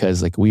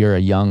because we are a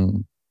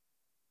young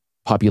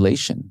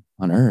population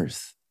on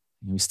earth.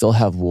 We still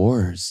have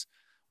wars.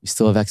 We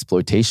still have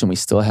exploitation. We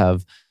still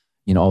have,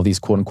 all these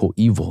quote unquote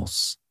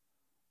evils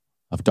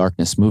of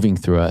darkness moving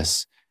through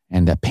us.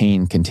 and that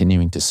pain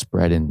continuing to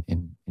spread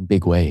in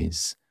big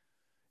ways.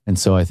 And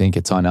so I think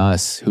it's on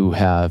us who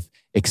have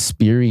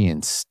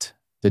experienced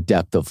the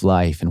depth of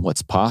life and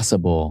what's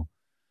possible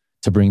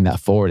to bring that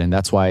forward. And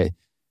that's why,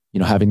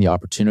 having the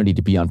opportunity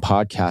to be on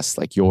podcasts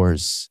like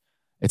yours,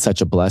 it's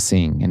such a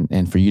blessing.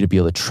 And for you to be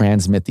able to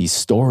transmit these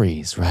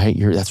stories, right?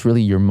 That's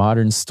really your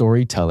modern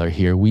storyteller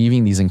here,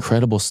 weaving these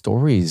incredible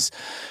stories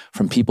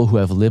from people who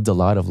have lived a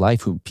lot of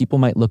life, who people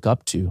might look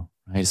up to,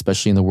 right?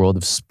 Especially in the world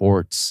of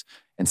sports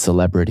and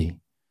celebrity.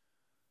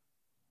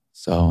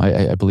 So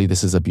I believe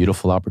this is a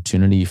beautiful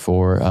opportunity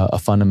for a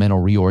fundamental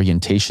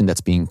reorientation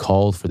that's being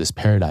called for this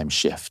paradigm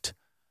shift,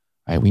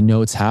 right? We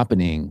know it's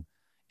happening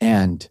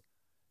and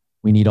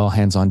we need all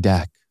hands on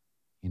deck.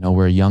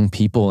 We're young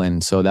people,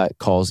 and so that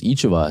calls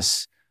each of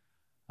us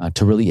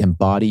to really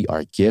embody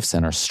our gifts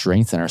and our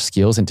strengths and our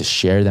skills and to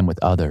share them with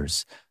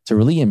others, to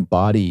really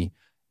embody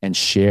and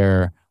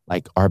share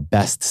like our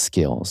best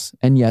skills.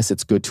 And yes,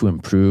 it's good to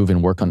improve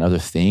and work on other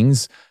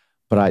things,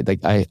 but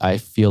I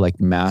feel like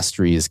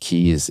mastery is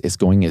key, is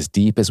going as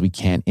deep as we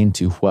can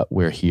into what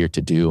we're here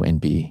to do and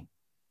be.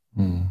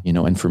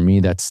 And for me,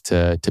 that's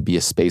to be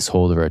a space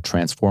holder, a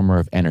transformer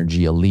of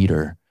energy, a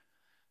leader,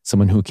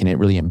 someone who can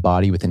really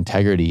embody with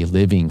integrity,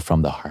 living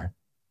from the heart,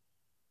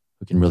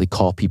 who can really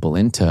call people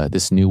into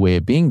this new way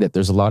of being that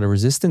there's a lot of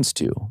resistance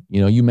to.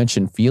 You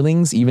mentioned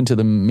feelings, even to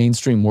the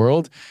mainstream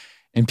world,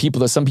 and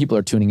some people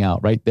are tuning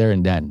out right there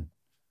and then.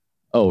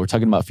 Oh, we're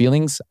talking about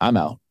feelings? I'm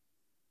out.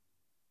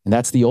 And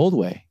that's the old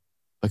way,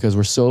 because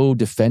we're so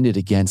defended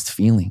against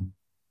feeling,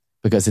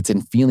 because it's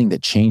in feeling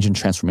that change and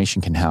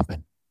transformation can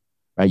happen,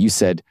 right? You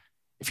said,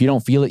 if you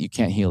don't feel it, you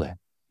can't heal it.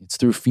 It's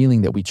through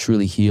feeling that we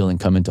truly heal and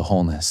come into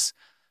wholeness.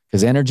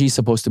 Because energy is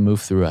supposed to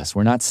move through us.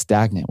 We're not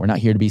stagnant. We're not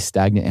here to be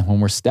stagnant. And when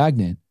we're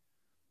stagnant,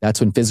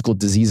 that's when physical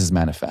diseases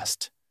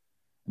manifest.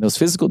 And those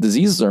physical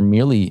diseases are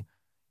merely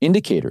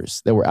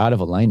indicators that we're out of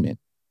alignment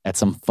at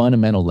some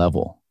fundamental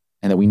level,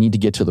 and that we need to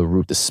get to the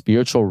root, the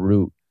spiritual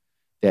root,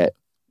 that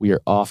we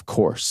are off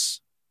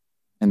course.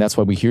 And that's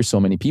why we hear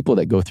so many people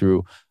that go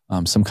through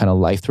some kind of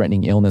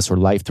life-threatening illness or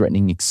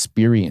life-threatening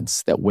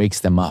experience that wakes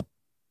them up,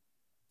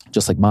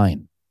 just like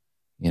mine.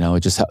 It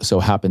just so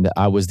happened that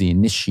I was the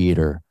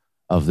initiator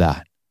of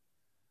that.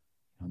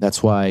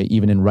 That's why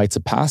even in rites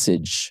of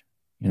passage,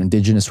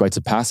 indigenous rites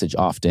of passage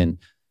often,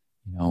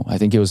 I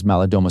think it was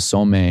Malidoma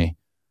Some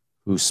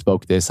who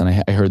spoke this,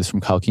 and I heard this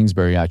from Kyle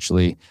Kingsbury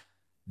actually,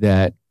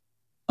 that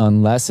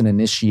unless an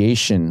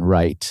initiation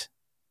rite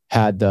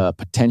had the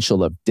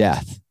potential of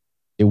death,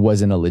 it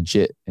wasn't a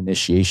legit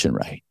initiation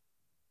rite.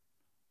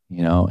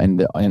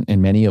 And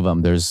in many of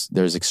them,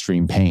 there's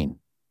extreme pain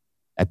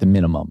at the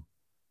minimum,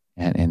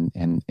 and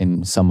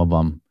in some of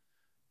them,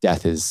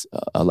 death is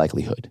a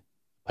likelihood,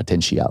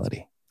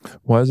 potentiality.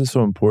 Why is it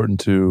so important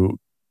to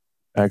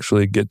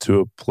actually get to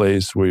a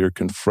place where you're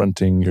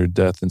confronting your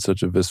death in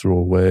such a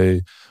visceral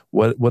way?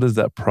 What does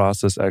that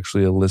process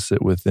actually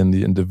elicit within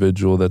the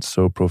individual that's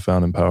so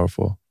profound and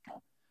powerful?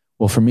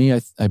 Well, for me,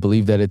 I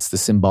believe that it's the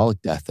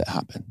symbolic death that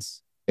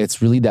happens.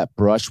 It's really that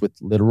brush with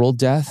literal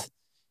death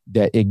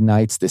that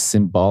ignites the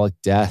symbolic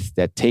death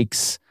that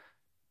takes,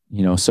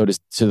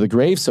 to the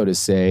grave, so to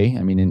say.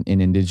 I mean, in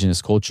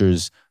indigenous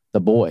cultures, the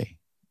boy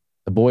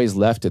is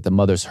left at the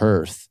mother's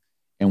hearth.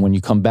 And when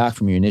you come back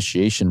from your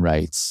initiation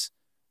rites,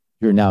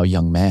 you're now a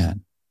young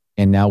man.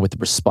 And now with the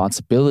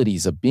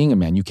responsibilities of being a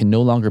man, you can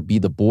no longer be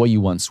the boy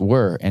you once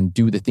were and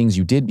do the things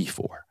you did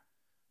before.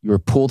 You were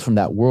pulled from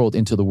that world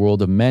into the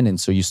world of men. And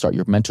so you start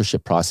your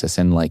mentorship process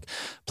and like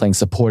playing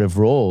supportive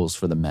roles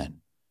for the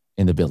men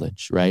in the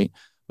village, right?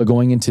 But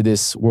going into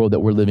this world that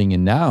we're living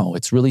in now,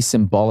 it's really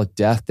symbolic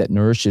death that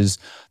nourishes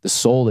the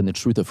soul and the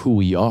truth of who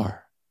we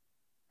are.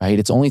 Right?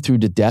 It's only through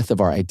the death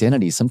of our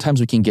identities. Sometimes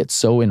we can get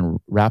so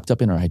wrapped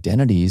up in our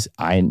identities.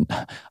 I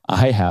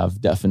have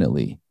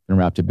definitely been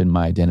wrapped up in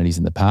my identities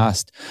in the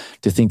past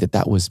to think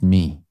that was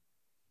me.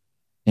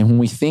 And when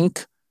we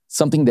think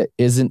something that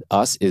isn't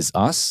us is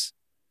us,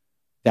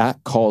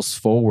 that calls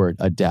forward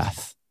a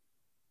death.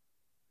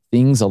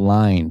 Things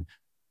align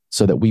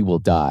so that we will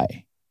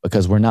die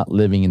because we're not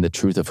living in the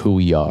truth of who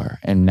we are.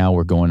 And now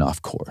we're going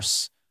off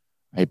course,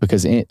 right?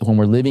 Because when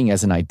we're living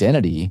as an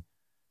identity,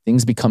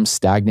 things become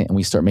stagnant and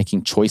we start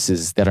making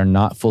choices that are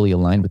not fully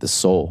aligned with the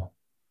soul.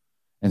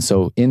 And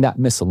so in that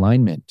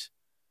misalignment,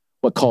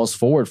 what calls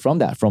forward from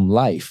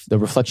life, the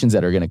reflections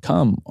that are going to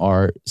come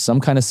are some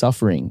kind of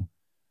suffering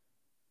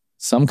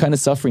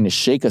to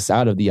shake us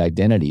out of the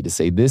identity, to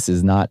say, this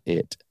is not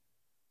it.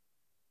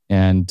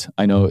 And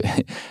I know,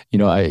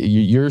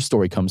 your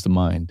story comes to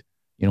mind,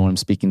 when I'm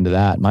speaking to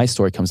that, my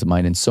story comes to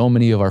mind, and so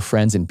many of our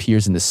friends and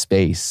peers in this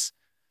space.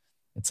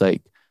 It's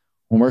like,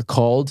 when we're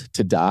called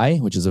to die,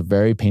 which is a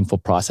very painful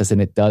process,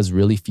 and it does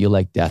really feel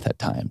like death at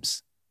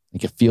times.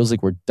 Like it feels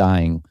like we're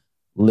dying,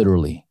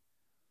 literally.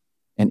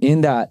 And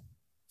in that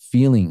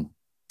feeling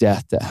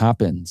death that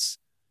happens,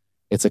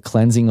 it's a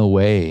cleansing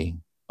away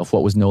of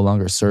what was no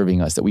longer serving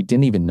us, that we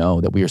didn't even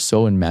know, that we are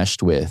so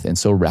enmeshed with and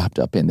so wrapped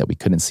up in that we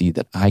couldn't see,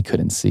 that I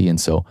couldn't see.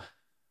 And so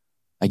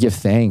I give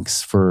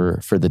thanks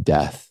for the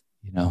death,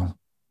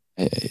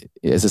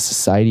 As a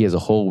society as a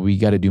whole, we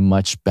got to do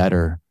much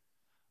better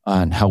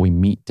on how we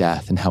meet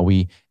death and how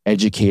we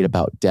educate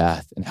about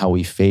death and how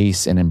we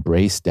face and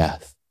embrace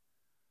death.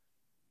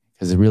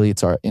 Because really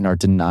it's in our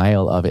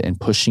denial of it and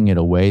pushing it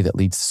away that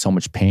leads to so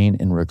much pain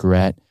and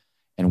regret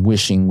and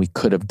wishing we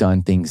could have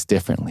done things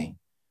differently.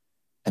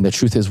 And the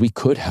truth is we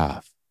could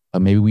have,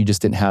 but maybe we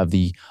just didn't have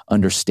the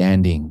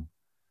understanding,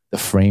 the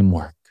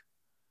framework,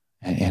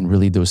 and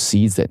really those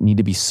seeds that need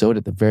to be sowed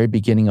at the very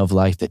beginning of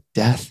life, that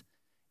death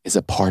is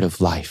a part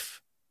of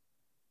life.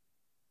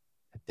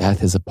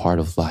 Death is a part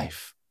of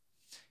life.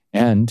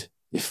 And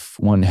if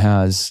one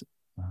has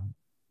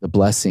the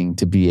blessing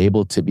to be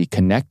able to be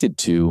connected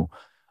to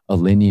a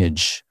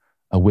lineage,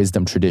 a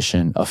wisdom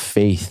tradition, a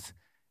faith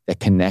that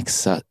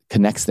connects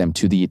them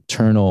to the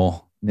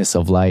eternalness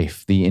of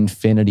life, the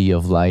infinity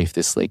of life,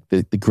 this like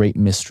the great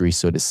mystery,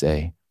 so to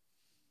say,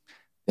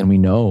 then we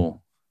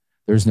know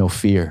there's no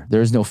fear.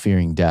 There's no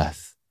fearing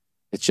death.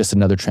 It's just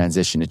another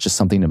transition. It's just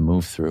something to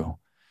move through.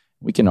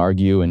 We can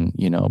argue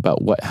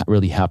about what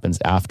really happens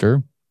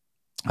after.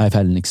 I've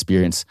had an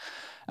experience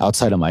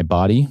outside of my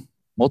body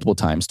multiple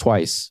times,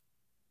 twice,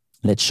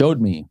 that showed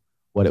me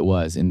what it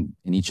was in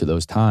each of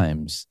those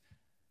times.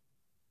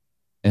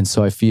 And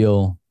so I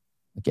feel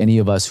like any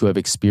of us who have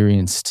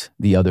experienced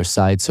the other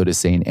side, so to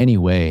say, in any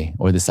way,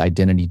 or this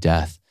identity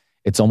death,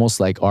 it's almost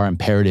like our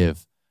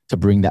imperative to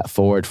bring that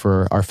forward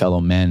for our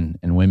fellow men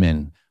and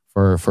women,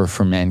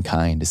 for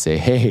mankind, to say,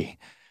 hey,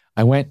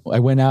 I went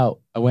out.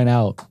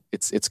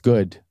 It's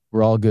good.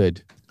 We're all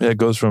good. Yeah, it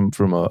goes from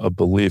a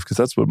belief, because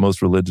that's what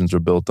most religions are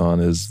built on.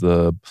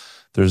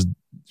 There's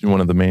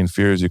one of the main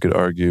fears you could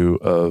argue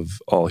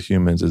of all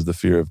humans is the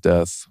fear of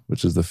death,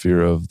 which is the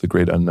fear of the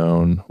great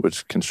unknown,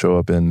 which can show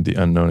up in the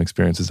unknown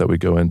experiences that we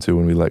go into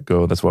when we let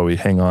go. That's why we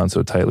hang on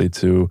so tightly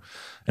to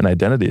an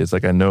identity. It's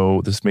like, I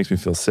know this makes me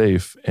feel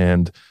safe,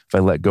 and if I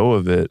let go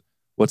of it,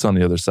 what's on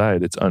the other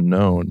side? It's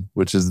unknown,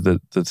 which is the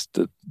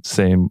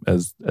same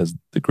as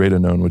the great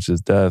unknown, which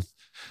is death.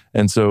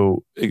 And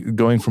so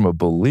going from a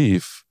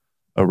belief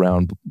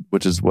around,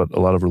 which is what a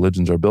lot of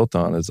religions are built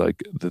on, is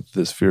like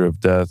this fear of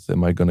death.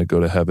 Am I going to go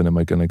to heaven? Am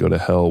I going to go to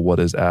hell? What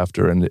is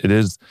after? And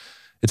it's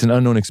an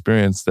unknown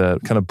experience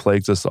that kind of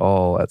plagues us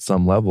all at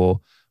some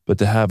level, but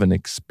to have an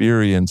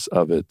experience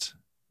of it,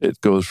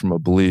 it goes from a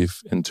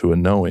belief into a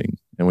knowing.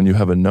 And when you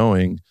have a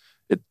knowing,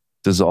 it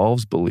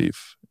dissolves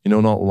belief. You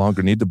no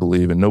longer need to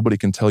believe, and nobody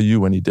can tell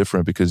you any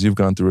different, because you've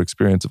gone through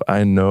experience of,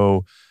 I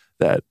know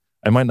that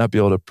I might not be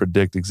able to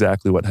predict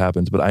exactly what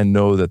happens, but I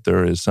know that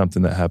there is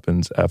something that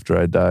happens after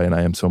I die, and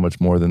I am so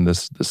much more than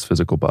this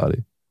physical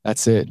body.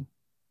 That's it.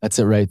 That's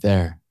it right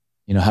there.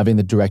 Having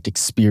the direct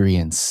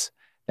experience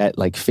that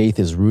like faith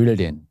is rooted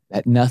in,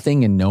 that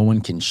nothing and no one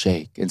can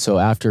shake. And so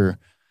after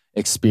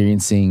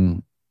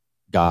experiencing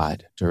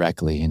God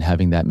directly and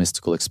having that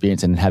mystical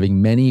experience and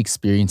having many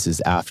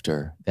experiences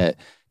after that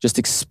just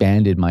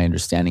expanded my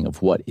understanding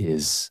of what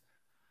is.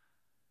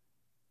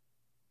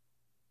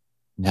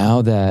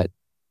 Now that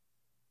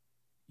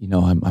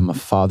I'm a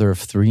father of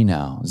 3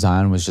 now.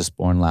 Zion was just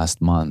born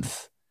last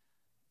month.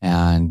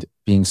 And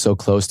being so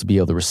close to be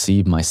able to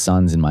receive my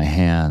sons in my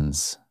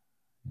hands,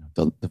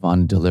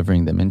 Devon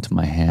delivering them into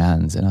my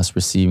hands, and us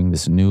receiving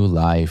this new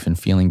life and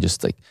feeling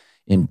just like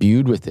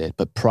imbued with it.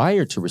 But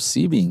prior to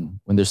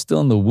receiving, when they're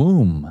still in the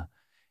womb,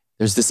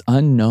 there's this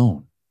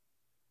unknown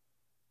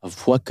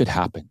of what could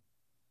happen.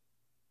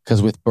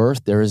 Because with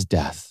birth, there is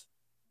death,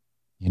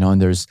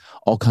 and there's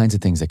all kinds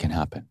of things that can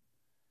happen.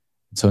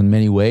 So in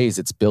many ways,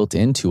 it's built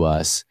into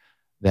us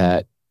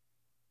that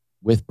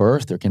with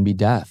birth, there can be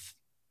death,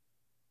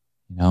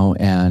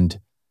 and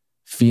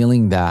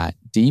feeling that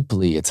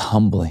deeply, it's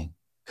humbling,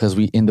 because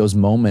in those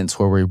moments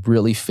where we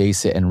really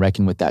face it and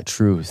reckon with that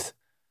truth,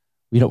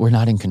 we're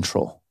not in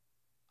control.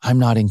 I'm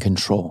not in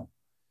control.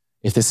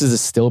 If this is a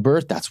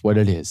stillbirth, that's what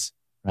it is,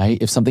 right?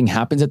 If something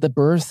happens at the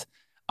birth,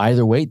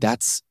 either way,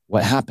 that's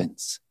what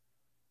happens.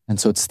 And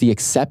so it's the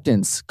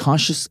acceptance,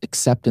 conscious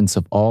acceptance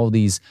of all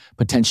these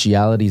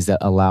potentialities that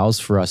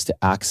allows for us to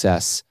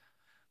access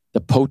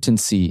the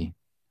potency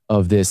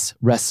of this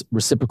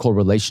reciprocal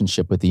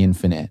relationship with the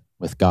infinite,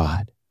 with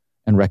God,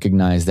 and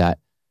recognize that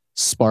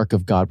spark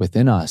of God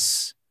within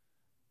us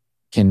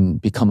can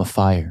become a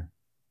fire.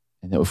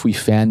 And that if we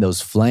fan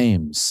those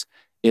flames,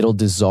 it'll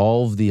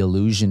dissolve the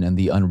illusion and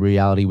the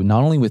unreality,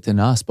 not only within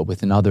us, but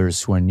within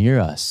others who are near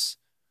us,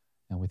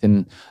 and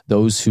within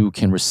those who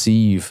can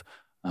receive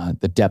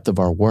the depth of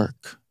our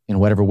work in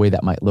whatever way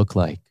that might look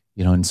like,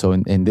 and so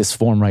in this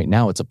form right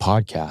now, it's a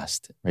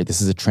podcast, right?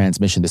 This is a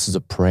transmission. This is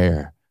a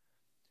prayer.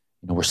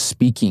 We're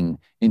speaking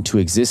into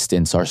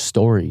existence our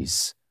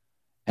stories,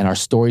 and our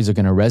stories are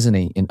going to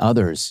resonate in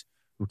others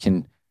who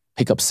can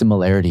pick up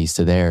similarities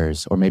to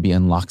theirs, or maybe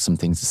unlock some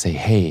things to say,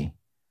 hey,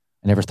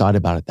 I never thought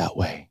about it that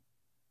way,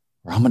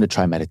 or I'm going to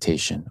try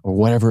meditation, or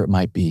whatever it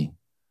might be,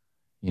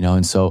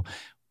 and so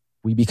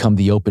we become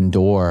the open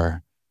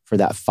door for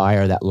that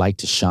fire, that light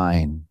to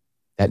shine,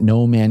 that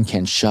no man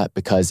can shut,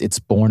 because it's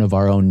born of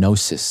our own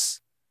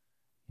gnosis.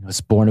 It's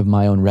born of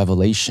my own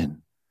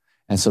revelation.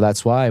 And so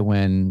that's why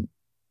when,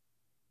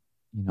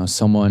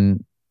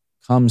 someone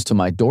comes to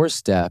my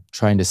doorstep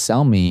trying to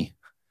sell me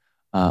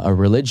a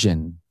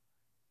religion,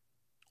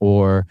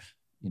 or,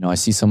 I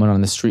see someone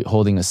on the street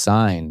holding a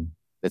sign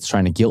that's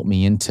trying to guilt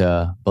me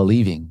into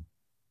believing,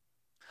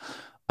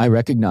 I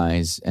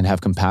recognize and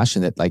have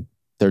compassion that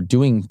they're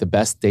doing the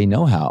best they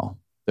know how.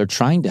 They're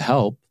trying to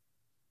help,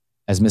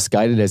 as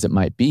misguided as it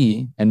might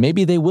be, and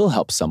maybe they will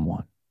help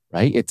someone,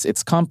 right?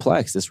 It's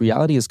complex. This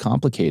reality is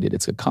complicated.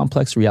 It's a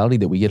complex reality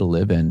that we get to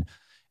live in,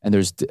 and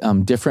there's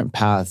different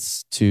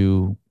paths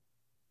to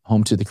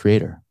home to the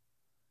Creator.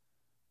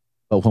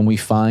 But when we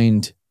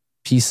find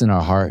peace in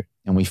our heart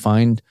and we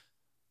find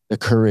the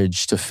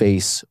courage to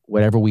face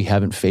whatever we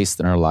haven't faced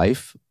in our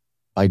life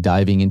by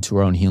diving into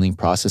our own healing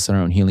process and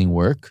our own healing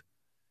work,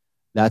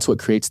 that's what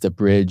creates the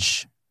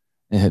bridge.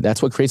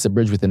 That's what creates the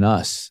bridge within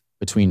us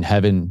between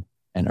heaven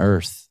and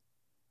earth,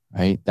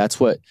 right? That's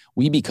what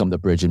we become, the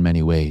bridge in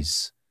many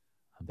ways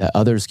that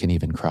others can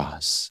even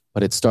cross.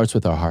 But it starts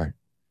with our heart.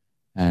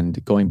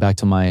 And going back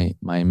to my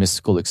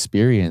mystical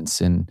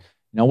experience, and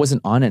I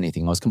wasn't on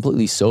anything. I was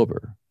completely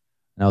sober.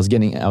 And I was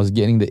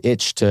getting the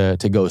itch to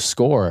go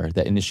score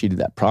that initiated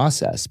that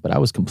process, but I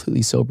was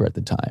completely sober at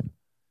the time.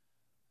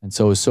 And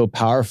so it was so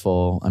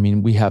powerful. I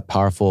mean, we have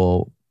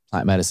powerful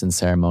plant medicine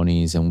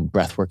ceremonies and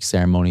breathwork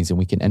ceremonies, and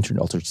we can enter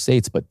into altered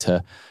states, but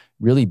to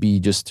really be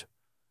just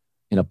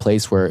in a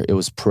place where it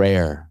was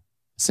prayer,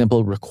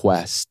 simple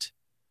request,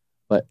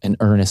 but an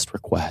earnest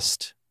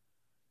request.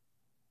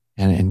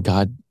 And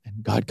God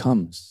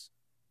comes.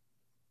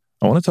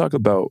 I want to talk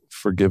about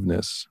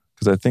forgiveness,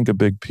 because I think a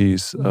big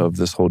piece of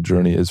this whole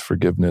journey is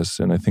forgiveness.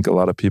 And I think a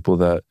lot of people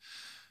that,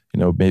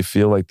 may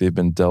feel like they've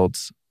been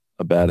dealt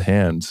a bad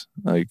hand,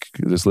 like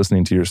just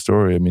listening to your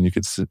story, I mean, you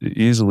could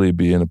easily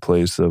be in a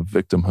place of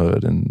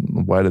victimhood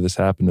and why did this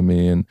happen to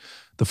me? And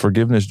the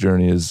forgiveness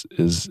journey is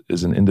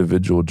an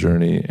individual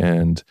journey.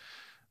 And,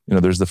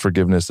 there's the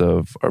forgiveness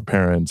of our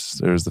parents,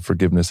 there's the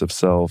forgiveness of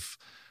self,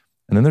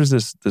 and then there's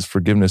this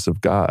forgiveness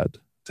of God.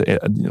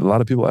 A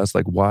lot of people ask,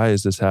 why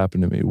is this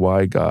happening to me?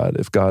 Why God?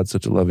 If God's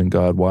such a loving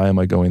God, why am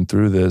I going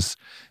through this?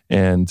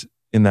 And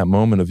in that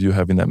moment of you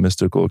having that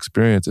mystical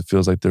experience, it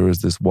feels like there was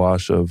this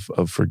wash of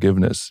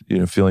forgiveness,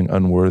 feeling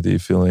unworthy,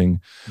 feeling,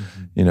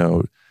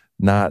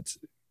 not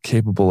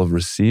capable of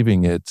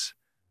receiving it.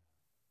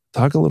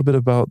 Talk a little bit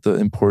about the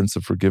importance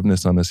of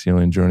forgiveness on this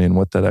healing journey and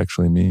what that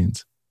actually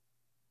means.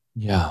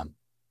 Yeah.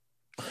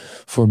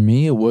 For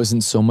me, it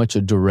wasn't so much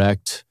a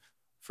direct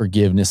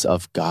forgiveness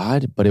of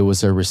God, but it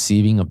was a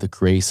receiving of the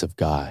grace of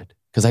God.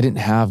 Because I didn't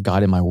have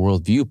God in my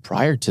worldview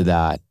prior to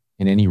that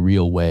in any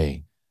real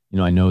way.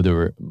 I know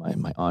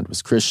my aunt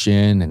was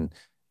Christian, and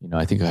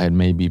I think I had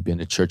maybe been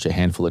to church a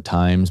handful of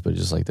times, but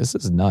just this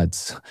is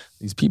nuts.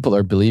 These people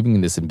are believing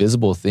in this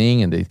invisible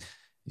thing, and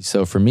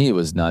so for me it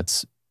was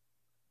nuts.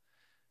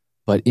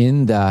 But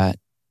in that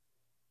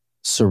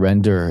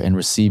surrender and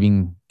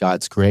receiving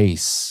God's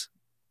grace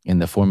in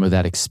the form of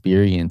that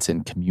experience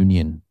and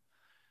communion,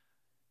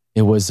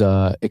 it was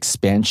a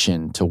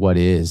expansion to what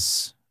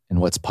is and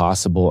what's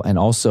possible, and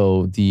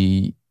also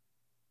the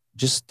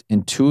just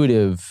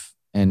intuitive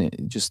and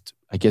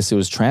I guess it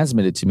was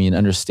transmitted to me an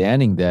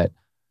understanding that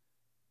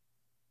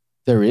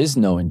there is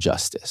no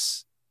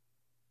injustice,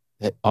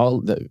 that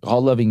all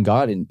loving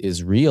God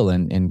is real,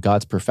 and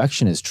God's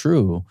perfection is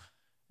true.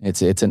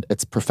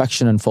 It's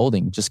perfection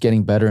unfolding, just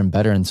getting better and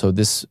better. And so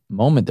this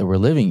moment that we're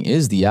living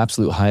is the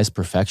absolute highest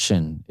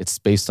perfection. It's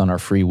based on our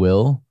free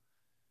will,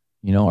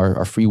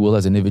 our free will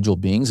as individual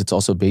beings. It's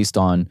also based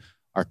on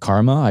our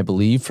karma, I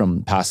believe,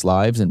 from past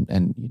lives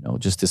and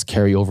just this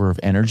carryover of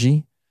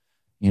energy,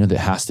 that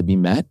has to be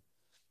met,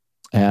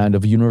 and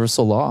of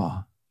universal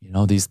law,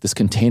 this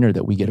container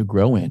that we get to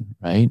grow in,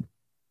 right?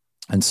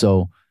 And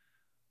so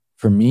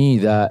for me,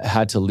 that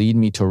had to lead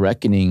me to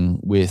reckoning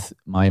with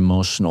my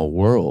emotional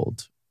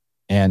world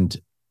and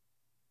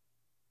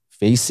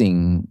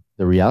facing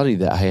the reality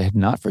that I had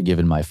not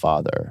forgiven my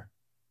father.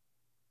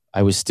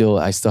 I still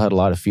had a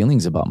lot of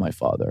feelings about my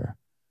father.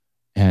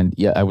 And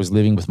yeah, I was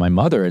living with my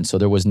mother. And so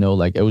there was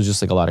no, it was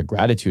just a lot of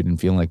gratitude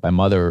and feeling like my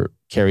mother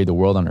carried the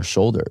world on her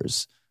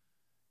shoulders.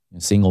 A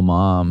single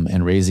mom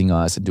and raising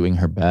us and doing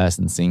her best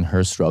and seeing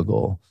her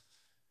struggle.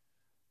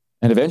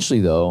 And eventually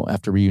though,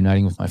 after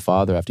reuniting with my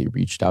father, after he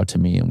reached out to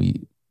me and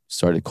we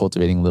started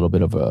cultivating a little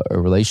bit of a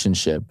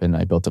relationship, and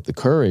I built up the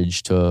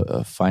courage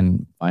to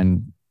find,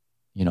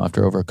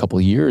 after over a couple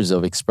of years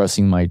of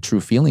expressing my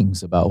true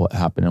feelings about what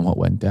happened and what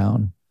went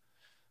down.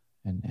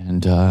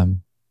 And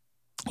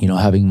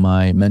having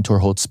my mentor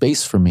hold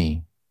space for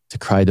me to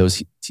cry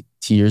those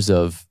tears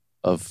of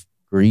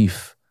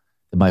grief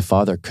that my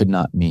father could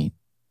not meet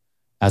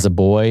as a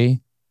boy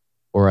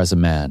or as a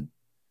man.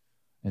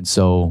 And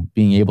so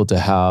being able to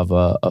have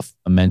a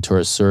mentor,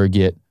 a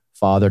surrogate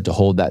father to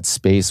hold that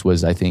space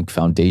was, I think,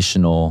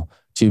 foundational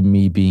to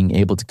me being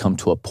able to come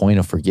to a point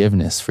of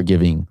forgiveness,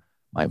 forgiving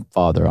my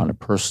father on a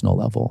personal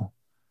level.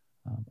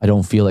 I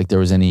don't feel like there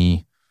was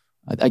any,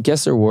 I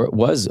guess there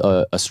was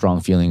a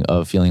strong feeling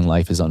of feeling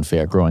life is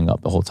unfair growing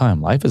up the whole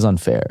time. Life is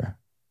unfair.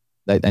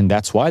 And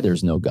that's why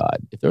there's no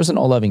God. If there was an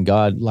all-loving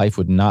God, life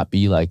would not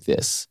be like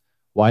this.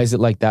 Why is it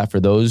like that for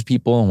those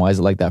people? And why is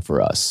it like that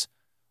for us?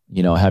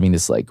 You know, having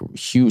this like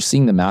huge,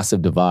 seeing the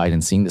massive divide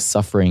and seeing the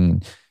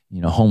suffering, you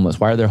know, homeless.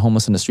 Why are there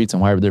homeless in the streets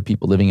and why are there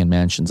people living in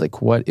mansions?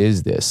 Like, what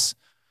is this?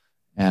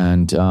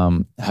 And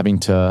having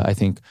to, I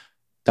think,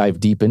 dive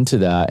deep into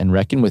that and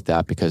reckon with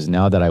that, because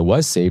now that I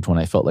was saved, when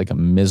I felt like a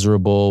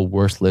miserable,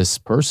 worthless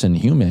person,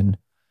 human,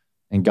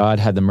 and God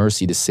had the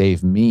mercy to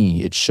save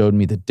me, it showed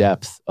me the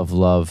depth of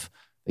love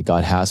that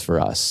God has for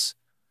us.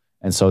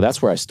 And so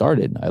that's where I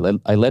started.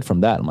 I led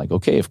from that. I'm like,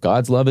 okay, if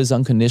God's love is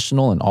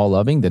unconditional and all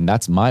loving, then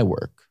that's my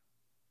work.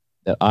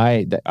 That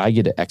I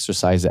get to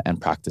exercise it and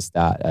practice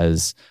that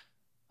as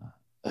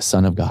a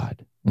son of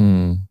God.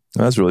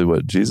 That's really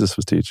what Jesus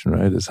was teaching,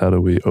 right? Is how do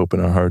we open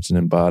our hearts and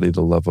embody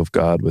the love of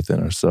God within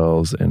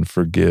ourselves and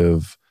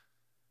forgive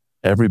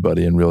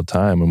everybody in real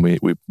time. And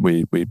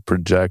we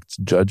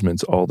project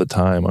judgments all the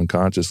time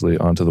unconsciously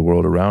onto the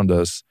world around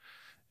us.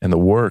 And the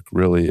work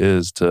really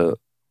is to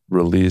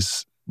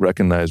release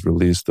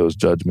those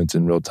judgments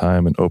in real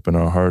time and open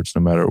our hearts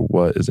no matter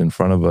what is in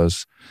front of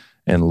us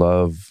and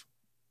love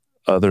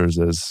others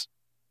as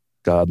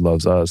God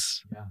loves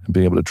us, and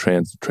being able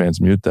to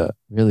transmute that.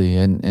 Really.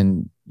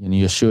 And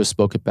Yeshua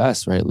spoke it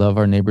best, right? Love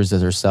our neighbors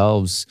as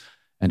ourselves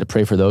and to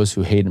pray for those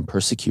who hate and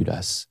persecute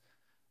us.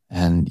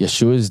 And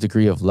Yeshua's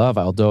degree of love,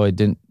 although I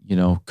didn't,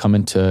 come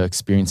into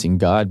experiencing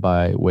God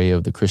by way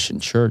of the Christian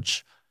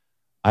church,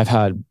 I've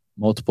had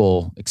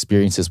multiple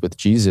experiences with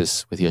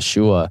Jesus, with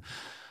Yeshua,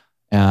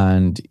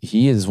 and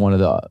he is one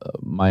of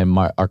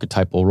my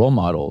archetypal role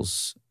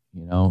models,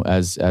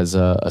 as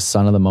a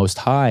son of the Most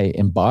High,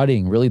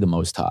 embodying really the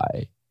Most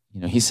High.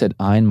 He said,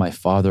 I and my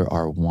Father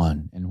are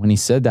one. And when he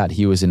said that,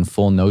 he was in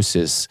full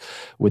gnosis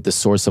with the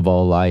source of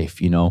all life.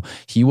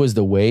 He was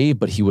the wave,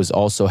 but he was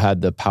also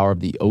had the power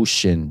of the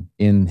ocean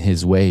in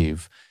his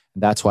wave.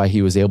 And that's why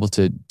he was able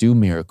to do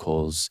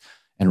miracles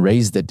and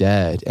raise the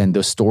dead. And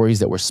the stories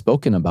that were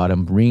spoken about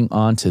him bring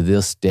on to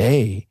this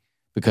day,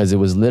 because it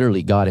was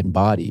literally God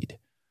embodied.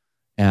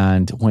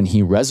 And when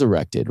he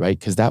resurrected, right,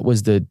 because that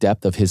was the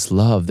depth of his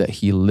love, that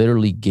he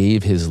literally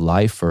gave his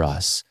life for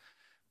us.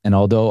 And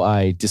although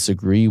I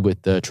disagree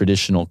with the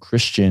traditional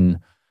Christian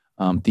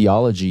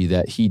theology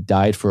that he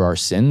died for our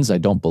sins, I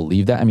don't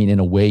believe that. I mean, in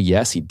a way,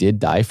 yes, he did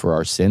die for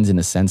our sins in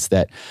the sense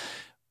that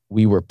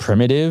we were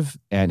primitive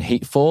and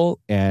hateful.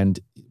 And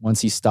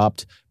once he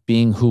stopped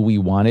being who we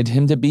wanted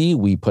him to be,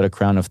 we put a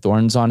crown of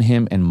thorns on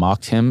him and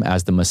mocked him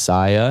as the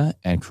Messiah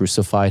and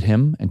crucified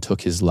him and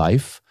took his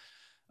life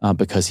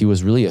because he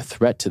was really a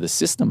threat to the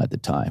system at the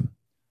time,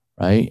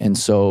 right? And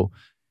so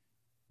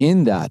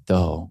in that,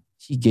 though,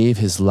 he gave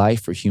his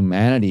life for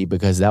humanity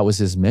because that was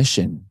his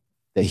mission,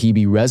 that he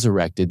be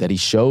resurrected, that he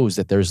shows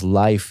that there's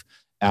life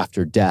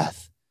after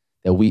death,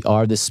 that we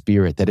are the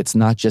spirit, that it's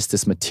not just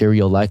this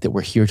material life that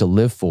we're here to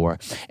live for.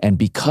 And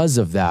because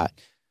of that,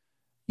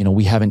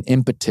 we have an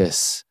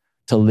impetus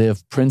to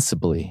live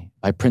principally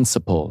by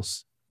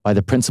principles, by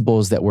the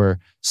principles that were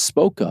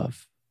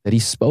that he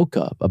spoke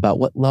of about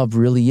what love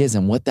really is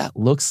and what that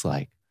looks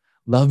like.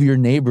 Love your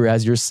neighbor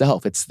as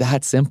yourself. It's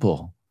that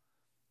simple.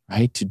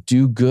 Right? To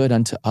do good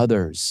unto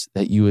others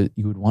that you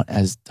would want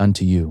as done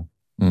to you.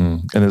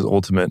 And his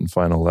ultimate and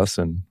final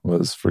lesson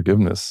was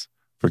forgiveness.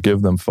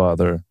 Forgive them,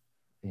 Father,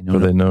 for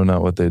they know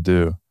not what they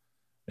do.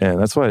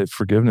 And that's why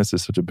forgiveness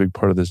is such a big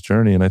part of this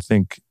journey. And I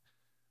think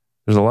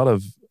there's a lot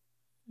of,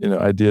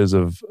 ideas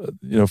of,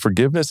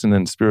 forgiveness and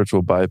then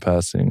spiritual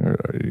bypassing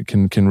or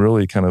can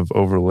really kind of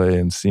overlay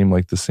and seem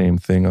like the same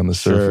thing on the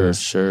surface.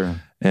 Sure.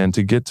 And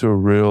to get to a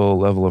real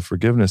level of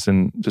forgiveness,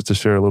 and just to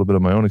share a little bit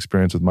of my own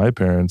experience with my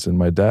parents and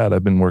my dad,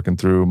 I've been working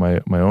through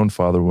my own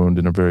father wound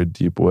in a very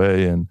deep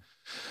way, and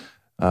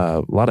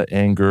a lot of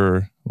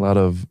anger, a lot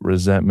of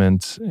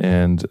resentment,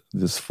 and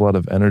this flood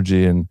of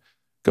energy, and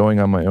going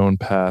on my own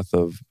path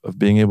of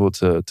being able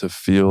to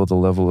feel the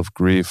level of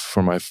grief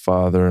for my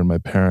father and my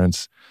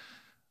parents,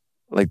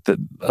 like that,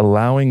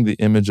 allowing the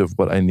image of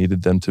what I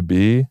needed them to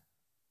be,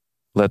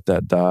 let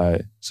that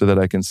die so that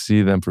I can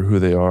see them for who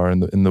they are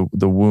and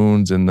the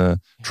wounds and the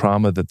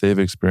trauma that they've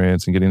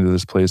experienced, and getting to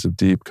this place of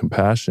deep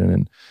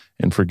compassion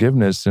and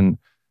forgiveness. And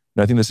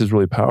I think this is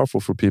really powerful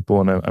for people.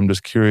 And I'm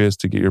just curious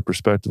to get your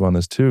perspective on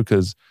this too,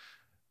 because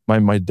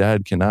my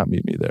dad cannot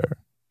meet me there.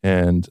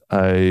 And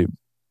I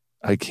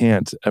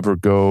can't ever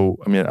go.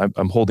 I mean,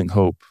 I'm holding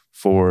hope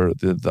for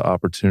the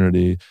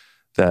opportunity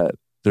that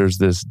there's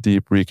this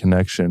deep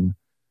reconnection,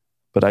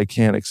 but I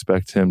can't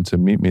expect him to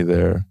meet me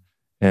there.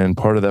 And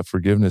part of that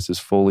forgiveness is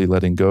fully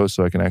letting go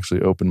so I can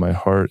actually open my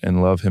heart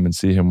and love him and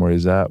see him where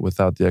he's at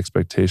without the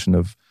expectation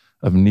of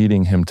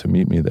needing him to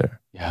meet me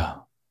there. Yeah.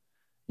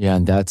 Yeah,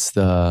 and that's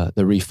the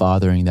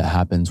refathering that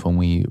happens when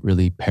we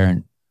really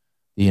parent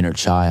the inner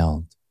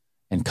child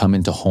and come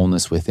into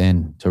wholeness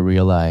within, to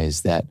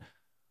realize that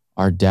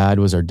our dad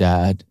was our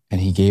dad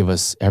and he gave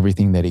us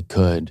everything that he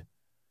could,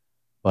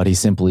 but he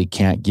simply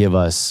can't give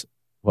us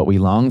what we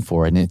long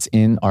for. And it's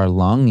in our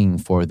longing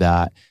for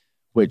that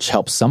which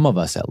helps some of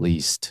us at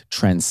least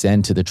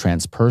transcend to the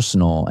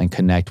transpersonal and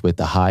connect with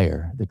the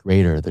higher, the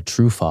greater, the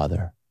true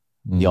Father,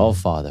 the All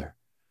Father,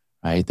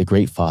 right? The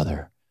Great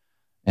Father.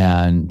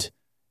 And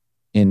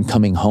in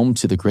coming home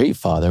to the Great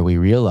Father, we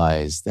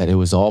realized that it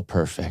was all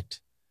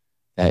perfect,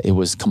 that it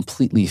was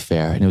completely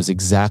fair, and it was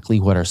exactly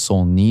what our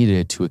soul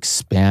needed to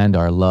expand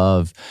our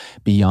love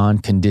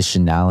beyond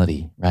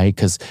conditionality, right?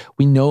 Because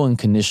we know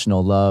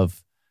unconditional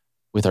love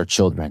with our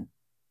children,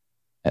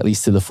 at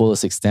least to the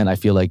fullest extent. I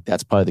feel like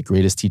that's probably the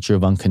greatest teacher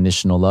of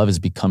unconditional love is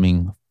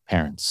becoming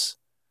parents,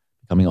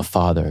 becoming a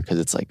father, because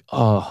it's like,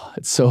 oh,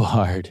 it's so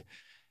hard.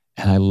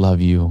 And I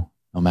love you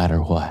no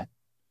matter what.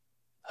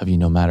 Love you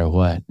no matter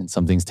what. And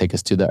some things take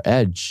us to the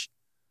edge.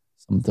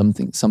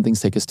 Some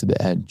things take us to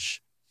the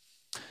edge.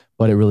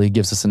 But it really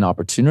gives us an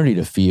opportunity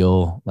to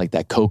feel like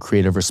that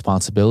co-creative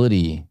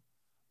responsibility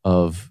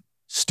of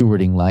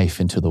stewarding life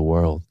into the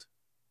world,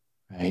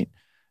 right?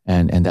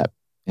 And that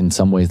in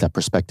some ways, that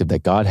perspective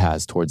that God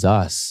has towards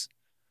us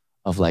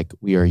of like,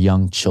 we are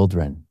young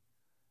children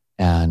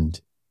and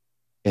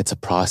it's a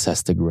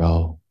process to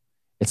grow.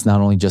 It's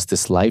not only just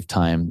this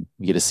lifetime,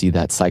 we get to see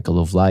that cycle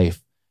of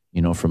life,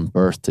 from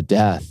birth to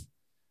death,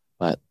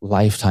 but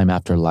lifetime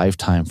after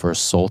lifetime for a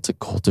soul to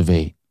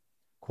cultivate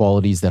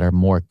qualities that are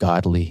more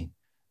godly,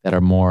 that are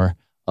more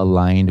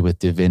aligned with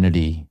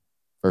divinity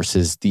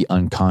versus the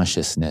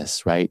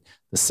unconsciousness, right?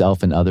 The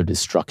self and other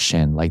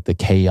destruction, like the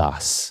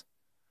chaos.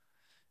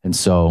 And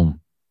so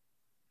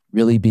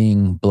really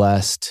being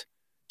blessed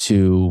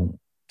to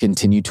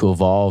continue to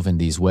evolve in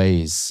these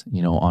ways,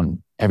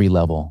 on every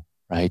level,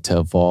 right? To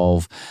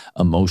evolve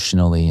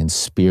emotionally and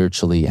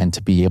spiritually and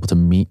to be able to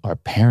meet our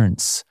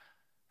parents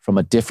from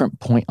a different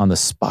point on the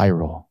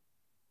spiral,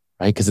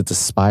 right? Because it's a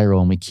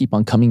spiral and we keep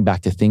on coming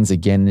back to things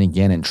again and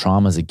again and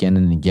traumas again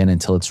and again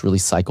until it's really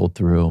cycled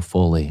through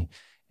fully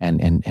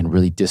and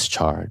really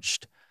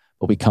discharged.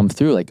 But we come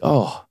through like,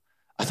 oh,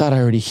 I thought I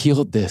already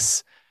healed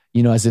this,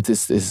 as if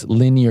this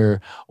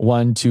linear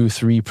 1, 2,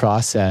 3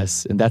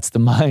 process. And that's the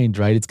mind,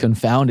 right? It's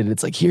confounded.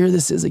 It's like, here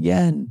this is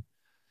again.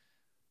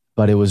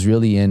 But it was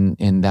really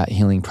in that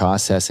healing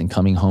process and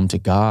coming home to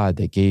God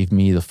that gave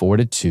me the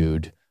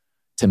fortitude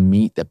to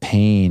meet the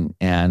pain.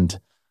 And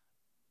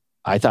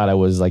I thought I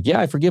was like,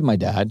 yeah, I forgive my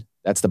dad.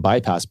 That's the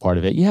bypass part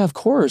of it. Yeah, of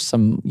course.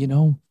 He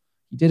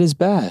did his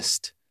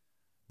best.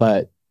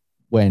 But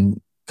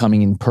when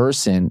coming in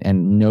person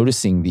and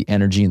noticing the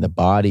energy in the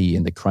body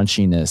and the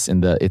crunchiness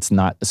and it's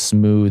not a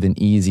smooth and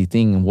easy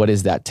thing. And what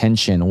is that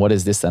tension? What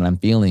is this that I'm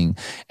feeling?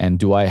 And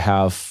do I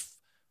have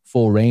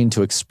full reign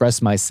to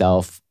express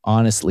myself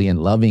honestly and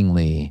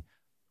lovingly,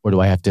 or do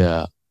I have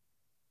to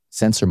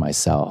censor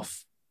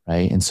myself,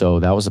 right? And so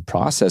that was a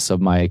process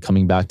of my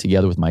coming back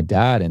together with my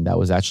dad. And that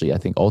was actually, I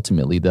think,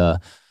 ultimately the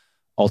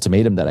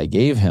ultimatum that I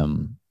gave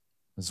him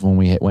was when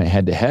we went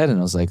head to head. And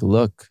I was like,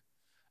 look,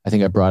 I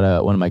think I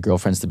brought one of my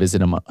girlfriends to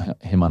visit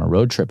him on a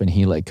road trip. And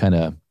he like kind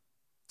of,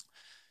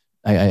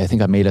 I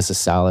think I made us a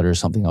salad or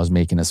something. I was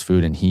making us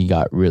food and he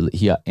got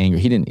angry.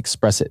 He didn't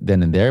express it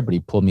then and there, but he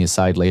pulled me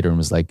aside later and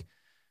was like,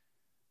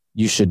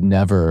 you should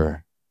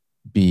never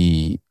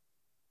be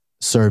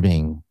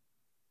serving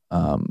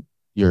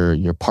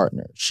your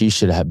partner. She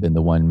should have been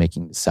the one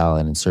making the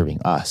salad and serving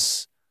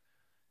us.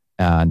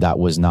 And that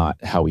was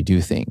not how we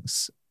do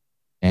things.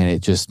 And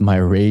it just, my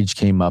rage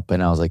came up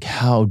and I was like,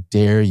 how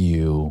dare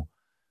you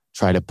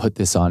try to put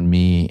this on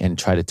me and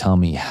try to tell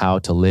me how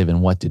to live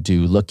and what to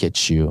do. Look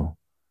at you.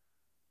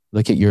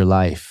 Look at your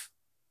life.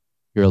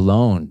 You're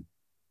alone.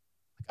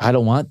 I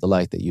don't want the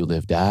life that you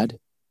live, Dad.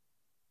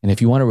 And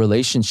if you want a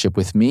relationship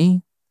with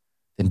me,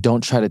 then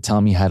don't try to tell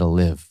me how to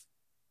live.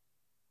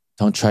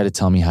 Don't try to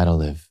tell me how to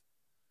live.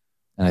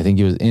 And I think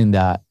it was in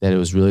that it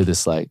was really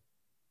this like,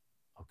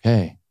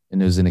 okay.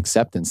 And it was an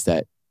acceptance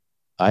that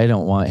I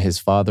don't want his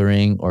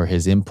fathering or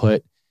his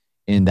input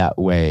in that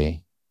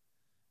way.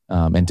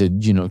 And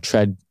to,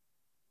 tread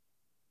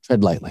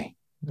lightly.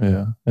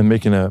 Yeah. And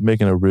making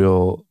a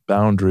real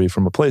boundary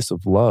from a place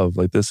of love.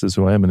 Like, this is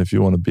who I am. And if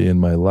you want to be in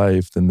my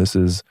life, then this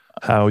is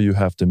how you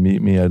have to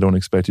meet me. I don't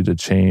expect you to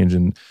change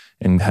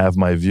and have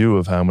my view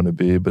of how I'm going to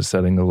be, but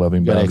setting a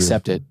loving boundary. You got to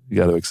accept it. You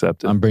got to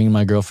accept it. I'm bringing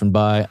my girlfriend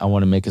by. I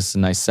want to make us a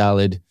nice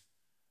salad.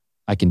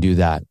 I can do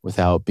that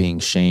without being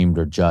shamed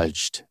or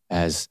judged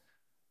as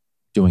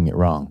doing it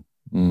wrong.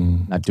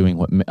 Not doing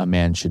what a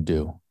man should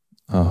do.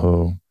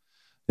 Oh,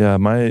 yeah.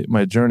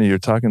 My journey, you're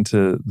talking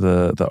to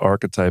the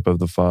archetype of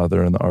the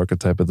father and the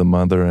archetype of the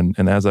mother.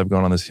 And as I've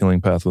gone on this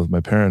healing path with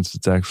my parents,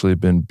 it's actually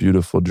been a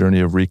beautiful journey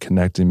of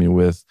reconnecting me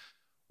with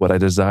what I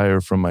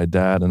desire from my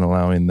dad and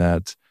allowing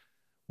that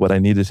what I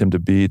needed him to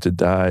be to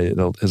die, it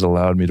has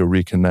allowed me to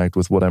reconnect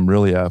with what I'm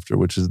really after,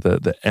 which is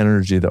the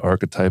energy, the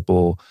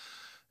archetypal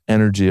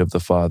energy of the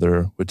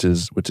Father, which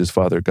is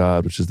Father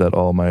God, which is that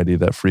Almighty,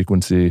 that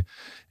frequency.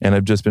 And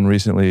I've just been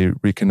recently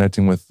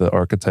reconnecting with the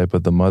archetype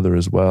of the mother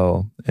as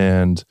well.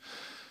 And,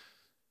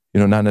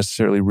 not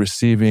necessarily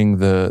receiving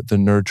the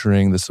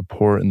nurturing, the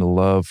support and the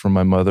love from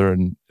my mother.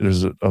 And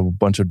there's a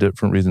bunch of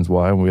different reasons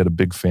why. We had a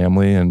big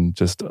family and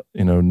just,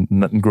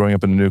 growing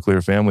up in a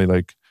nuclear family,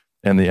 like,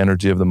 and the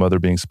energy of the mother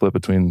being split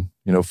between,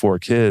 4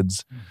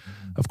 kids.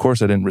 Mm-hmm. Of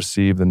course, I didn't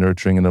receive the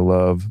nurturing and the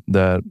love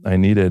that I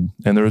needed.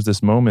 And there was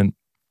this moment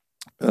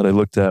that I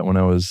looked at when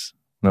I was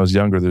when I was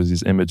younger, there's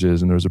these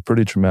images, and there was a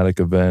pretty traumatic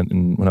event.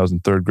 And when I was in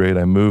third grade,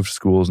 I moved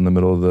schools in the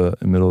middle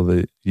of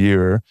the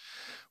year,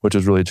 which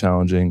was really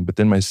challenging. But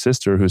then my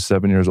sister, who's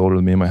 7 years older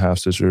than me, my half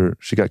sister,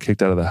 she got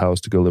kicked out of the house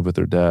to go live with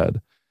her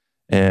dad.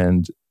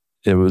 And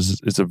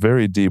it's a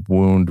very deep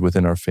wound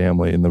within our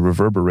family, and the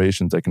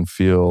reverberations I can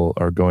feel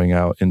are going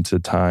out into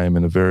time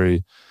in a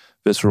very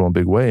visceral and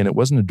big way. And it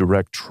wasn't a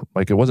direct,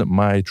 it wasn't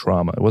my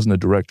trauma. It wasn't a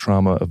direct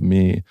trauma of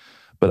me,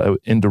 but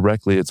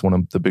indirectly, it's one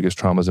of the biggest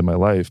traumas in my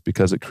life,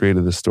 because it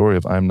created this story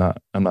of I'm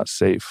not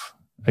safe.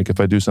 Like, if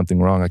I do something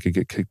wrong, I could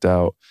get kicked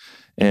out.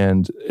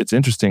 And it's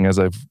interesting, as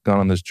I've gone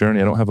on this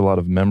journey, I don't have a lot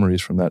of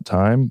memories from that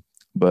time,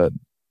 but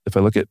if I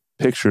look at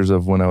pictures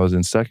of when I was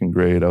in second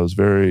grade, I was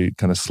very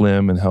kind of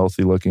slim and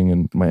healthy looking,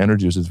 and my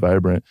energy was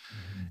vibrant.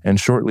 And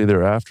shortly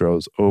thereafter, I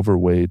was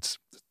overweight.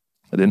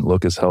 I didn't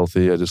look as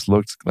healthy. I just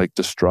looked like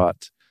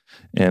distraught.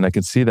 And I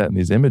can see that in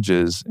these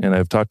images. And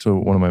I've talked to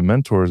one of my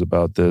mentors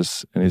about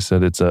this, and he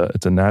said it's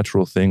a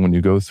natural thing when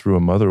you go through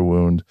a mother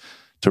wound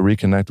to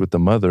reconnect with the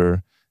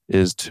mother.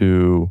 Is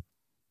to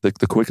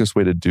the quickest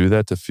way to do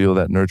that, to feel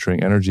that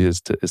nurturing energy, is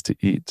to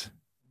eat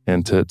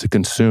and to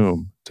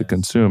consume,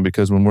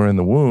 because when we're in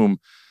the womb,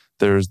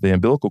 there's the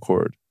umbilical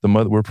cord. The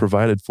mother, we're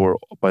provided for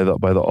by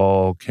the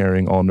all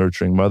caring, all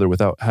nurturing mother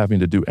without having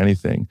to do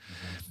anything.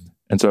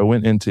 And so I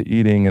went into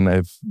eating, and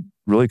I've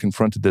really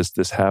confronted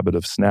this habit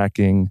of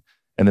snacking,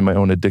 and then my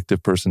own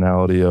addictive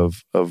personality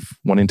of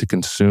wanting to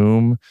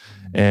consume.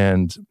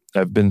 And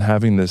I've been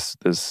having this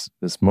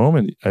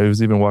moment. I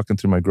was even walking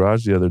through my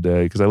garage the other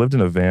day, because I lived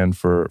in a van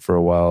for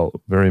a while,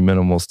 very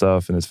minimal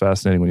stuff. And it's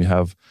fascinating when you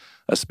have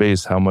a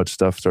space, how much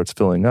stuff starts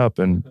filling up.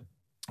 And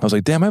I was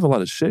like, damn, I have a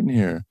lot of shit in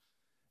here.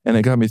 And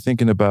it got me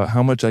thinking about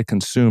how much I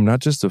consume,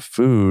 not just of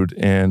food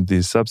and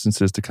these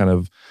substances to kind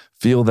of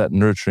feel that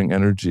nurturing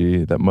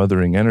energy, that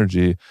mothering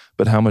energy,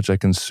 but how much I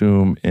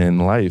consume in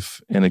life.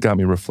 And it got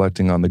me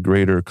reflecting on the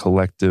greater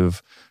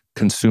collective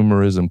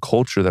consumerism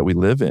culture that we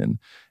live in,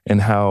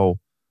 and how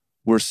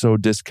we're so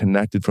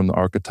disconnected from the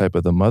archetype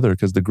of the mother,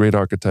 because the great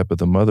archetype of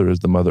the mother is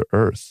the Mother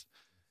Earth.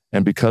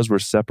 And because we're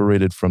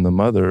separated from the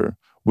mother,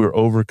 we're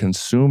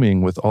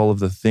over-consuming with all of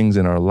the things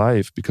in our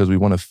life because we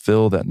want to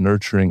fill that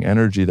nurturing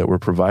energy that we're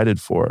provided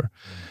for.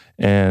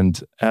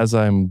 And as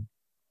I'm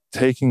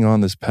taking on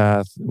this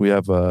path, we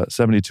have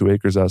 72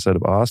 acres outside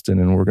of Austin,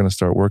 and we're going to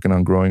start working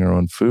on growing our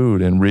own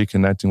food and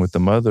reconnecting with the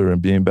mother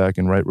and being back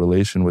in right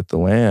relation with the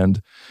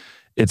land.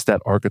 It's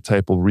that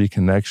archetypal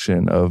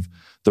reconnection of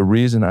the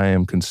reason I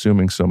am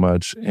consuming so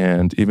much,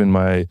 and even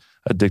my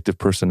addictive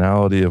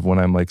personality of when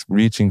I'm like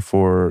reaching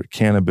for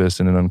cannabis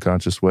in an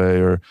unconscious way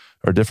or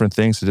different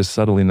things to just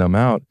subtly numb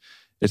out.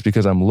 It's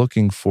because I'm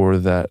looking for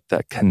that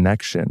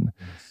connection.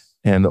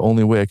 And the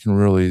only way I can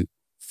really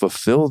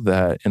fulfill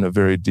that in a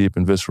very deep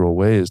and visceral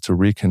way is to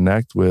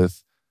reconnect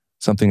with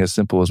something as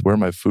simple as where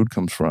my food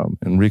comes from,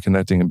 and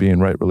reconnecting and being in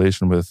right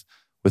relation with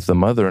the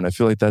mother. And I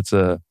feel like that's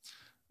a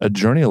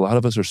journey a lot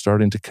of us are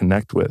starting to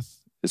connect with.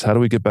 Is how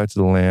do we get back to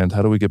the land?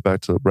 How do we get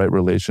back to the right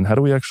relation? How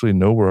do we actually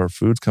know where our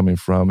food's coming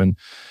from? And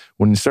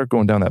when you start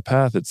going down that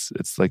path, it's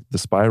like the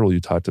spiral you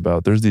talked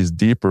about. There's these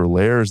deeper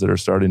layers that are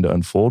starting to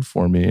unfold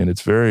for me, and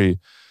it's very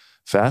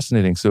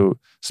fascinating. So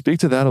speak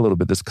to that a little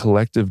bit, this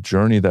collective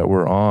journey that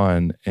we're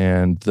on,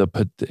 and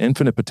the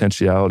infinite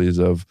potentialities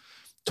of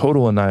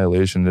total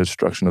annihilation and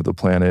destruction of the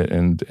planet,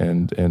 and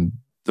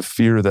the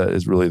fear that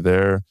is really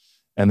there,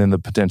 and then the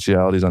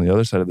potentialities on the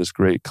other side of this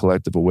great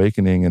collective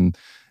awakening, and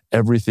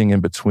everything in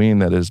between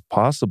that is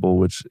possible,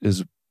 which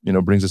is,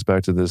 brings us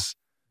back to this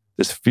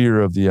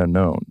fear of the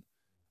unknown,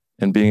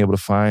 and being able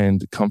to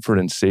find comfort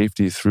and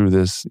safety through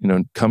this,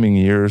 coming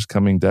years,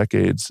 coming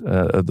decades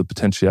of the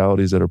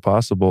potentialities that are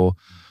possible.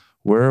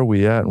 Where are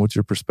we at, and what's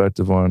your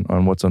perspective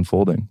on what's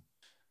unfolding?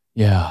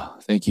 Yeah,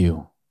 thank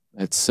you.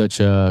 It's such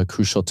a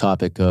crucial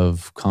topic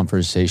of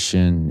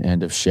conversation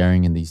and of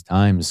sharing in these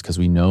times, because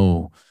we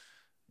know,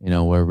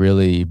 we're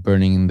really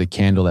burning the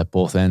candle at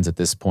both ends at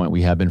this point.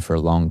 We have been for a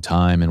long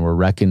time, and we're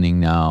reckoning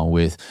now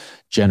with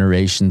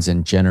generations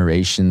and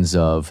generations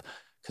of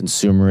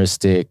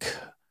consumeristic,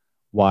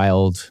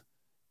 wild,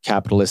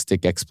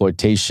 capitalistic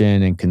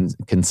exploitation and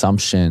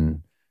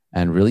consumption.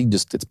 And really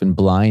just, it's been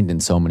blind in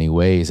so many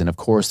ways. And of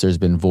course, there's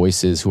been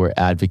voices who are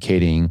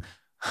advocating,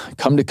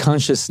 come to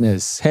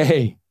consciousness.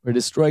 Hey, we're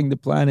destroying the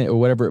planet, or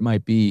whatever it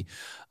might be.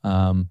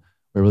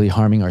 We're really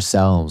harming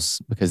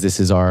ourselves because this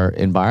is our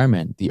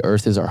environment. The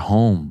earth is our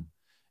home.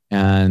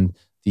 And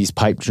these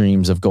pipe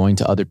dreams of going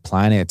to other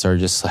planets are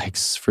just like,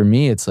 for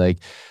me, it's like,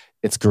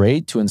 it's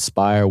great to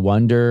inspire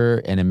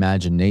wonder and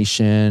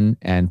imagination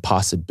and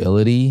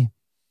possibility.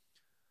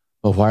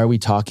 But why are we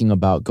talking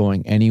about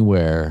going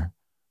anywhere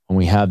when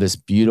we have this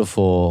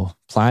beautiful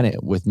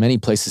planet with many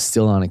places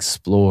still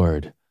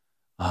unexplored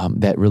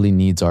that really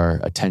needs our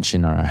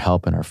attention, our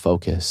help, and our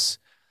focus?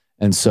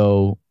 And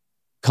so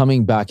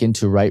coming back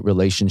into right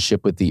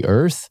relationship with the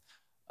earth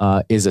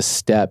is a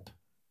step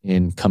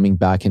in coming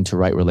back into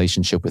right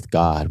relationship with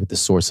God, with the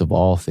source of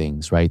all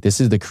things, right?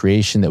 This is the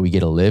creation that we get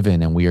to live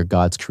in, and we are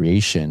God's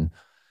creation.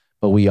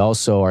 but we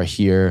also are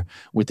here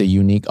with a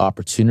unique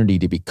opportunity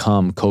to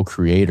become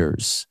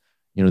co-creators.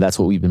 That's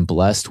what we've been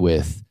blessed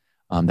with.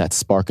 That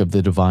spark of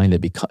the divine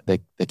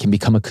that can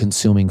become a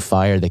consuming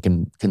fire, that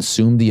can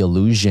consume the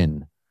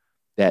illusion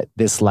that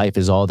this life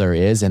is all there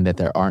is and that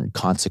there aren't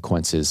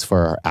consequences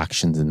for our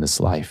actions in this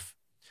life.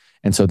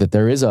 And so that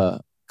there is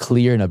a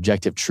clear and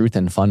objective truth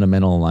and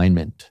fundamental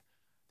alignment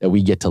that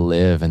we get to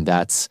live. And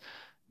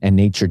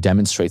nature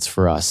demonstrates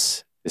for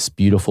us this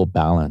beautiful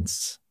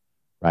balance,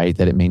 right?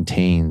 That it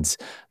maintains.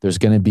 There's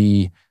going to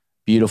be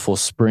beautiful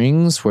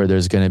springs where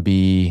there's going to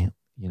be,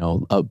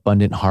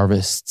 abundant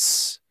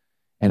harvests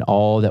and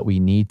all that we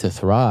need to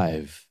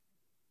thrive.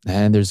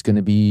 And there's going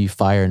to be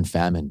fire and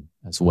famine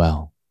as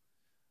well.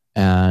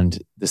 And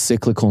the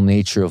cyclical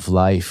nature of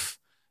life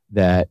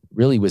that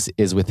really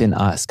is within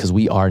us, because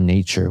we are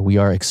nature. We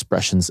are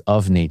expressions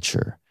of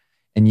nature.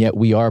 And yet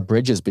we are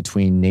bridges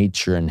between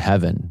nature and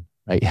heaven,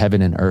 right?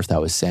 Heaven and earth, I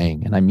was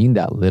saying. And I mean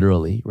that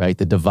literally, right?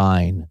 The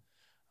divine,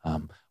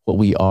 what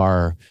we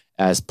are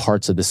as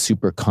parts of the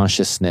super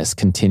consciousness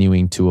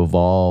continuing to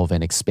evolve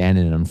and expand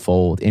and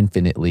unfold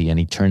infinitely and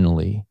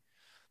eternally.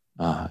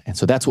 And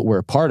so that's what we're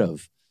a part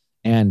of.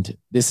 And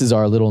this is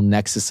our little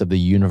nexus of the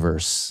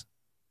universe,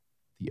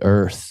 the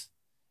earth,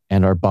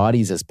 and our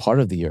bodies as part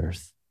of the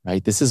earth,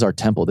 right? This is our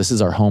temple. This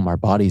is our home. Our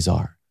bodies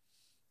are.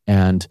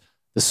 And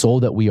the soul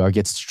that we are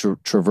gets to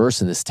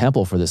traverse in this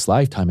temple for this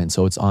lifetime. And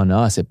so it's on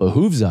us. It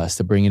behooves us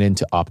to bring it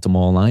into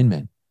optimal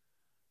alignment,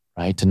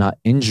 right? To not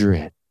injure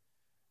it.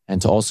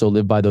 And to also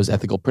live by those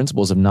ethical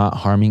principles of not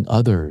harming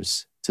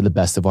others to the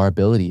best of our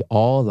ability,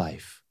 all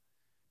life,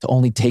 to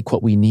only take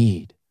what we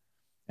need.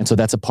 And so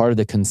that's a part of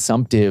the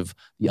consumptive,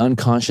 the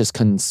unconscious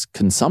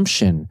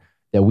consumption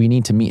that we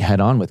need to meet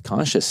head on with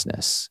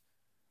consciousness.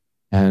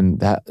 And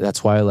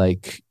that's why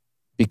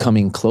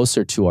becoming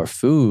closer to our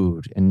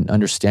food and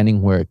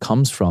understanding where it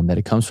comes from, that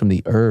it comes from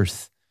the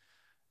earth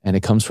and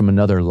it comes from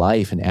another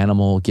life, an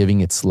animal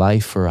giving its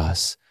life for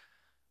us,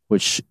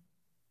 which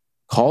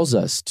calls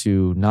us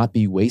to not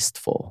be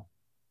wasteful,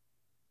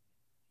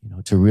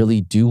 to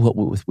really do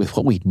with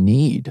what we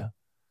need.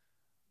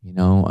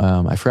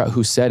 I forgot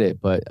who said it,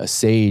 but a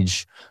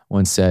sage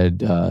once said,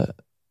 the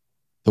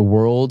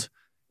world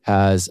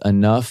has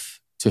enough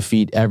to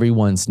feed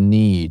everyone's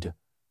need,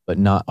 but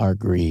not our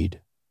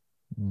greed.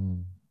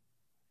 And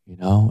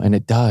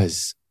it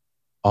does.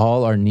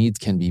 All our needs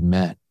can be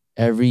met,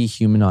 every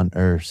human on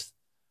earth,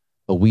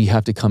 but we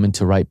have to come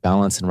into right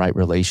balance and right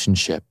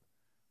relationship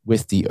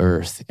with the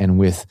earth and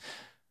with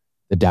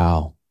the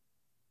Tao,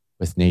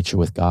 with nature,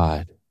 with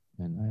God.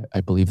 And I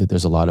believe that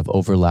there's a lot of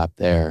overlap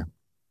there.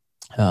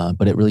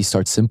 But it really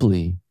starts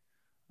simply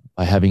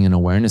by having an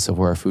awareness of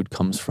where our food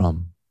comes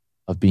from,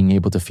 of being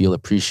able to feel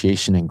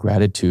appreciation and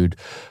gratitude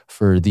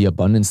for the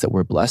abundance that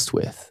we're blessed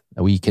with,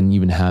 that we can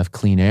even have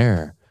clean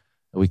air,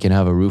 that we can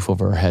have a roof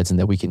over our heads, and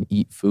that we can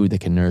eat food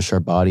that can nourish our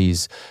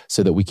bodies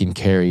so that we can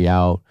carry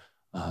out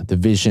the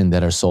vision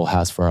that our soul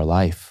has for our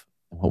life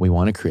and what we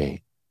want to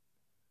create.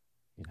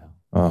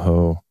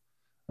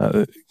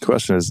 The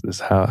question is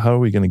how are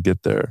we going to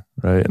get there,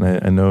 right? And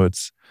I know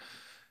it's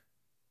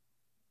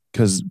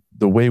because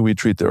the way we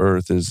treat the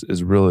earth is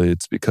really,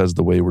 it's because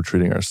the way we're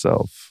treating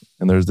ourselves.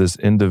 And there's this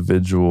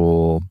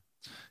individual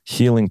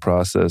healing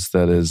process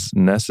that is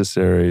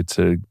necessary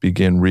to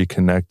begin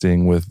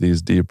reconnecting with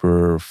these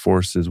deeper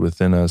forces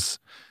within us.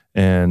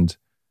 And,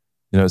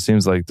 it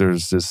seems like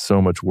there's just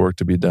so much work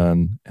to be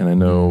done. And I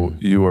know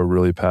you are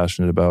really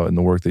passionate about, and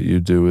the work that you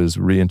do is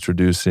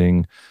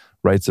reintroducing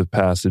rites of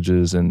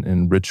passages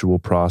and ritual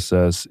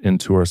process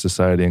into our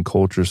society and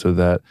culture, so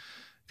that,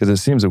 because it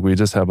seems like we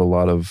just have a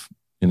lot of,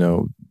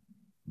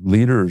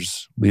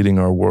 leaders leading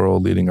our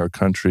world, leading our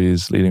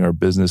countries, leading our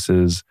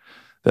businesses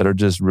that are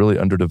just really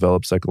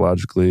underdeveloped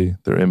psychologically.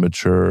 They're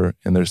immature,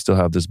 and they still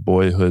have this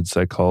boyhood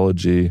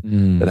psychology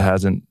that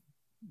hasn't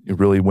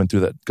really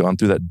gone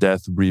through that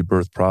death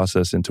rebirth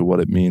process into what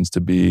it means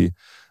to be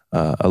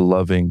a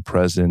loving,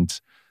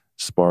 present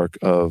spark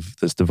of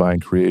this divine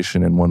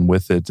creation and one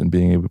with it, and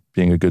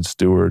being a good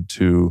steward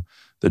to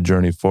the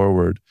journey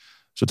forward.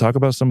 So talk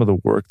about some of the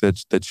work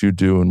that you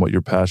do and what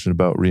you're passionate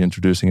about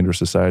reintroducing into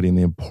society, and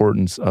the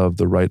importance of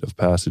the rite of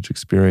passage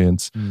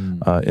experience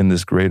in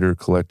this greater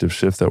collective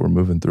shift that we're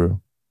moving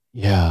through.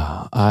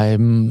 Yeah,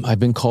 I've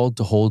been called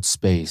to hold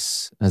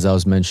space, as I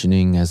was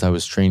mentioning, as I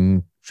was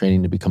training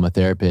to become a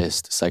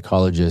therapist,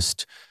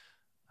 psychologist.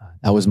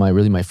 That was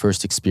my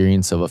first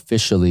experience of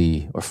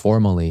officially or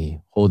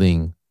formally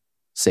holding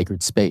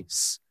sacred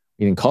space.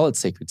 We didn't call it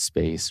sacred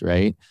space,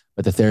 right?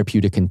 But the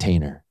therapeutic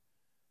container.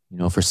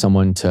 For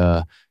someone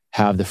to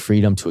have the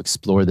freedom to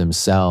explore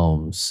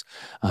themselves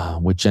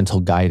with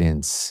gentle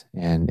guidance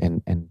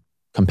and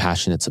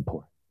compassionate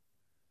support.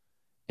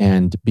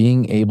 And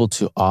being able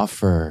to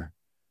offer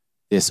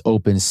this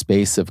open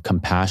space of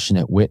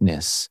compassionate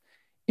witness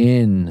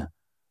in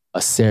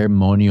a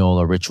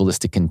ceremonial or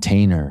ritualistic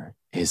container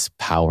is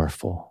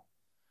powerful,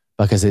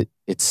 because it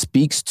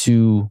speaks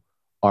to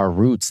our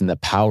roots and the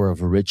power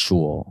of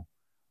ritual.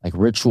 Like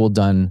ritual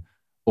done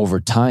over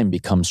time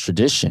becomes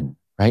tradition.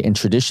 Right? And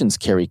traditions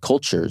carry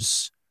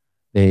cultures,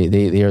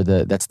 They are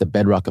that's the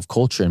bedrock of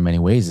culture in many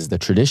ways, is the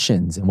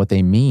traditions and what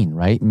they mean,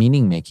 right?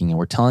 Meaning making. And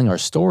we're telling our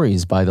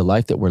stories by the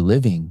life that we're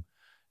living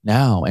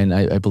now. And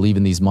I believe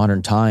in these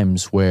modern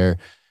times where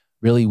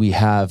really we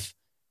have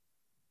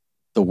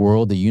the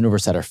world, the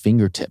universe at our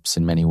fingertips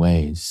in many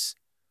ways.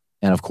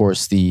 And of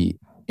course, the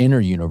inner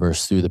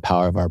universe through the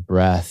power of our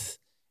breath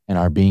and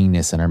our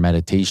beingness and our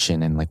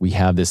meditation. And like we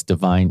have this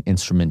divine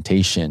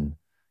instrumentation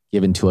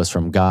given to us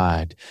from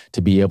God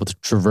to be able to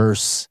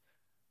traverse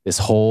this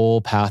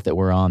whole path that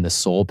we're on, this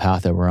soul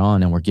path that we're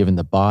on, and we're given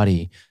the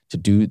body to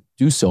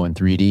do so in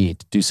 3D,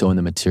 to do so in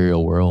the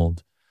material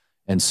world.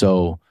 And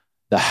so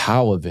the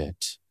how of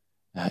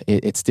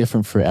it's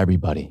different for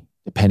everybody,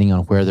 depending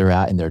on where they're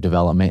at in their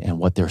development and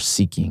what they're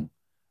seeking,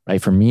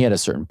 right? For me, at a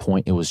certain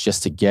point, it was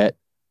just to get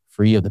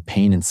free of the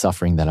pain and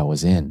suffering that I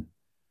was in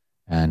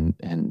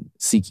and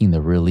seeking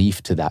the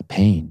relief to that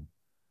pain.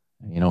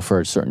 You know,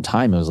 for a certain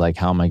time, it was like,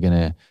 how am I going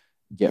to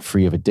get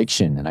free of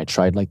addiction? And I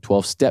tried like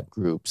 12-step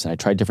groups and I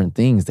tried different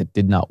things that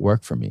did not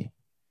work for me.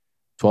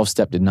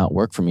 12-step did not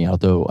work for me,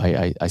 although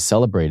I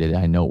celebrated it.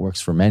 I know it works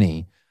for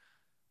many,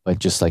 but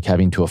just like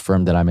having to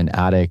affirm that I'm an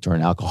addict or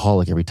an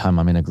alcoholic every time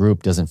I'm in a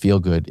group doesn't feel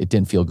good. It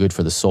didn't feel good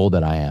for the soul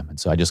that I am. And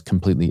so I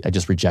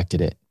just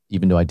rejected it.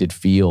 Even though I did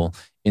feel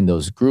in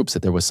those groups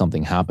that there was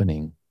something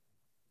happening,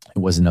 it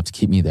wasn't enough to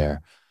keep me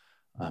there.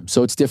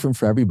 So it's different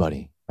for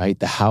everybody, right?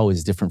 The how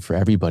is different for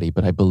everybody,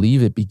 but I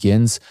believe it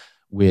begins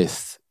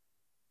with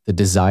the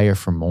desire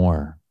for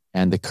more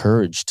and the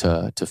courage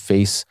to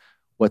face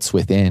what's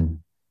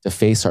within, to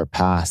face our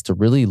past, to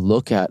really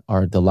look at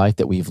the life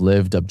that we've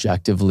lived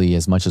objectively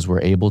as much as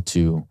we're able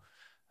to,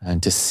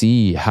 and to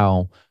see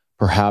how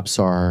perhaps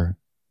the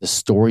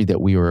story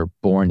that we were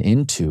born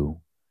into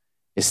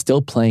is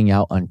still playing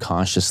out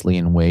unconsciously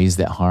in ways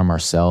that harm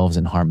ourselves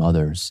and harm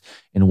others,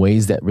 in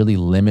ways that really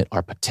limit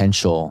our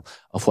potential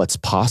of what's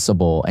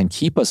possible and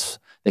keeps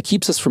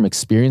us from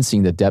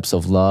experiencing the depths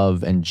of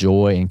love and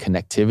joy and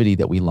connectivity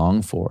that we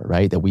long for,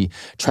 right? That we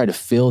try to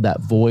fill that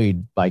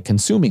void by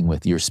consuming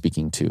with, you're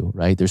speaking to,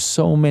 right? There's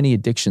so many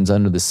addictions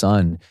under the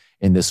sun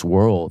in this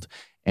world,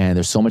 and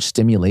there's so much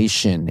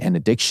stimulation and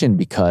addiction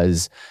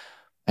because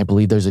I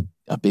believe there's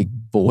a big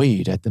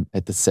void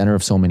at the center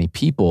of so many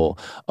people,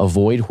 a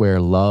void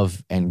where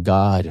love and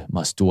God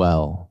must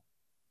dwell.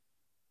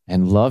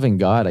 And love and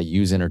God I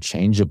use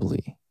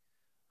interchangeably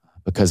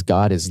because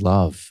God is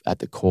love at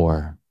the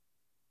core.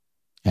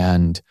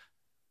 And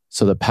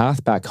so the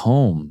path back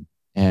home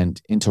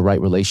and into right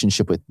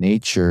relationship with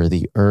nature,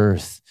 the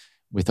earth,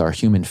 with our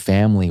human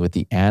family, with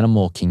the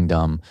animal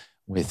kingdom,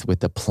 with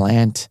the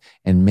plant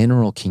and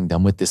mineral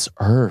kingdom, with this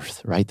earth,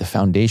 right? The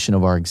foundation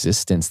of our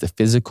existence, the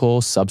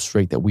physical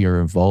substrate that we are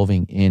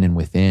evolving in and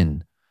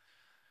within.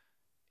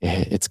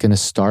 It's going to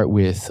start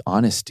with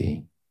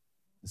honesty.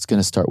 It's going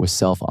to start with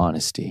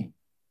self-honesty.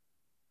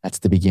 That's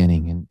the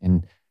beginning.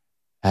 And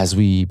as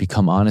we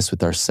become honest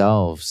with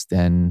ourselves,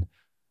 then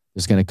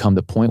there's going to come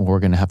the point where we're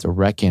going to have to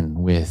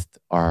reckon with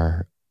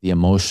the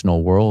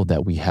emotional world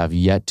that we have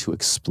yet to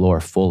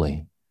explore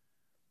fully.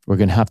 We're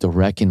going to have to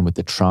reckon with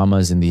the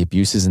traumas and the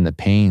abuses and the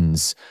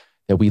pains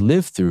that we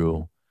lived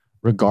through,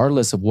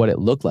 regardless of what it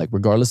looked like,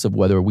 regardless of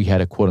whether we had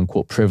a quote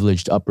unquote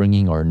privileged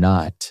upbringing or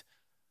not.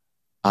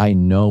 I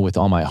know with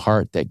all my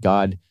heart that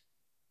God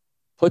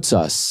puts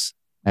us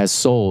as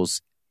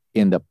souls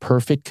in the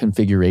perfect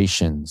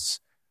configurations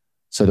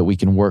so that we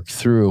can work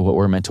through what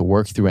we're meant to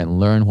work through and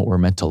learn what we're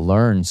meant to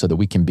learn so that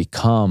we can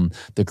become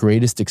the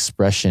greatest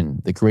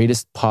expression, the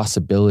greatest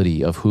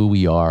possibility of who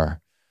we are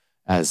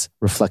as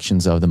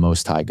reflections of the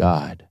Most High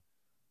God,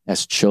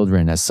 as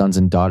children, as sons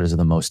and daughters of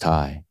the Most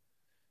High.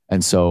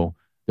 And so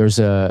there's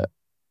a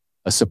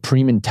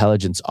supreme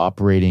intelligence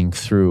operating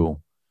through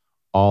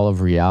all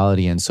of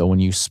reality. And so when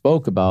you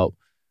spoke about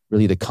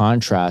really the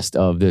contrast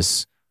of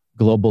this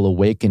global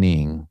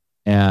awakening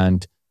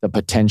and the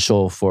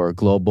potential for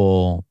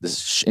global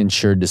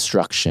ensured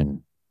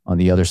destruction on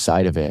the other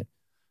side of it,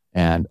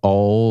 and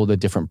all the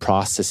different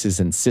processes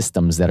and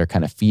systems that are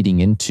kind of feeding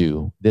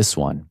into this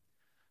one,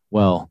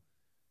 well,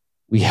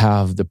 we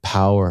have the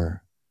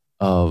power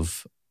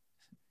of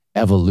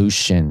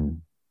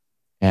evolution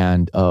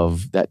and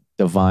of that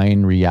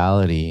divine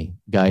reality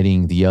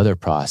guiding the other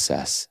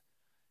process.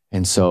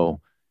 And so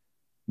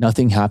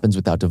nothing happens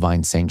without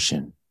divine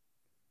sanction.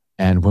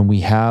 And when we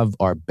have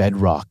our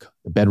bedrock,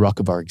 the bedrock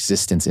of our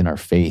existence in our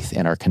faith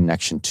and our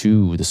connection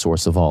to the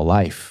source of all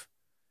life,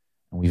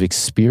 and we've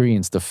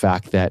experienced the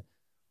fact that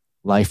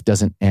life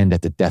doesn't end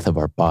at the death of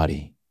our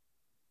body,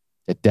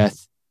 that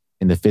death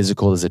in the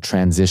physical is a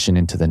transition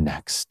into the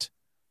next.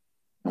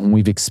 And when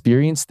we've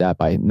experienced that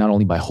by not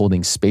only by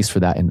holding space for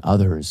that in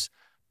others,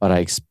 but by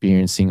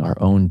experiencing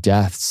our own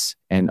deaths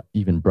and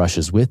even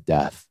brushes with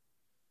death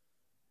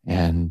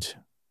and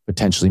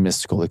potentially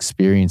mystical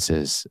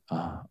experiences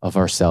of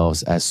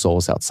ourselves as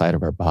souls outside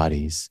of our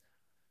bodies,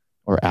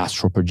 or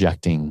astral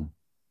projecting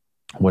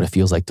what it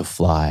feels like to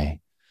fly,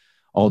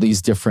 all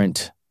these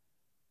different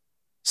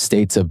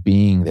states of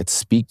being that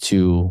speak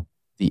to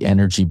the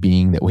energy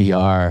being that we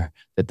are,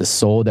 that the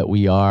soul that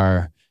we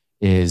are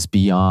is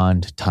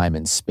beyond time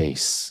and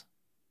space.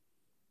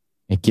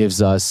 It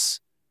gives us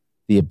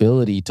the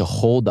ability to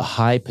hold the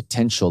high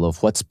potential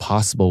of what's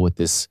possible with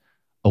this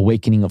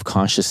awakening of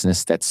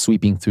consciousness that's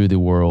sweeping through the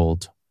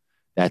world,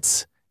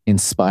 that's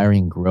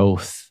inspiring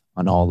growth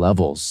on all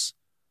levels,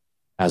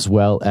 as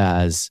well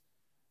as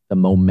the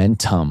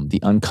momentum,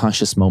 the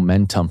unconscious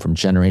momentum from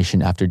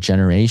generation after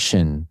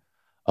generation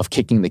of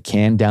kicking the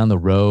can down the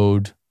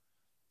road,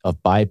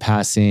 of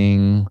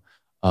bypassing,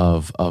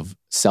 of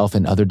self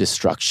and other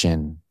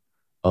destruction,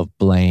 of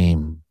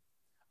blame,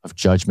 of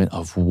judgment,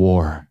 of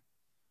war,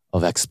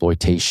 of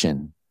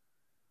exploitation.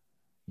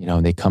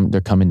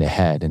 They're coming to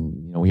head.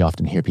 And, we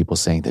often hear people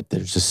saying that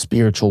there's a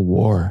spiritual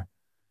war.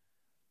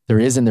 There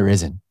is and there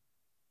isn't.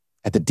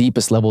 At the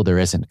deepest level, there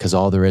isn't, because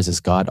all there is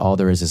God, all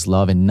there is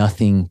love, and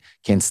nothing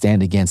can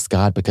stand against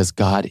God because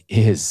God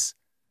is.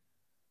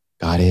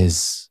 God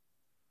is.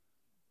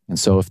 And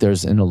so if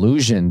there's an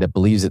illusion that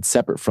believes it's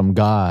separate from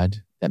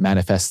God, that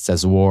manifests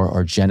as war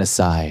or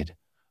genocide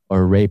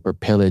or rape or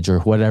pillage or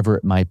whatever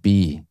it might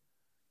be,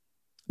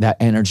 that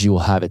energy will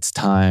have its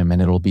time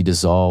and it'll be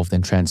dissolved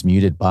and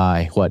transmuted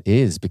by what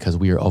is, because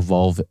we are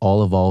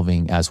all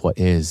evolving as what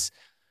is.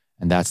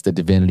 And that's the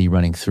divinity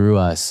running through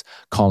us,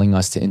 calling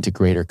us to into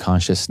greater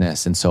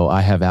consciousness. And so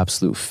I have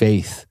absolute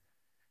faith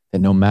that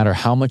no matter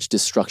how much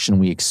destruction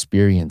we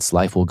experience,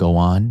 life will go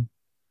on.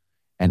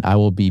 And I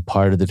will be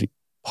part of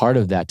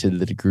that to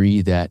the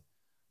degree that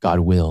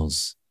God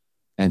wills,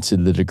 and to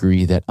the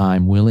degree that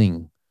I'm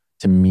willing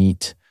to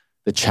meet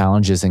the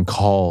challenges and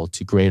call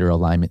to greater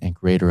alignment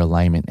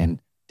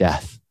and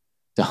death,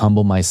 to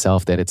humble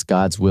myself that it's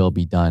God's will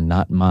be done,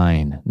 not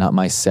mine, not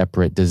my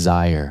separate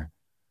desire,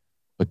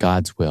 but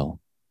God's will.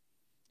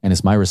 And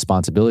it's my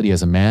responsibility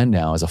as a man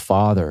now, as a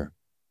father,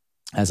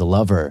 as a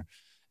lover,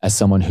 as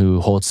someone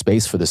who holds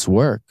space for this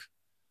work,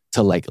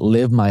 to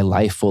live my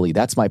life fully.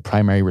 That's my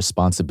primary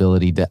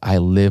responsibility, that I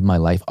live my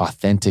life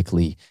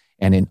authentically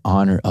and in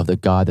honor of the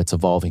God that's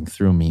evolving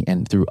through me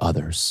and through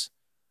others.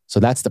 So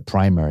that's the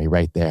primary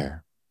right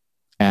there.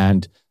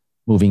 And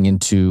moving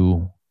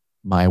into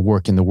my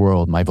work in the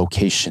world, my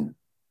vocation,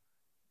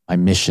 my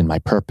mission, my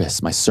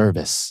purpose, my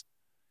service.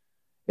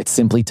 It's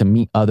simply to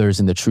meet others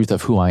in the truth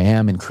of who I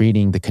am and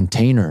creating the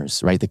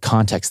containers, right? The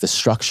context, the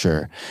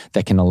structure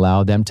that can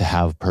allow them to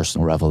have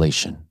personal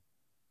revelation,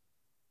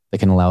 that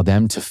can allow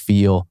them to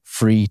feel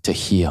free to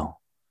heal,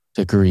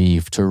 to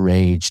grieve, to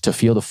rage, to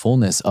feel the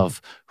fullness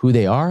of who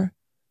they are,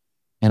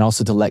 and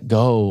also to let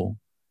go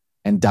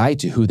and die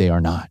to who they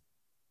are not.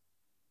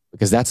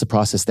 Because that's the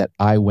process that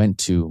I went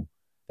to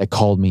that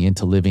called me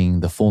into living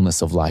the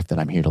fullness of life that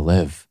I'm here to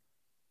live.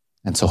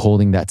 And so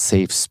holding that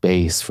safe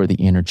space for the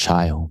inner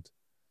child,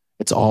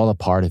 it's all a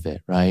part of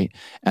it, right?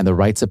 And the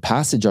rites of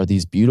passage are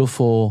these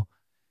beautiful,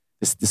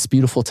 this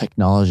beautiful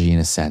technology in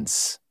a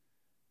sense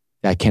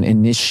that can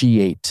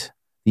initiate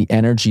the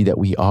energy that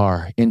we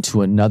are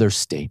into another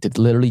state,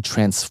 to literally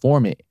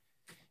transform it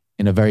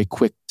in a very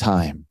quick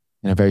time,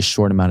 in a very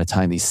short amount of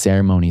time. These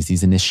ceremonies,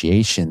 these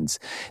initiations,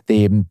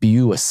 they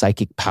imbue a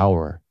psychic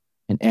power,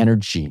 an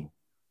energy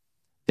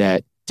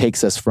that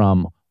takes us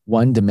from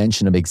one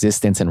dimension of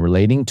existence and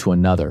relating to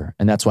another.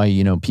 And that's why,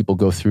 people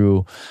go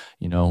through,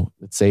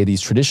 let's say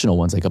these traditional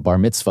ones like a bar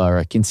mitzvah or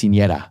a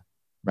quinceañera,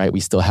 right?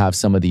 We still have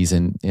some of these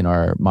in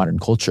our modern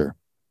culture.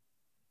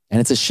 And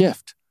it's a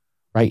shift,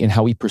 right? In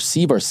how we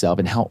perceive ourselves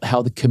and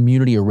how the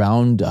community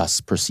around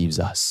us perceives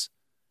us.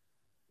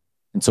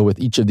 And so with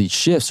each of these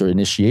shifts or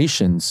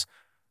initiations,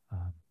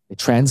 it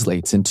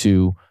translates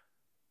into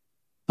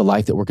the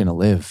life that we're going to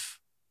live,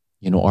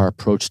 our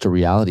approach to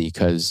reality,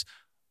 because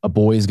a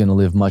boy is going to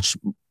live much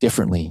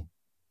differently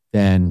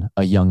than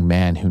a young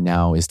man who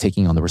now is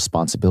taking on the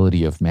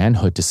responsibility of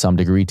manhood to some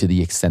degree, to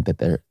the extent that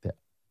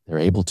they're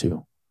able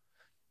to.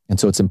 And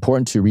so it's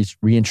important to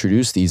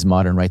reintroduce these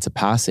modern rites of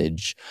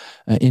passage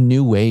in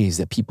new ways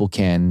that people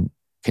can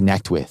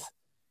connect with,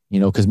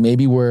 because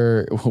maybe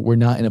we're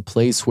not in a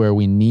place where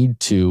we need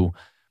to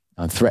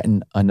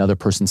threaten another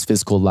person's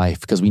physical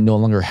life, because we no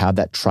longer have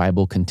that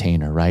tribal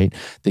container, right?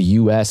 The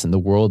US and the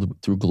world,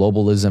 through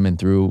globalism and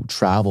through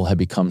travel, have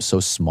become so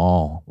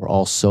small. We're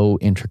all so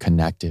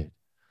interconnected.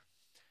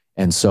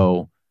 And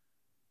so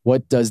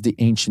what does the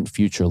ancient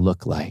future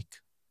look like?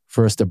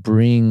 For us to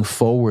bring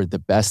forward the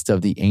best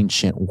of the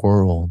ancient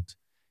world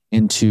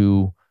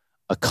into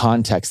a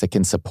context that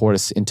can support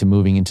us into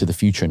moving into the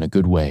future in a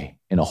good way,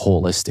 in a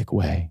holistic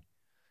way.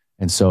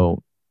 And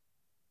so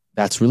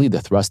that's really the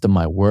thrust of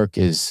my work,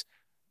 is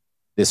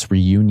this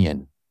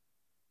reunion,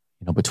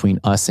 between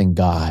us and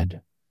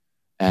God,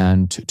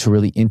 and to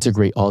really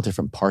integrate all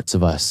different parts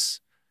of us,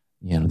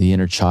 the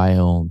inner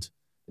child,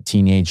 the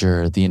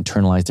teenager, the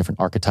internalized different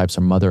archetypes,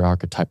 our mother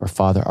archetype, our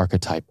father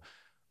archetype.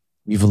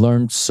 We've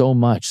learned so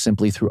much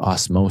simply through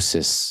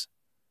osmosis,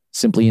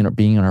 simply in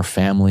being in our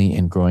family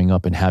and growing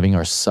up and having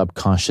our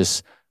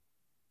subconscious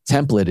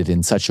templated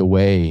in such a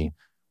way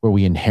where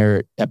we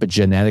inherit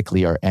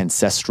epigenetically our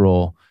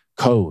ancestral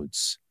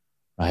codes,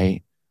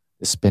 right?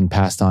 It's been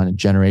passed on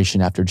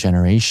generation after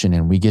generation,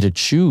 and we get to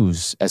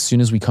choose as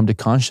soon as we come to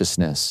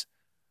consciousness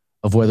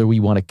of whether we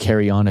want to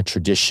carry on a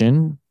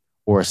tradition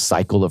or a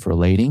cycle of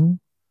relating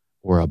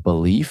or a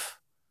belief,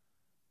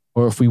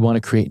 or if we want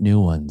to create new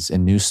ones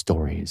and new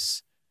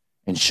stories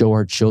and show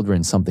our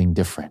children something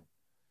different.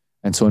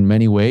 And so in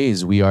many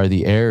ways, we are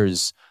the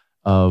heirs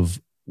of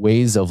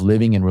ways of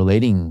living and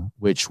relating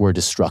which were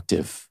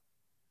destructive,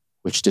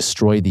 which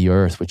destroyed the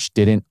earth, which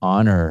didn't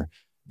honor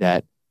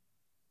that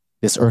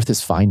this earth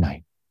is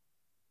finite.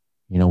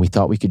 We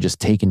thought we could just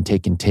take and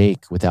take and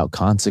take without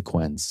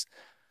consequence.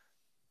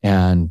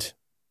 And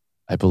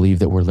I believe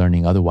that we're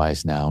learning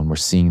otherwise now, and we're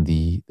seeing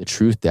the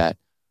truth that,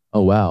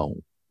 oh, wow,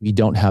 we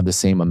don't have the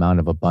same amount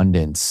of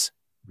abundance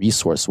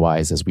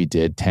resource-wise as we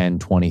did 10,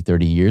 20,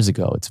 30 years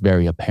ago. It's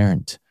very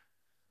apparent,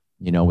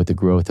 with the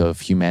growth of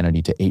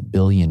humanity to 8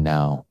 billion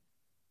now.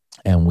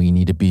 And we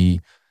need to be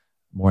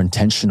more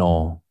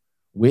intentional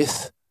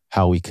with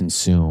how we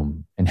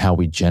consume and how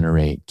we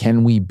generate.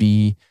 Can we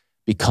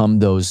become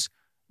those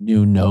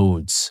new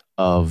nodes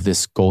of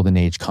this golden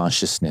age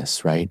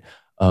consciousness, right?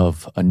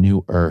 Of a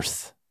new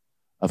earth,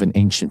 of an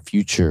ancient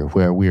future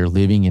where we are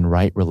living in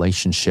right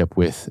relationship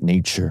with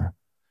nature,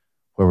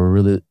 where we're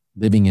really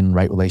living in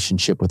right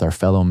relationship with our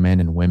fellow men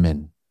and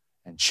women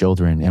and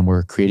children, and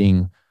we're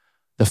creating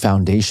the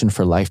foundation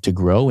for life to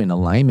grow in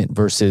alignment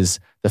versus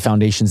the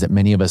foundations that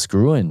many of us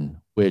grew in,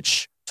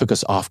 which took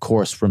us off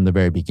course from the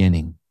very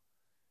beginning.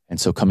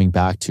 And so coming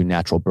back to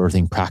natural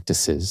birthing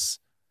practices,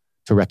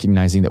 to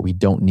recognizing that we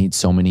don't need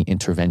so many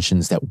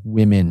interventions, that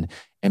women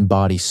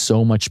embody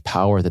so much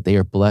power, that they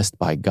are blessed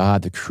by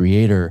God, the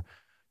Creator,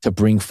 to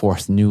bring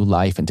forth new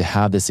life and to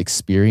have this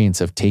experience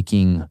of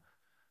taking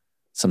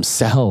some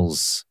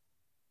cells,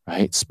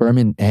 right? Sperm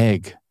and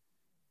egg,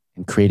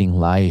 and creating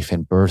life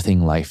and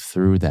birthing life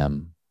through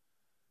them.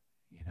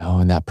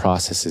 And that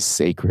process is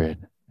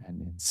sacred.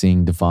 And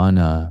seeing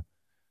Devana,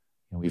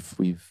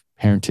 we've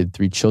parented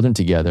 3 children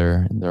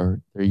together, and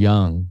they're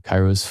young.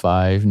 Cairo's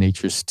 5,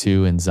 Nature's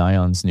 2, and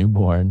Zion's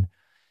newborn.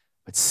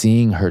 But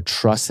seeing her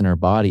trust in her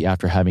body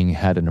after having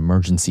had an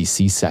emergency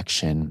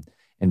C-section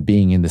and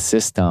being in the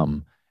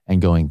system and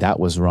going, that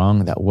was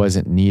wrong, that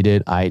wasn't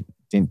needed, I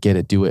didn't get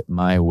to do it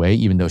my way,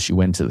 even though she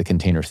went to the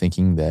container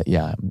thinking that,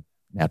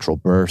 natural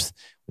birth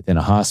within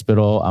a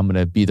hospital, I'm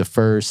going to be the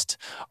first,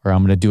 or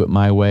I'm going to do it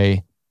my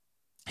way.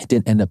 It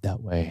didn't end up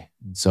that way.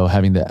 And so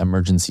having the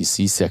emergency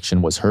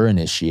C-section was her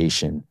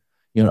initiation,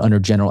 under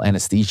general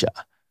anesthesia.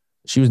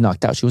 She was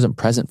knocked out. She wasn't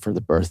present for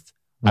the birth.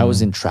 I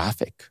was in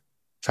traffic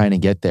trying to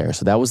get there.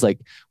 So that was like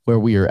where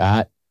we were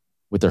at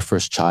with our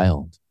first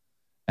child.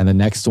 And the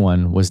next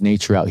one was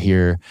nature out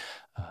here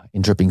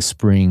in Dripping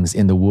Springs,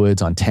 in the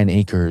woods on 10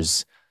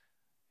 acres.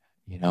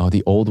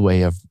 The old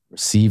way of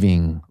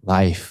receiving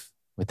life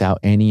without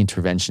any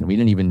intervention. We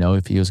didn't even know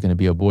if he was going to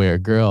be a boy or a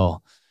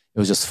girl. It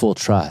was just full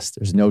trust.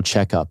 There's no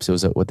checkups. It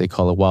was what they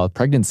call a wild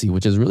pregnancy,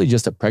 which is really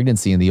just a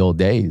pregnancy in the old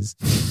days.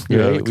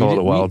 Yeah, they call it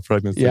a wild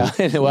pregnancy. Yeah,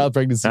 a wild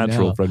pregnancy.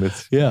 Natural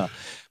pregnancy. Yeah.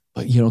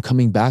 But,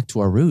 coming back to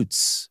our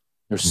roots,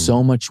 there's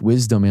so much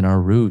wisdom in our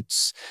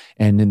roots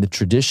and in the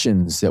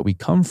traditions that we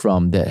come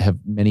from that have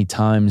many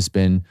times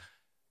been,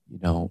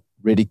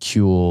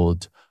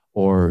 ridiculed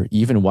or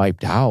even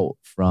wiped out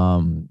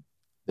from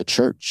the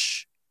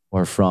church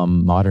or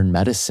from modern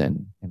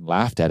medicine and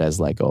laughed at as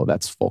like, oh,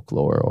 that's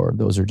folklore, or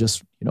those are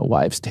just,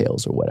 wives'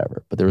 tales or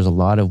whatever. But there was a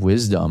lot of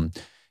wisdom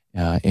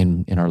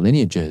in our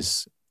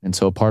lineages. And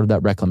so part of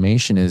that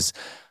reclamation is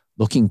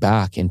looking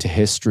back into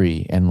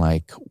history and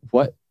like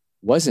what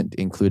wasn't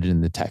included in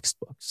the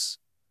textbooks,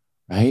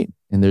 right?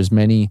 And there's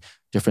many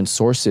different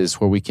sources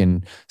where we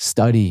can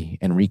study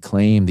and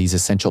reclaim these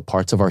essential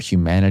parts of our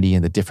humanity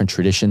and the different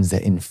traditions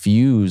that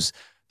infuse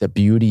the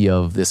beauty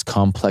of this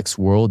complex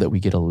world that we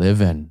get to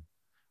live in.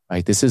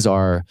 Right? This is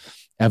our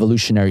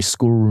evolutionary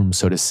schoolroom,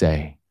 so to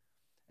say.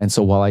 And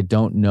so while I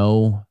don't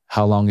know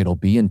how long it'll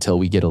be until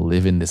we get to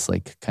live in this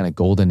like kind of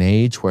golden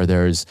age where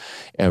there's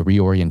a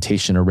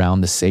reorientation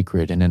around the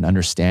sacred and an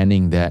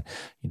understanding that,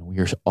 we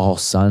are all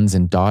sons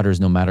and daughters,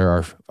 no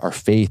matter our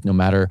faith, no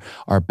matter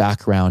our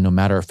background, no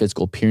matter our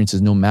physical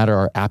appearances, no matter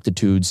our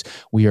aptitudes,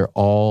 we are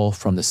all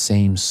from the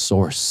same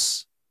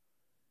source.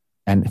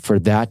 And for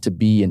that to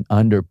be an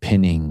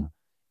underpinning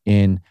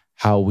in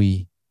how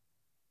we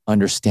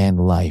understand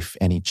life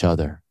and each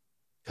other.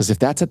 Because if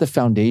that's at the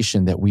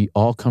foundation, that we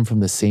all come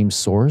from the same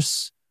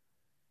source,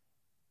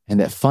 and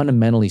that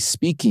fundamentally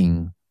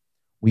speaking,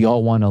 we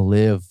all want to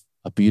live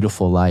a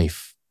beautiful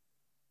life.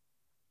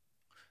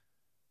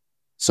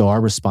 So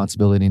our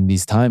responsibility in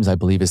these times, I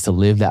believe, is to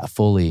live that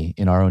fully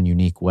in our own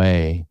unique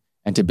way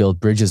and to build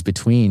bridges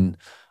between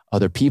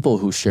other people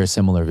who share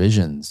similar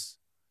visions,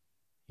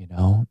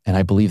 And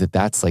I believe that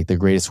that's like the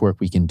greatest work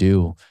we can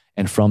do.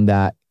 And from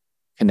that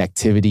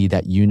connectivity,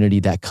 that unity,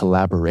 that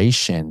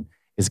collaboration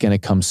is going to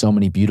come so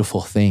many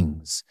beautiful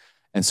things.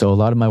 And so a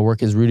lot of my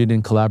work is rooted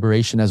in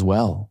collaboration as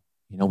well.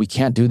 We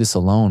can't do this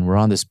alone. We're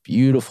on this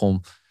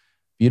beautiful,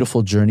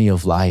 beautiful journey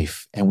of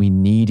life, and we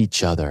need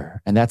each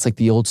other. And that's like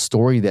the old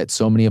story that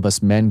so many of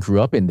us men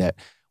grew up in, that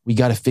we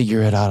got to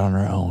figure it out on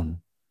our own.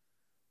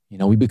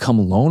 We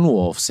become lone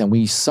wolves and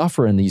we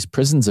suffer in these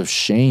prisons of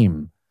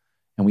shame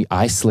and we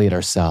isolate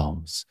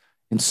ourselves.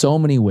 In so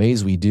many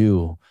ways we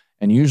do.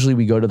 And usually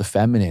we go to the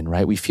feminine,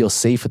 right? We feel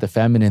safe with the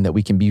feminine, that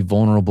we can be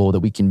vulnerable, that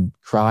we can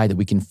cry, that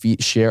we can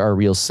share our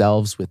real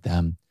selves with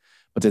them.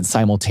 But then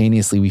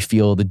simultaneously, we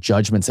feel the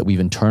judgments that we've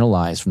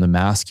internalized from the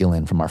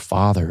masculine, from our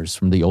fathers,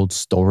 from the old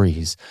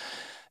stories,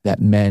 that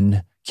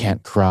men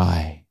can't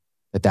cry,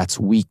 that that's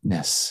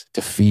weakness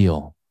to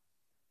feel.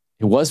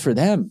 It was for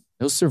them.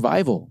 It was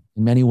survival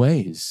in many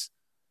ways.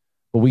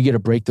 But we get to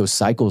break those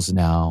cycles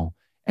now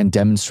and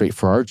demonstrate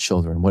for our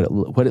children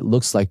what it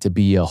looks like to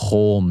be a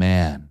whole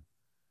man,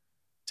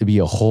 to be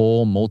a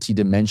whole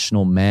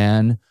multidimensional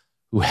man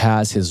who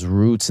has his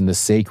roots in the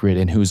sacred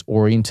and who's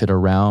oriented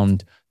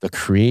around the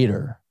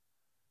Creator,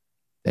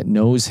 that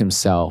knows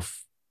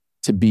himself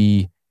to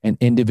be an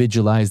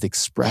individualized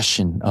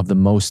expression of the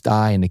Most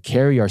High, and to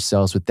carry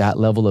ourselves with that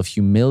level of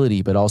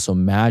humility, but also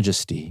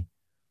majesty,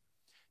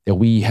 that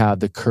we have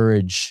the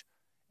courage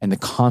and the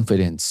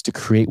confidence to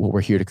create what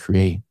we're here to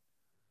create.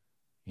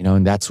 You know,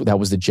 and that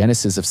was the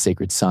genesis of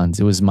Sacred Sons.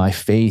 It was my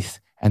faith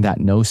and that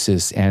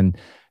gnosis and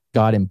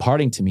God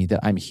imparting to me that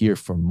I'm here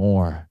for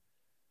more.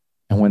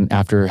 And when,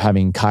 after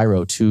having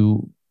Cairo,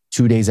 two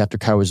days after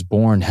Cairo was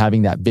born,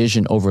 having that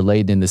vision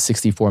overlaid in the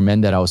 64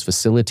 men that I was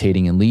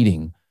facilitating and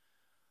leading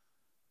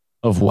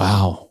of,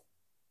 wow,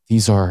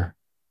 these are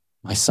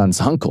my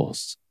son's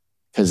uncles,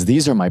 because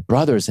these are my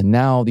brothers. And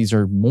now these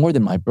are more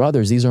than my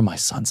brothers. These are my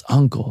son's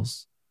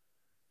uncles.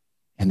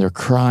 And they're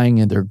crying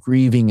and they're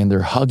grieving and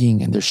they're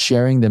hugging and they're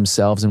sharing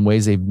themselves in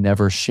ways they've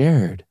never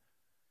shared.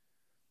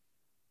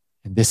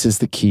 And this is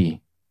the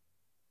key.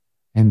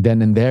 And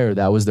then and there,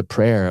 that was the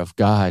prayer of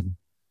God.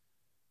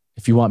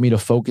 If you want me to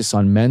focus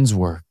on men's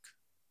work,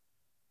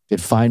 then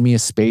find me a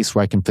space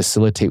where I can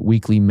facilitate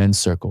weekly men's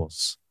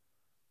circles.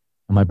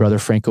 And my brother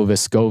Franco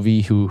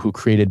Vescovi, who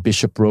created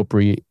Bishop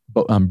Rotary,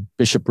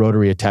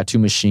 a tattoo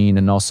machine,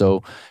 and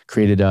also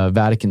created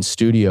Vatican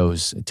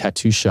Studios, a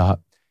tattoo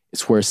shop.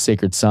 It's where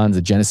Sacred Sons,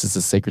 the genesis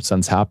of Sacred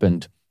Sons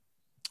happened,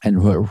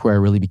 and where I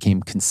really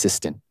became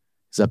consistent.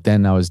 Because up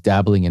then I was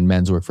dabbling in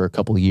men's work for a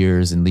couple of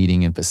years and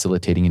leading and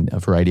facilitating in a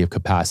variety of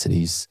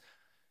capacities.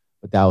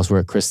 But that was where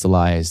it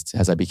crystallized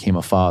as I became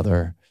a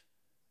father.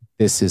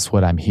 This is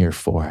what I'm here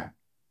for.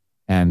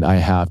 And I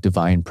have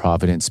divine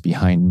providence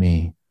behind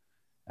me.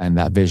 And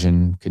that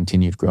vision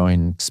continued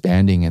growing,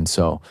 expanding. And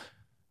so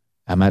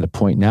I'm at a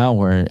point now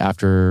where,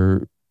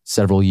 after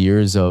several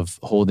years of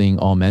holding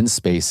all men's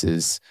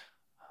spaces,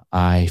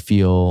 I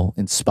feel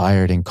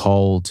inspired and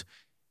called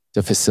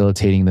to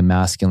facilitating the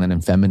masculine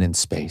and feminine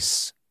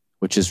space,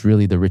 which is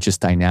really the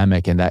richest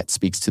dynamic. And that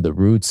speaks to the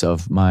roots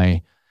of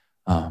my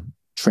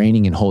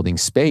training and holding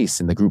space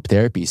in the group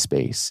therapy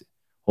space,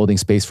 holding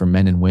space for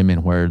men and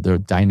women, where the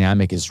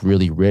dynamic is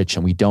really rich,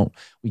 and we don't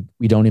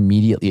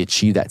immediately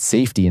achieve that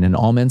safety in an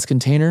all men's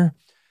container.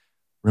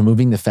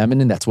 Removing the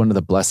feminine, that's one of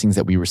the blessings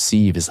that we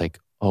receive, is like,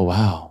 oh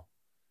wow,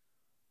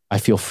 I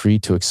feel free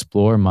to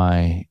explore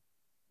my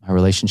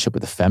relationship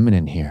with the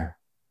feminine here,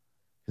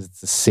 because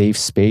it's a safe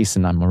space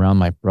and I'm around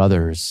my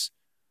brothers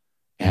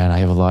and I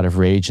have a lot of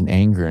rage and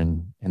anger,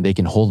 and they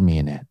can hold me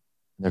in it.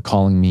 They're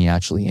calling me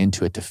actually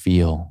into it to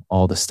feel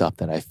all the stuff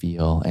that I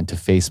feel and to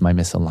face my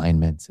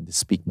misalignments and to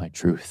speak my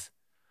truth.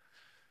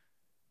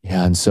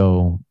 Yeah, and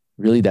so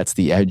really that's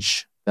the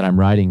edge that I'm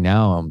riding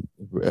now.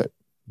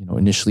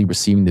 Initially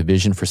receiving the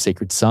vision for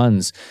Sacred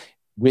Sons,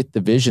 with the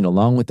vision,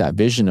 along with that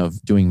vision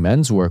of doing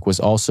men's work, was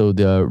also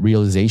the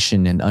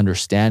realization and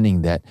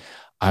understanding that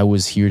I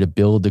was here to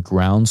build the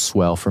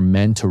groundswell for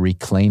men to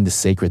reclaim the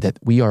sacred, that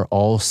we are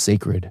all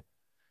sacred.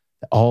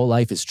 All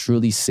life is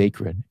truly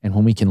sacred. And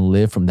when we can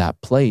live from that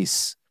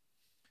place,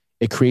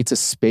 it creates a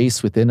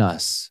space within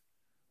us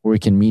where we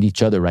can meet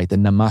each other, right? The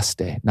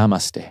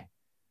namaste.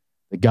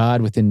 The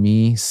God within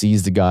me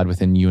sees the God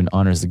within you and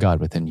honors the God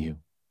within you.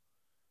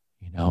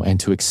 And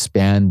to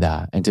expand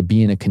that and to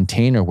be in a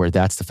container where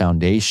that's the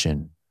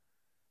foundation,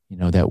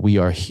 that we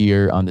are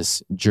here on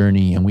this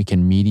journey and we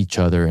can meet each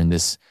other in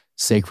this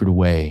sacred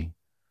way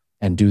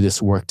and do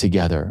this work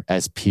together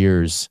as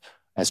peers,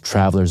 as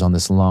travelers on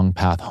this long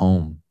path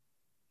home.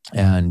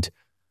 And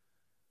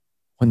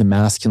when the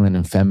masculine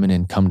and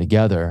feminine come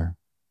together,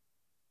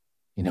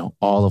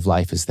 all of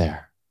life is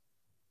there.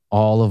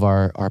 All of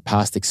our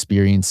past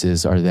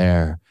experiences are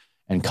there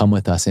and come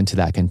with us into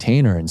that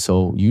container. And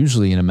so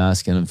usually in a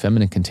masculine and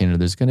feminine container,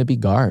 there's going to be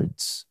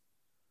guards.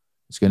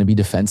 There's going to be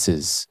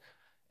defenses.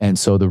 And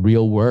so the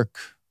real work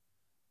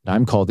that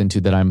I'm called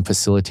into, that I'm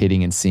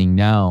facilitating and seeing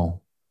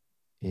now,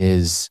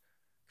 is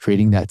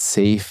creating that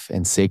safe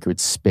and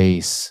sacred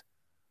space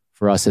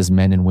for us as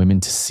men and women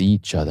to see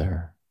each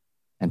other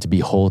and to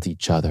behold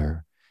each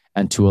other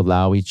and to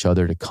allow each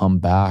other to come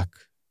back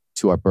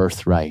to our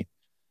birthright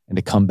and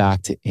to come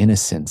back to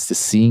innocence, to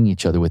seeing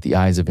each other with the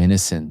eyes of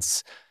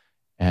innocence.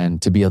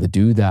 And to be able to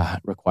do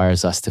that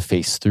requires us to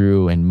face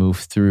through and move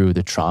through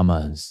the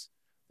traumas,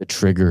 the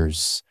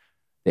triggers,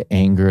 the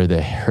anger,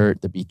 the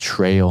hurt, the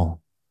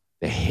betrayal,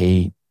 the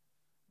hate,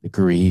 the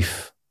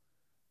grief,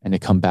 and to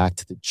come back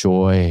to the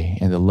joy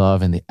and the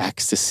love and the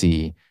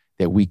ecstasy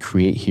that we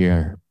create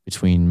here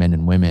between men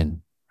and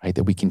women, right?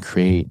 That we can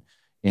create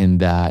in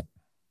that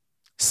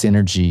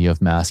synergy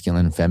of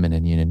masculine and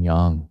feminine, yin and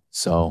yang.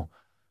 So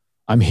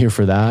I'm here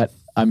for that.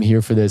 I'm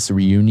here for this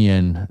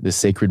reunion, this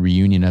sacred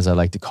reunion, as I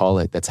like to call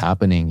it, that's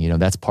happening.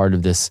 That's part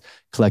of this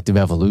collective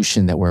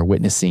evolution that we're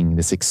witnessing,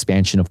 this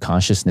expansion of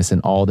consciousness in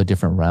all the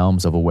different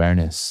realms of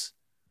awareness.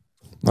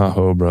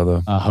 Aho,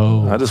 brother.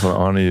 Aho. I just want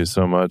to honor you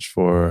so much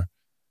for,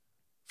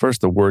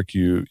 first, the work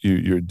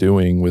you're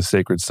doing with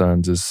Sacred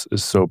Sons is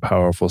so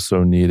powerful,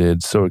 so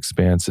needed, so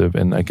expansive.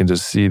 And I can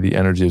just see the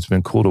energy. It's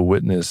been cool to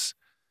witness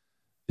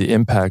the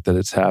impact that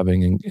it's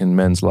having in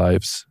men's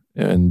lives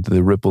and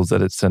the ripples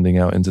that it's sending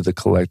out into the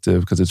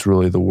collective, because it's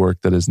really the work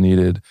that is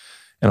needed.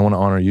 And I want to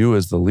honor you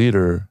as the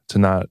leader to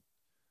not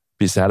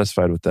be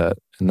satisfied with that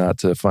and not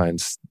to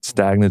find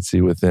stagnancy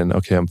within,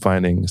 okay, I'm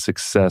finding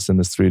success in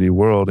this 3D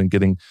world and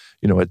getting,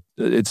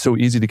 it's so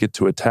easy to get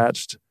too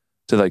attached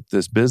to like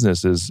this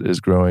business is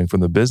growing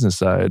from the business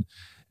side.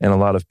 And a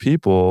lot of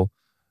people,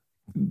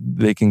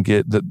 they can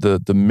get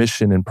the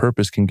mission and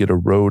purpose can get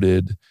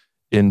eroded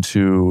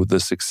into the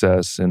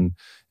success and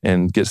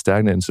get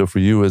stagnant. And so for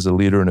you as a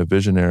leader and a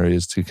visionary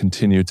is to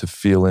continue to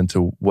feel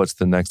into what's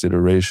the next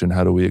iteration,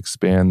 how do we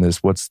expand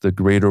this, what's the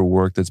greater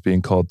work that's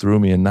being called through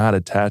me, and not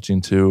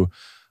attaching to,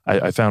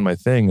 I found my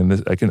thing and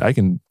this, I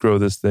can grow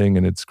this thing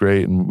and it's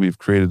great and we've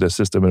created a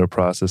system and a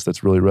process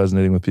that's really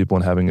resonating with people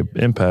and having an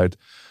impact,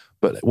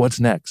 but what's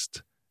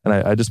next? And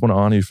I just want to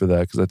honor you for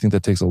that, because I think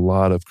that takes a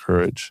lot of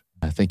courage.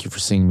 Thank you for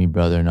seeing me,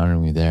 brother, and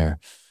honoring me there.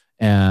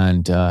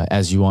 And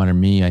as you honor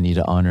me, I need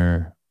to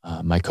honor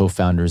my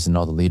co-founders and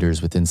all the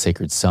leaders within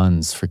Sacred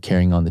Sons for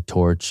carrying on the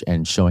torch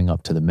and showing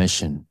up to the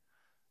mission.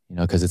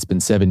 Because it's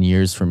been 7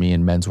 years for me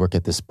in men's work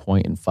at this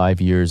point, and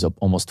 5 years,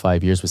 almost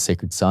 5 years with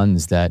Sacred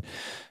Sons that,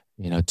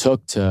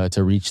 took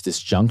to reach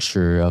this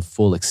juncture of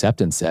full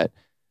acceptance that,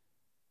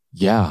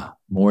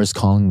 more is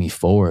calling me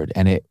forward.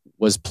 And it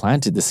was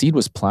planted, the seed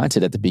was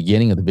planted at the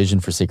beginning of the vision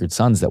for Sacred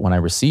Sons, that when I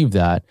received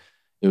that,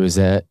 it was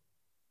that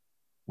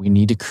we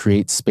need to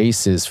create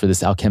spaces for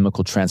this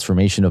alchemical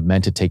transformation of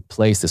men to take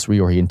place, this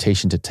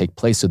reorientation to take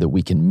place so that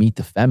we can meet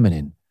the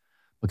feminine.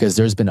 Because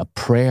there's been a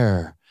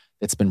prayer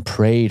that's been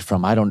prayed for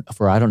I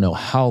don't know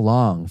how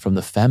long from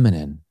the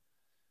feminine,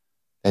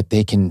 that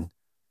they can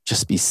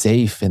just be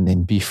safe and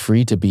then be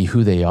free to be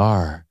who they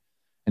are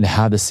and to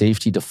have the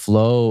safety to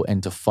flow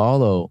and to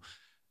follow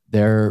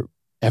their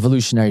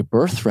evolutionary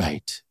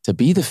birthright, to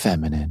be the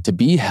feminine, to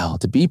be held,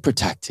 to be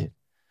protected,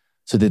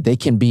 so that they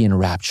can be in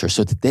rapture,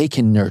 so that they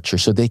can nurture,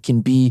 so they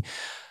can be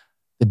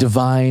the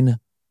divine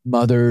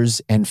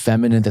mothers and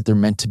feminine that they're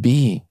meant to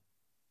be.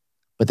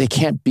 But they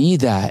can't be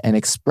that and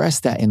express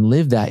that and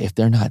live that if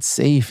they're not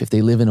safe, if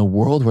they live in a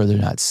world where they're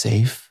not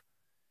safe.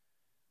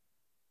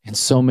 And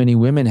so many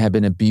women have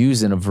been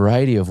abused in a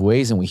variety of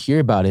ways, and we hear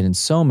about it in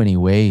so many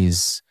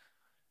ways,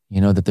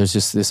 that there's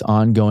just this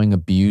ongoing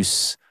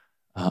abuse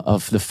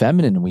of the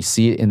feminine. And we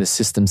see it in the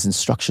systems and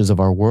structures of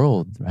our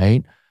world,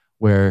 right?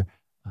 Where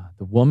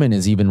the woman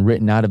is even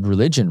written out of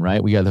religion,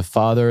 right? We got the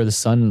Father, the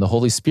Son, and the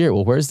Holy Spirit.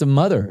 Well, where's the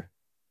mother?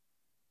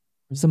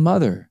 Where's the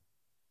mother?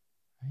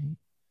 Right?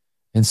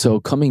 And so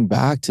coming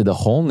back to the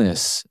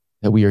wholeness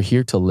that we are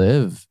here to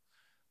live,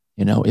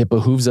 it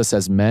behooves us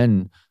as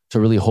men to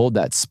really hold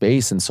that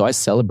space. And so I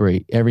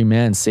celebrate every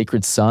man,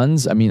 Sacred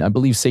Sons. I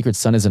believe Sacred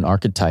Son is an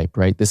archetype,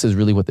 right? This is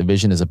really what the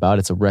vision is about.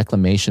 It's a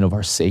reclamation of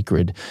our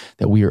sacred,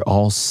 that we are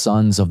all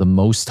sons of the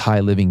Most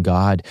High living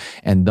God.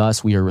 And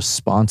thus we are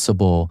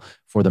responsible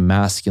for the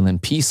masculine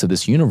piece of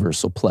this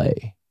universal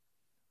play,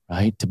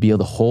 right? To be able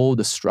to hold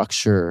the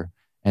structure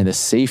and the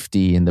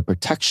safety and the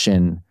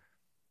protection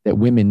that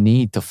women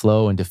need to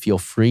flow and to feel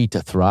free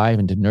to thrive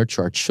and to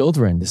nurture our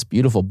children, this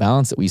beautiful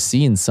balance that we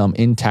see in some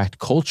intact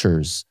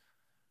cultures,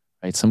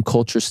 right? Some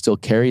cultures still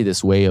carry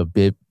this way of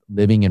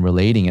living and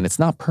relating, and it's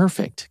not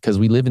perfect because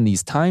we live in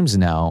these times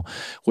now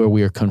where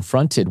we are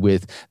confronted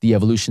with the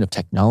evolution of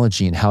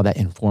technology and how that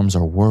informs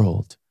our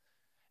world.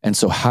 And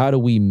so how do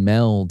we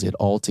meld it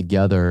all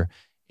together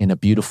in a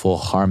beautiful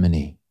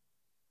harmony,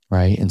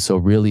 right? And so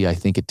really, I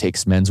think it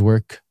takes men's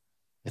work.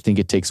 I think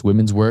it takes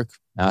women's work,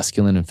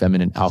 masculine and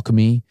feminine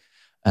alchemy.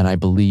 And I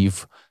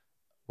believe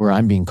where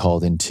I'm being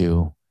called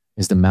into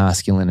is the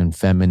masculine and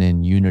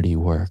feminine unity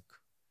work,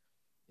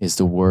 is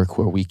the work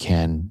where we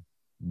can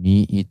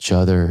meet each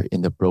other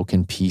in the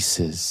broken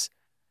pieces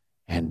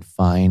and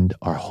find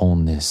our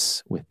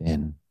wholeness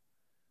within.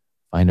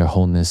 Find our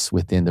wholeness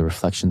within the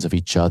reflections of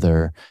each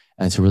other,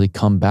 and to really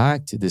come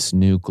back to this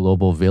new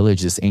global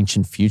village, this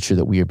ancient future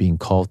that we are being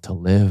called to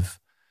live,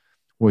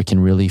 where we can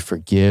really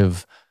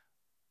forgive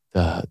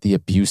the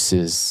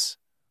abuses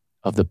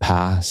of the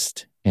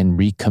past and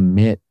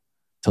recommit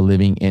to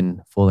living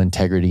in full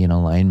integrity and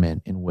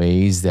alignment in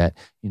ways that,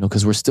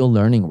 because we're still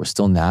learning, we're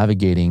still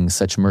navigating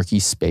such murky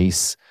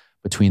space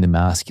between the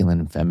masculine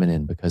and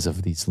feminine because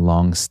of these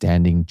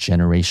long-standing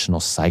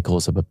generational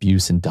cycles of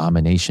abuse and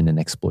domination and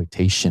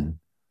exploitation.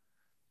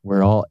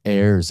 We're all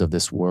heirs of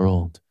this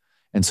world.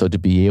 And so to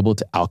be able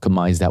to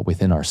alchemize that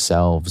within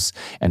ourselves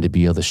and to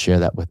be able to share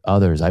that with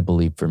others, I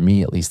believe for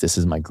me, at least, this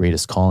is my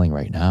greatest calling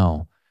right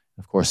now.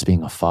 Of course,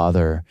 being a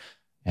father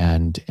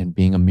and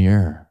being a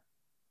mirror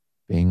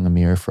being a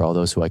mirror for all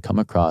those who I come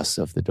across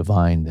of the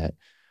divine, that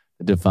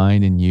the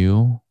divine in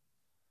you,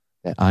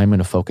 that I'm going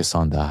to focus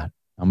on that.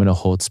 I'm going to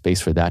hold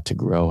space for that to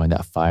grow and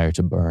that fire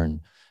to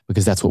burn,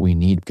 because that's what we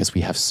need, because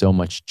we have so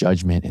much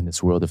judgment in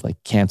this world of like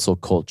cancel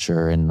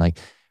culture. And like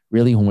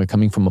really when we're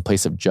coming from a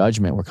place of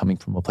judgment, we're coming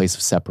from a place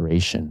of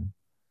separation.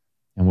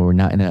 And when we're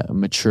not in a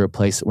mature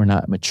place, we're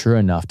not mature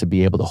enough to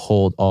be able to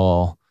hold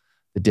all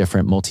the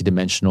different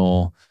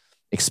multidimensional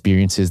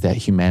experiences that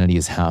humanity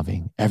is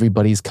having.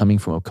 Everybody's coming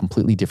from a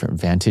completely different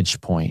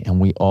vantage point, and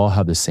we all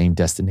have the same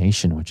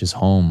destination, which is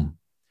home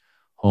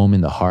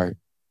in the heart.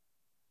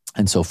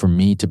 And so for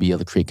me to be able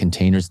to create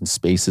containers and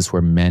spaces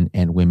where men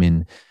and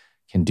women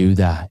can do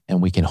that,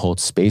 and we can hold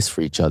space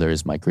for each other,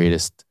 is my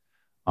greatest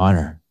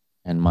honor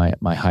and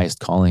my highest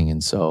calling.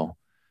 And so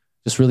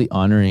just really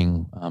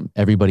honoring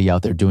everybody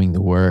out there doing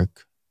the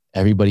work,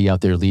 everybody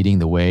out there leading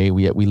the way.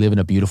 We live in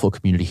a beautiful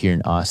community here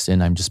in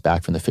Austin. I'm just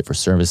back from the Fit for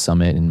Service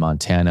Summit in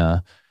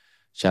Montana.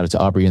 Shout out to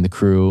Aubert and the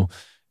crew.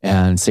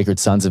 And Sacred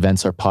Sons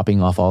events are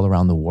popping off all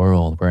around the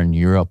world. We're in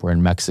Europe, we're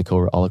in Mexico,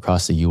 we're all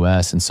across the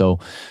US. And so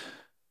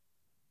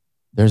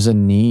there's a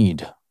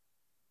need,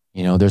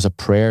 there's a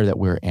prayer that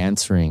we're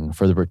answering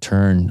for the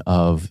return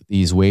of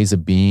these ways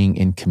of being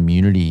in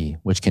community,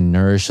 which can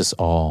nourish us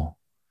all.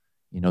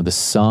 The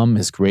sum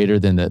is greater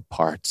than the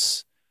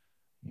parts.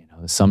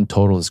 The sum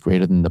total is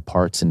greater than the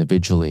parts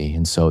individually.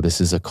 And so this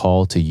is a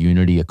call to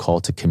unity, a call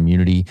to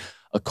community,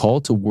 a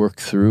call to work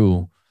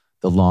through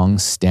the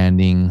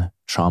long-standing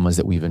traumas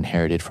that we've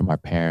inherited from our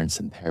parents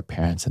and their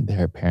parents and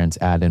their parents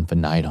ad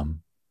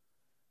infinitum.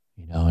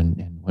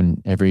 And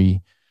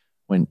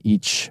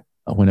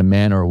when a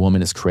man or a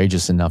woman is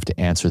courageous enough to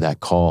answer that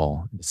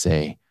call and to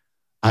say,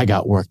 I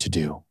got work to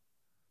do,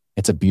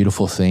 it's a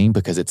beautiful thing,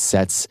 because it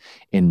sets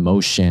in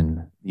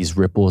motion these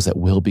ripples that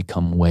will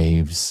become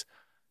waves,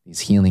 these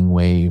healing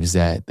waves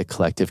that the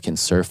collective can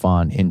surf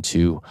on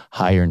into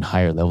higher and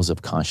higher levels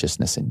of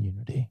consciousness and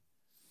unity.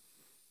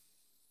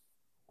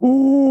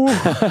 Ooh,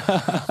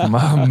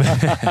 my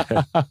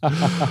man.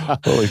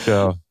 Holy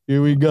cow.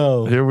 Here we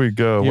go.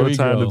 What a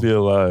time to be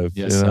alive.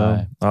 Yes,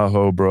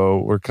 Aho,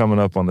 bro. We're coming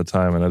up on the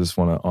time, and I just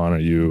want to honor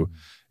you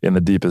in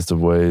the deepest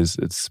of ways.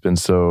 It's been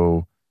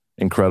so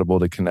incredible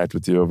to connect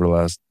with you over the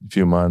last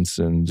few months,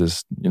 and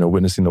just,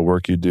 witnessing the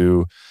work you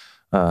do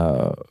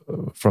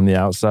from the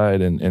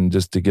outside, and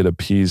just to get a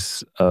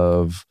piece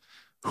of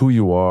who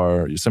you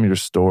are, some of your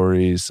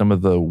stories, some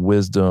of the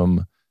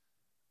wisdom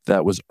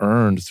that was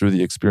earned through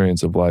the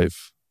experience of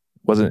life.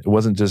 It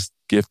wasn't just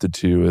gifted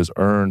to you, it was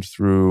earned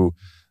through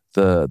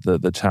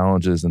the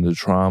challenges and the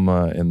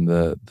trauma and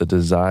the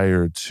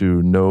desire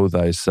to know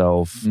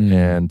thyself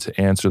and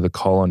to answer the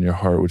call on your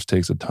heart, which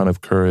takes a ton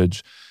of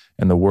courage.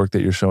 And the work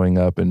that you're showing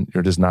up, and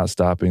you're just not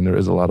stopping. There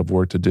is a lot of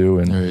work to do,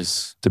 and there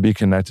is. To be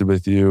connected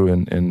with you.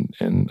 And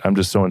I'm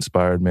just so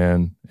inspired,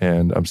 man.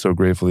 And I'm so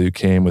grateful that you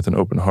came with an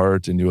open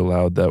heart, and you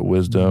allowed that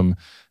wisdom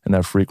and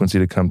that frequency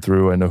to come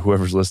through. I know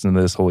whoever's listening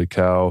to this, holy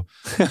cow.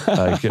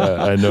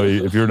 I know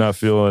if you're not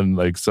feeling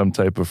like some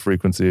type of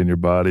frequency in your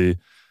body,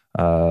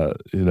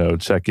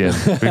 check in,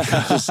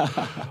 because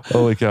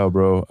holy cow,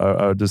 bro.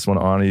 I just want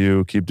to honor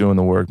you. Keep doing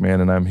the work, man.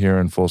 And I'm here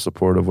in full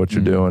support of what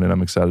you're doing. And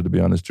I'm excited to be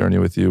on this journey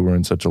with you. We're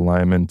in such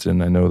alignment.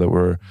 And I know that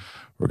we're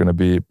going to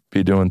be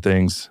doing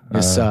things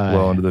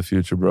well into the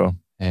future, bro.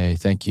 Hey,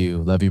 thank you.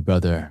 Love you,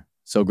 brother.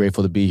 So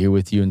grateful to be here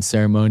with you in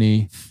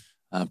ceremony.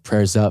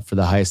 Prayers up for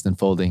the highest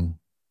unfolding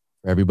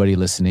for everybody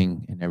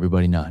listening and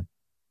everybody not.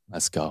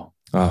 Let's go.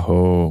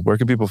 Aho. Where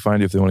can people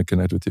find you if they want to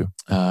connect with you?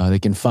 They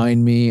can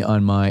find me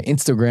on my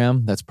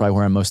Instagram. That's probably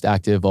where I'm most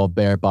active.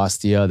 Aubert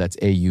Basiat. That's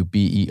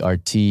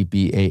AUBERT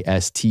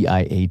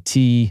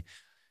BASTIAT.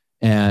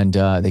 And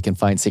they can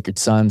find Sacred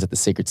Sons at the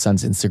Sacred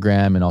Sons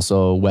Instagram, and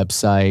also a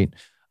website.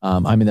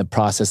 I'm in the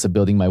process of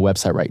building my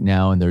website right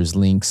now, and there's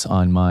links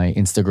on my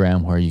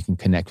Instagram where you can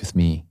connect with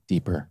me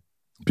deeper.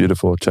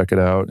 Beautiful. Check it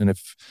out. And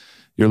if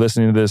you're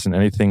listening to this and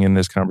anything in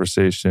this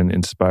conversation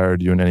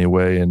inspired you in any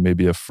way, and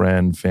maybe a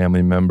friend,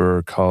 family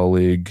member,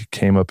 colleague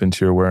came up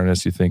into your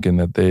awareness, you thinking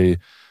that they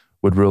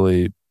would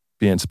really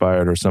be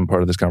inspired, or some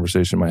part of this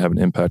conversation might have an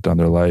impact on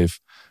their life,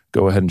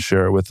 go ahead and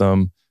share it with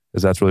them,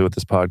 because that's really what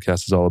this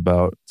podcast is all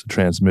about. It's a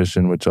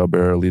transmission, which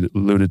Aubert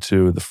alluded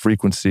to. The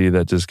frequency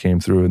that just came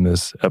through in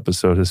this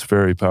episode is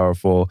very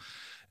powerful.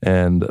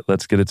 And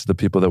let's get it to the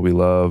people that we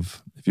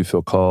love. If you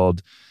feel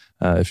called,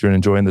 if you're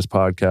enjoying this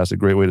podcast, a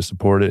great way to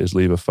support it is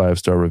leave a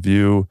 5-star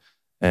review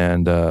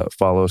and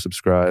follow,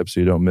 subscribe, so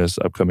you don't miss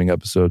upcoming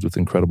episodes with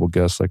incredible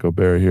guests like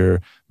Aubert here.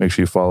 Make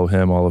sure you follow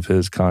him. All of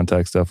his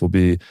contact stuff will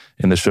be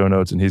in the show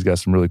notes, and he's got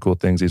some really cool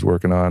things he's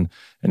working on,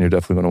 and you're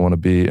definitely going to want to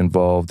be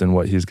involved in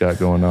what he's got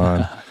going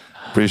on.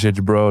 Appreciate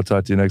you, bro.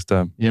 Talk to you next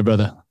time. Yeah,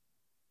 brother.